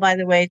available, by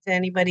the way, to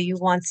anybody who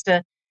wants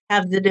to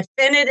have the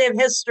definitive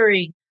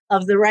history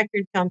of the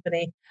record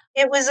company.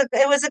 It was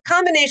a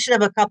combination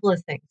of a couple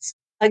of things.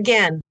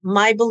 Again,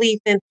 my belief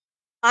in,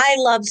 I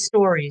love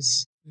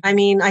stories. I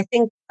mean, I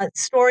think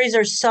stories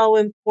are so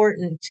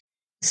important.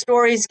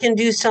 Stories can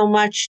do so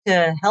much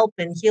to help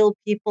and heal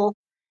people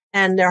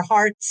and their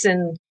hearts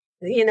and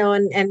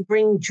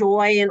bring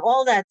joy and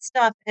all that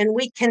stuff. And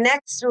we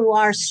connect through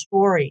our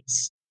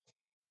stories.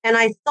 And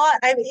I thought,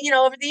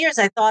 over the years,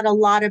 I thought a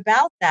lot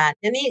about that.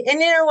 And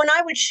when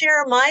I would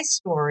share my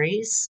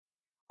stories,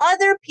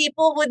 other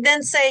people would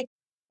then say,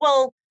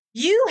 well,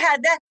 you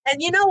had that.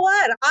 And you know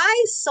what?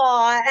 I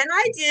saw and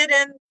I did.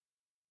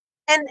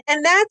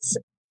 And that's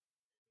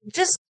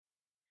just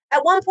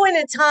at one point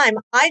in time,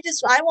 I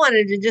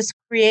wanted to just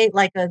create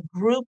like a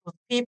group of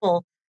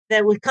people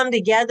that would come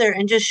together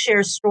and just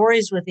share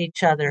stories with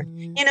each other.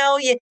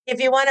 If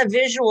you want a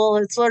visual,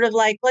 it's sort of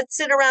like, let's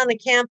sit around the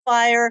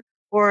campfire,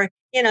 or,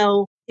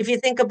 if you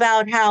think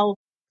about how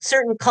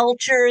certain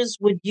cultures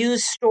would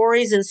use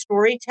stories and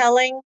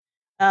storytelling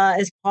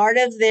as part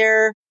of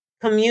their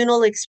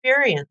communal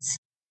experience.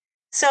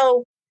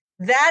 So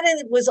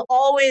that was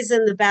always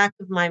in the back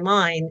of my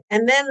mind.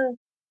 And then,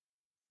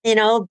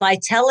 by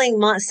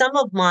telling some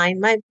of mine,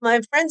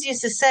 my friends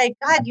used to say,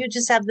 God, you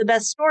just have the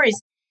best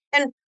stories.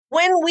 And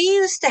when we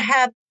used to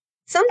have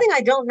something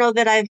I don't know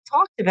that I've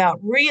talked about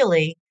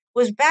really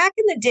was back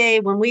in the day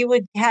when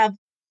we'd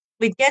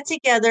get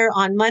together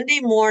on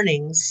Monday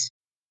mornings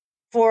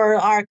for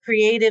our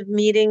creative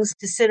meetings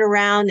to sit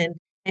around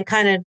and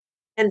kind of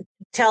and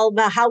tell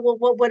about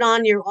what went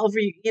on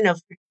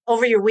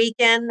over your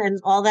weekend and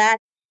all that.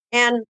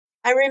 And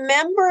I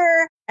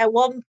remember at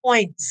one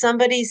point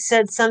somebody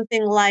said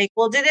something like,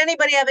 well, did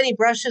anybody have any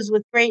brushes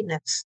with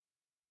greatness?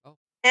 Oh.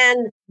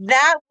 And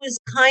that was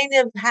kind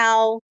of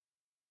how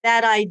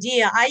that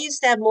idea, I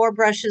used to have more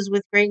brushes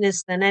with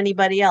greatness than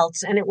anybody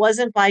else. And it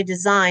wasn't by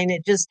design,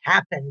 it just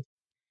happened.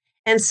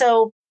 And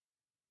so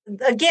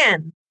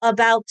again,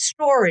 about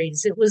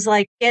stories, it was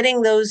like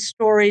getting those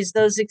stories,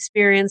 those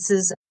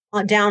experiences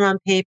down on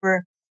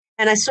paper.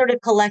 And I sort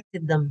of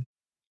collected them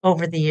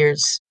over the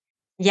years.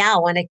 Yeah,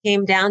 when it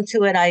came down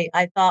to it, I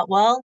thought,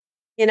 well,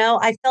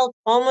 I felt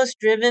almost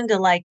driven to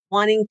like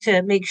wanting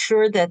to make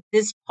sure that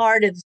this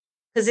part of,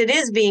 because it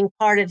is being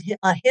part of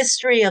a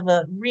history of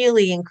a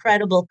really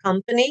incredible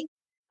company,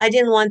 I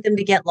didn't want them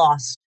to get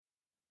lost.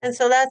 And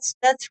so that's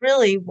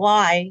really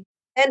why.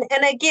 And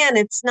again,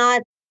 it's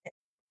not,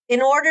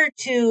 in order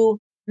to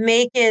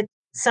make it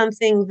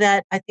something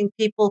that I think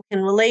people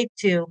can relate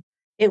to,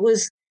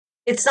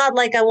 it's not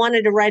like I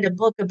wanted to write a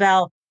book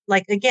about,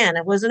 like, again,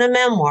 it wasn't a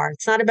memoir.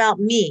 It's not about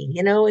me,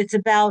 it's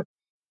about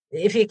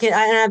if you can,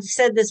 and I've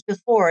said this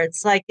before,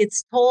 it's like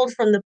it's told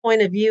from the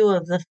point of view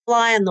of the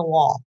fly on the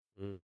wall.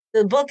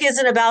 The book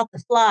isn't about the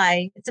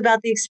fly. It's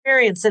about the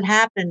experience that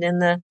happened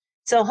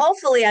so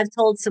hopefully I've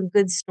told some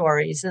good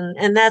stories,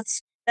 and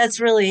that's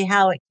really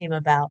how it came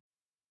about.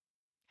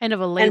 Kind of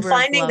a labor of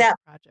love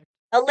project.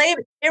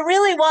 It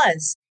really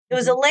was. It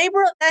was a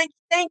labor of,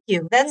 thank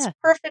you. That's a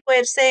perfect way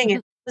of saying it.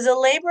 It was a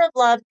labor of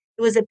love.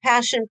 It was a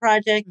passion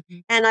project.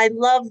 And I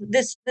love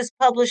this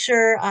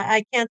publisher.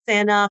 I can't say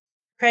enough.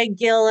 Craig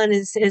Gill and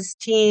his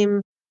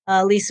team,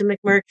 Lisa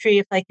McMurtry,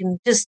 if I can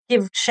just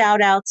give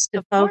shout outs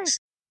to folks.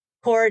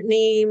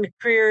 Courtney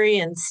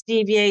McCreary and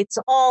Steve Yates,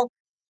 all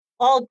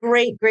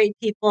great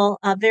people,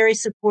 very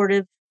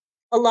supportive.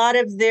 A lot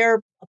of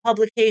their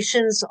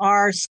publications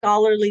are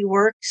scholarly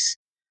works,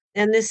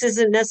 and this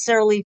isn't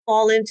necessarily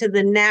fall into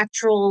the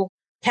natural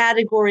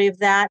category of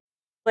that,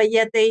 but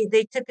yet they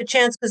took a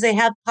chance because they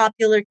have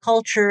popular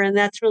culture, and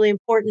that's really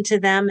important to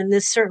them, and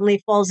this certainly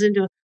falls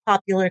into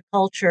popular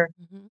culture.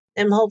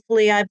 And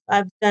hopefully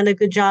I've done a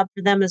good job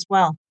for them as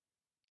well.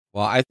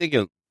 Well, I think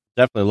it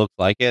definitely looks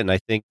like it, and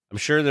I'm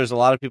sure there's a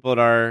lot of people in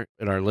our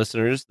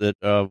listeners that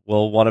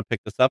will want to pick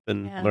this up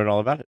and learn all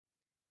about it.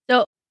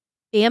 So,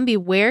 Bambi,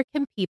 where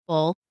can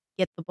people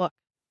get the book?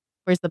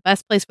 Where's the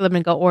best place for them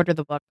to go order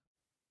the book?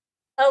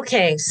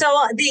 Okay, so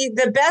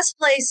the best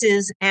place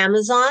is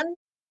Amazon.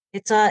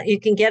 It's you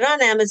can get it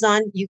on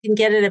Amazon. You can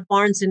get it at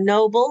Barnes and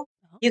Noble.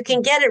 You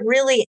can get it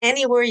really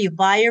anywhere you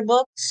buy your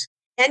books,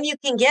 and you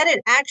can get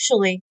it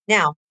actually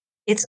now.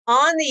 It's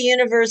on the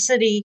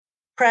University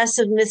Press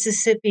of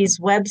Mississippi's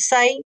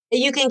website.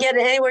 You can get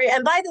it anywhere.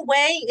 And by the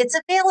way, it's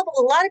available.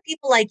 A lot of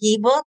people like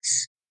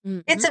ebooks.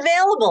 It's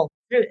available,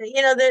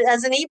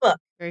 as an ebook.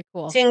 Very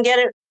cool. So you can get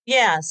it.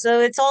 Yeah.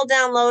 So it's all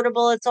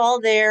downloadable. It's all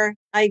there.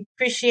 I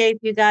appreciate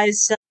you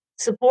guys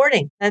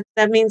supporting.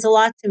 That means a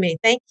lot to me.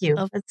 Thank you.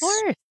 Of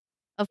course.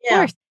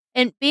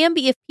 And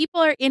Bambi, if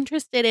people are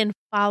interested in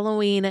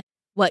following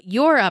what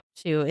you're up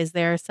to, is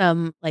there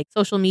some like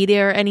social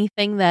media or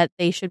anything that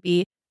they should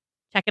be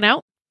checking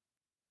out?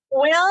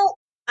 Well,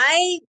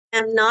 I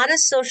am not a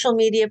social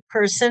media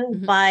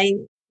person by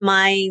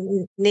my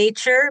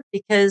nature,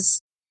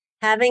 because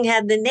having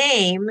had the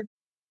name,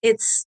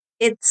 it's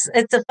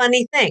a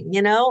funny thing,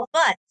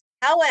 But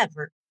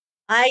however,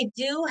 I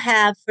do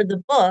have for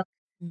the book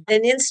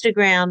an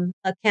Instagram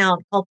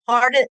account called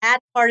Part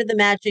of the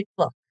Magic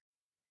Book.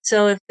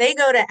 So if they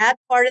go to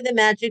 @Part of the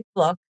Magic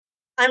Book,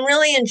 I'm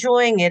really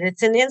enjoying it.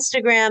 It's an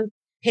Instagram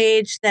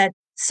page that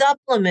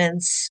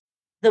supplements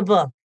the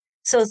book.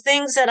 So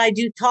things that I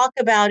do talk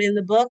about in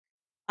the book,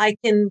 I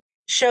can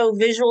show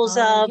visuals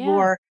of,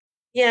 or,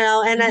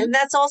 and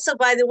that's also,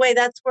 by the way,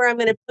 that's where I'm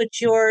going to put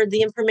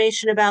the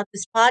information about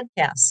this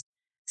podcast.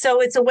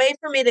 So it's a way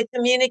for me to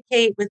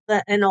communicate with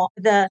an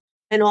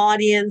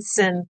audience.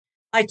 And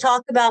I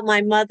talk about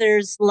my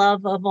mother's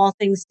love of all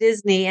things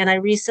Disney. And I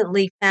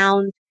recently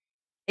found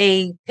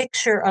a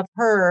picture of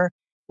her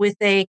with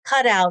a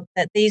cutout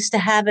that they used to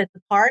have at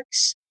the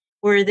parks,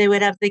 where they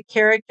would have the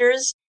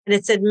characters, and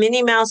it said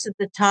Minnie Mouse at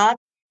the top,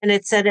 and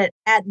it said at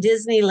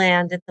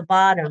Disneyland at the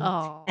bottom.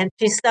 And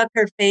she stuck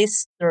her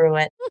face through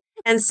it.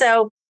 And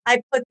so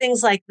I put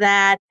things like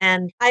that.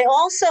 And I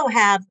also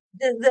have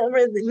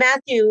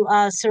Matthew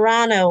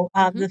Serrano,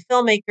 the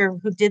filmmaker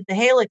who did the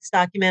Halix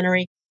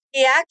documentary.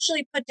 He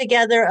actually put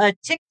together a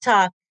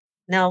TikTok.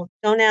 No,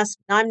 don't ask.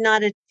 I'm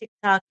not a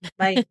TikTok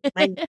my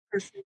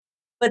person.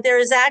 But there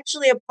is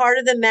actually a Part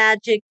of the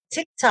Magic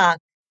TikTok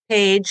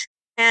page.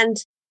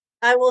 And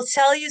I will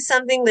tell you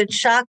something that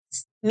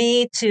shocks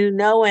me to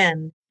no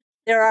end.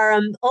 There are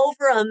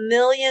over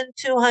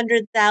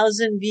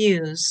 1,200,000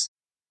 views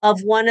of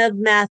one of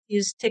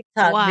Matthew's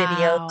TikTok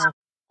videos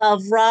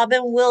of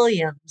Robin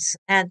Williams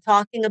and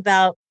talking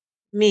about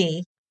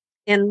me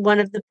in one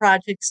of the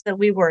projects that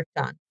we worked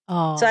on.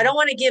 So I don't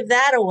want to give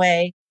that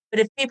away, but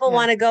if people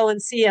want to go and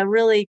see a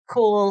really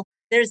cool,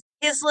 his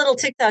little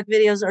TikTok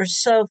videos are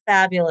so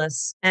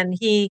fabulous, and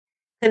he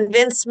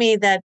convinced me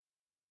that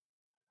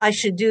I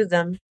should do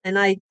them, and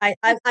I'm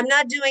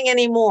not doing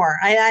any more.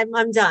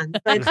 I'm done.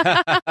 But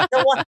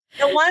the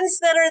ones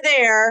that are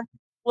there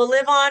will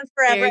live on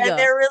forever, and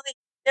they're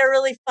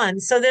really fun.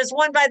 So there's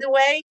one, by the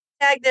way,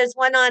 there's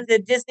one on the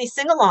Disney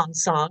sing-along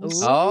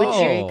songs, which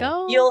there you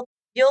go. You'll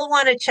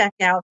want to check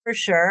out for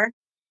sure.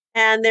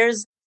 And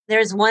there's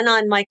one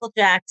on Michael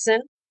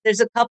Jackson. There's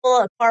a couple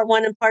of Part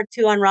 1 and Part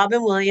 2 on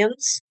Robin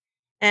Williams.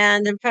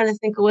 And I'm trying to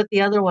think of what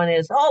the other one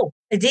is. Oh,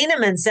 Idina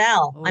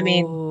Menzel. I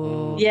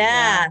mean,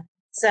 yeah.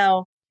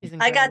 So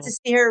I got to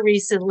see her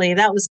recently.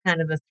 That was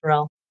kind of a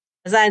thrill,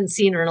 because I hadn't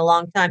seen her in a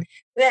long time.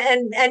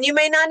 And you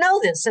may not know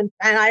this, and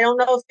I don't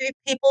know if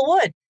people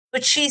would,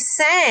 but she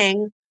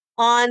sang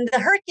on the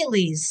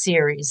Hercules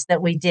series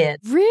that we did.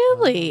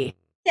 Really?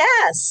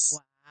 Yes.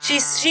 Wow.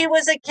 She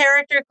was a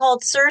character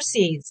called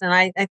Circes, and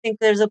I think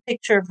there's a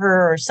picture of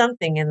her or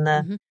something on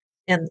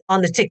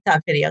the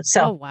TikTok video.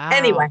 So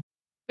anyway,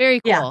 very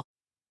cool. Yeah.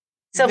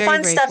 So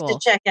fun stuff to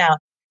check out.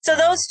 So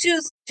those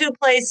two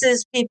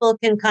places people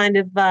can kind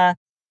of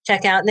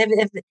check out,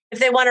 and if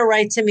they want to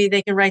write to me,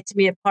 they can write to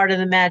me at Part of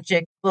the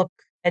Magic Book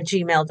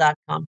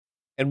gmail.com.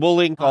 And we'll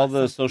link all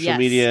the social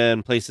media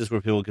and places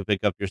where people can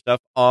pick up your stuff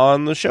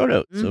on the show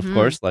notes, of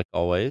course, like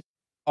always.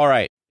 All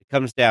right, it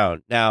comes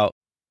down. Now,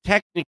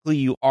 technically,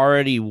 you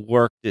already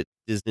worked at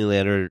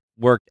Disneyland or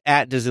worked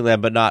at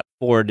Disneyland, but not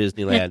for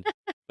Disneyland.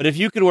 But if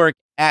you could work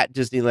at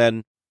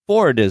Disneyland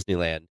for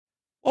Disneyland,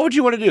 what would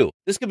you want to do?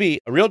 This could be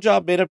a real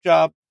job, made-up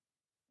job.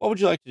 What would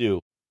you like to do?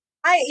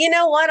 You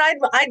know what?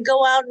 I'd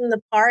go out in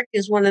the park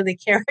as one of the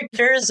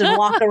characters and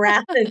walk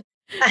around. And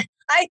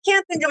I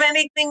can't think of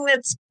anything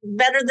that's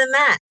better than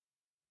that.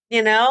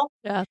 You know?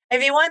 Yeah.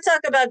 If you want to talk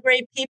about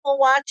great people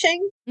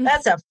watching,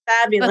 that's a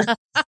fabulous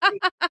thing.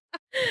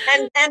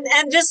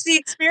 And just the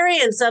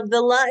experience of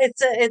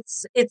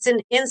it's an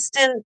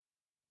instant.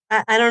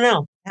 I don't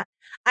know.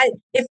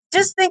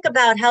 Just think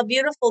about how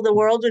beautiful the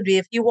world would be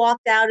if you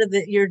walked out of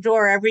your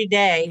door every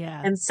day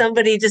and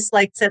somebody just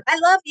like said, "I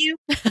love you,"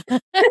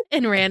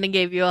 and ran and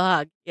gave you a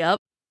hug. Yep.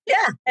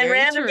 Yeah, and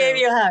ran and gave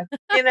you a hug.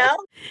 You know,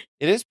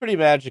 it is pretty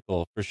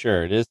magical for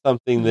sure. It is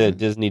something that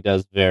Disney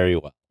does very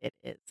well. It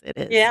is. It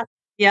is. Yeah.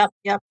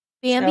 Yep.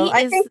 Bambi, so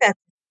I think that's.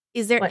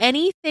 Is there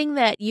anything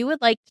that you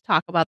would like to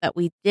talk about that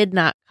we did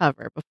not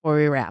cover before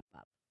we wrap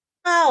up?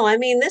 Oh, I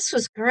mean, this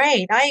was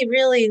great. I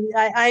really,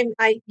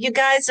 you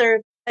guys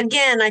are,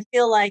 again, I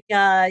feel like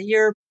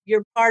you're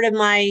part of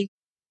my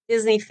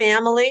Disney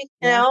family,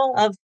 you know,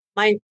 of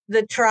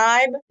the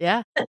tribe.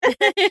 Yeah.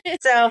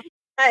 So,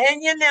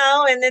 and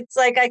and it's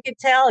like, I could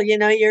tell, you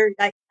know,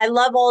 I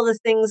love all the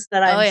things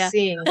that I'm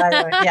seeing, by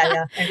the way.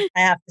 Yeah.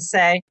 I have to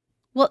say.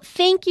 Well,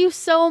 thank you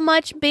so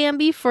much,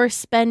 Bambi, for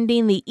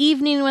spending the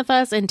evening with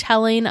us and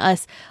telling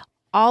us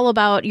all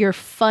about your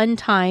fun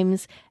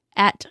times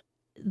at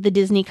the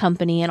Disney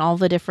company and all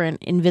the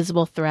different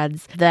invisible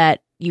threads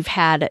that you've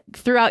had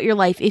throughout your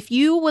life. If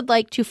you would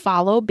like to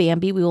follow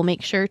Bambi, we will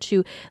make sure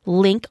to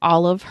link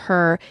all of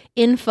her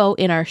info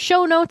in our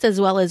show notes,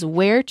 as well as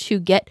where to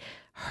get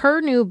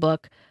her new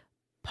book,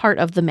 Part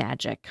of the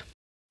Magic.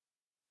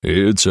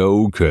 It's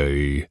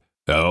okay.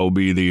 I'll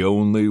be the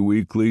only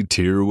weekly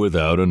tier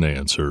without an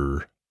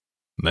answer.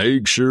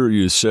 Make sure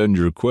you send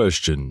your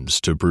questions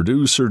to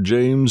Producer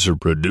James or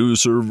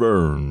Producer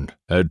Vern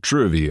at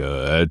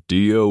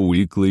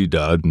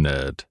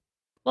trivia@DLWeekly.net.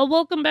 Well,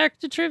 welcome back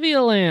to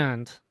Trivia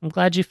Land. I'm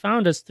glad you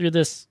found us through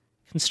this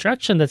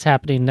construction that's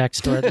happening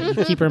next door that you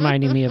keep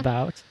reminding me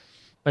about.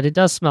 But it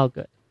does smell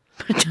good.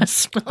 It does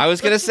smell I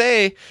was going to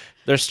say,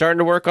 they're starting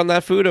to work on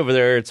that food over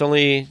there. It's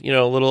only,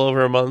 a little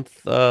over a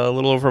month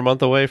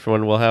away from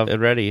when we'll have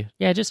it ready.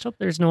 Yeah, I just hope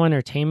there's no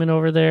entertainment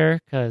over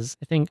there, because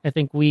I think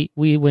we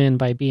win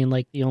by being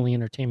like the only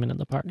entertainment in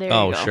the park. There you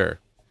go. Sure.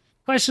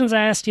 Questions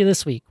I asked you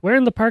this week. Where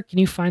in the park can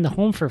you find the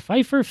home for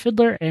Pfeiffer,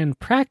 Fiddler, and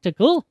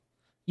Practical?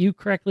 You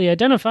correctly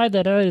identified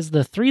that it is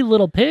the Three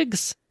Little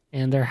Pigs,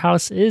 and their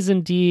house is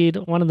indeed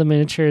one of the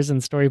miniatures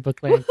in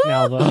Storybook Land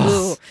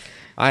Canalvos.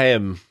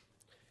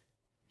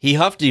 He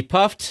huffed, he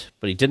puffed,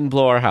 but he didn't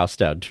blow our house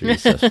down,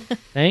 Teresa.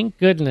 Thank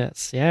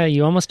goodness. Yeah,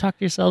 you almost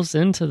talked yourselves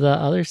into the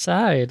other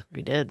side.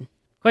 We did.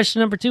 Question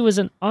number 2 was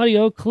an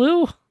audio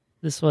clue.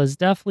 This was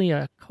definitely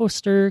a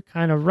coaster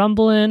kind of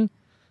rumbling.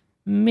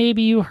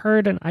 Maybe you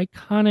heard an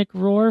iconic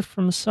roar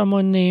from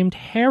someone named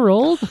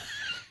Harold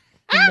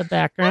in the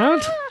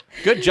background.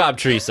 Good job,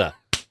 Teresa.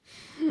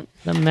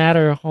 The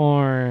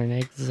Matterhorn.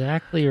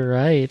 Exactly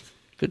right.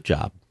 Good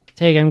job.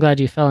 Tag, I'm glad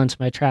you fell into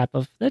my trap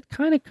of that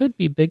kind of could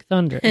be Big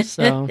Thunder.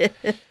 So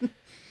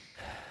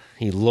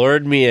he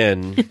lured me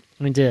in.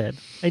 I did.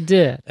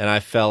 And I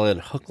fell in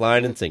hook,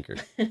 line, and sinker.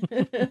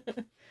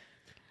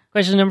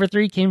 Question number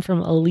 3 came from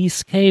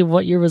Elise K.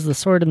 What year was the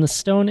Sword in the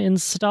Stone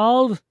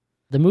installed?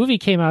 The movie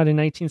came out in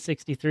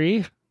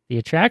 1963. The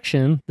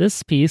attraction,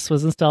 this piece,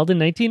 was installed in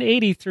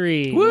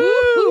 1983.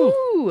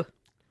 Woo!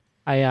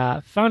 I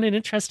found it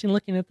interesting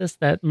looking at this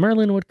that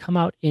Merlin would come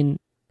out in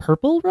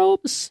purple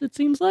robes, it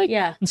seems like,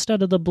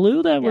 instead of the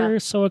blue that we're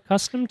so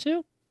accustomed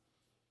to.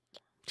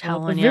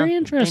 Telling you, very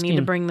interesting. They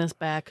need to bring this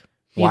back.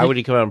 Why would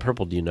he come out in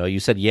purple? Do you know? You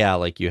said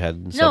like you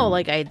had. No,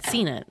 like I had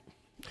seen it.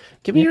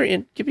 Give me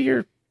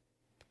your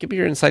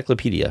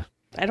encyclopedia.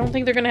 I don't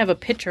think they're gonna have a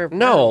picture of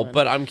No, Merlin.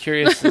 but I'm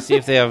curious to see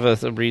if they have a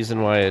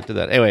reason why it did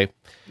that. Anyway,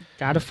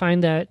 gotta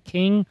find that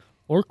king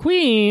or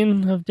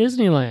queen of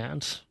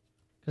Disneyland,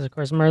 because of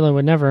course Merlin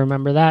would never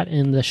remember that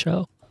in the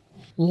show.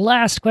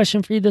 Last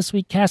question for you this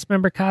week, cast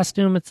member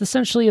costume. It's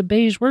essentially a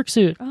beige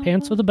worksuit.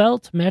 Pants with a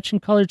belt, matching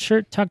colored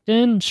shirt tucked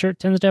in. Shirt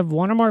tends to have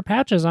one or more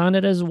patches on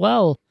it as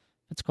well.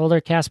 If it's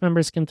colder, cast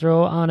members can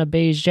throw on a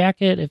beige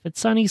jacket. If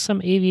it's sunny,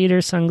 some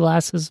aviator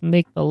sunglasses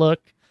make the look.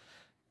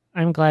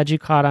 I'm glad you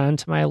caught on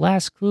to my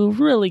last clue,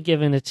 really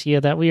giving it to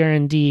you that we are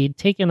indeed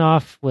taking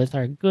off with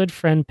our good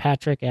friend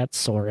Patrick at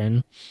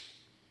Soarin'.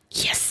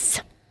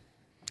 Yes.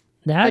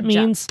 That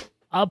means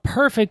a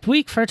perfect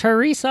week for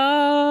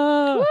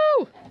Teresa.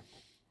 Woo!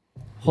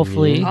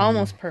 Hopefully.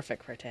 Almost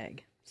perfect for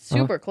Tag.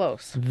 Super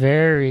close.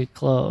 Very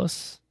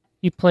close.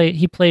 He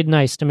played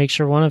nice to make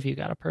sure one of you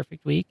got a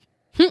perfect week.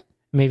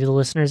 Maybe the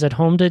listeners at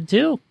home did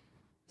too.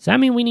 Does that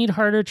mean we need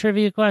harder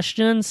trivia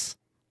questions?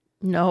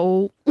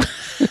 No.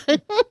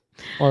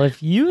 Well,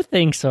 if you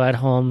think so at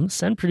home,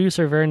 send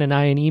producer Vern and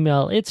I an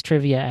email. It's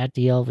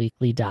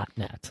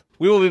trivia@dlweekly.net.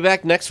 We will be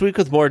back next week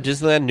with more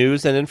Disneyland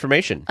news and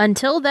information.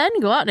 Until then,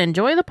 go out and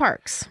enjoy the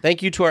parks.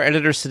 Thank you to our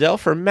editor, Sidel,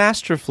 for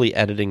masterfully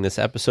editing this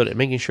episode and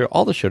making sure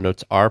all the show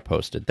notes are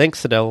posted.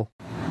 Thanks, Sidel.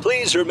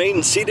 Please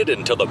remain seated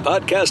until the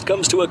podcast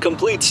comes to a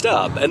complete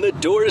stop and the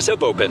doors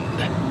have opened.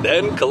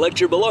 Then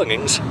collect your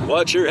belongings,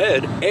 watch your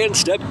head, and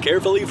step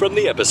carefully from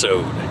the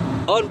episode.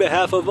 On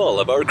behalf of all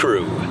of our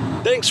crew,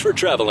 thanks for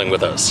traveling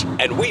with us,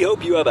 and we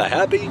hope you have a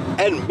happy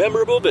and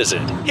memorable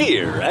visit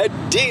here at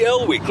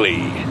DL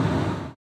Weekly.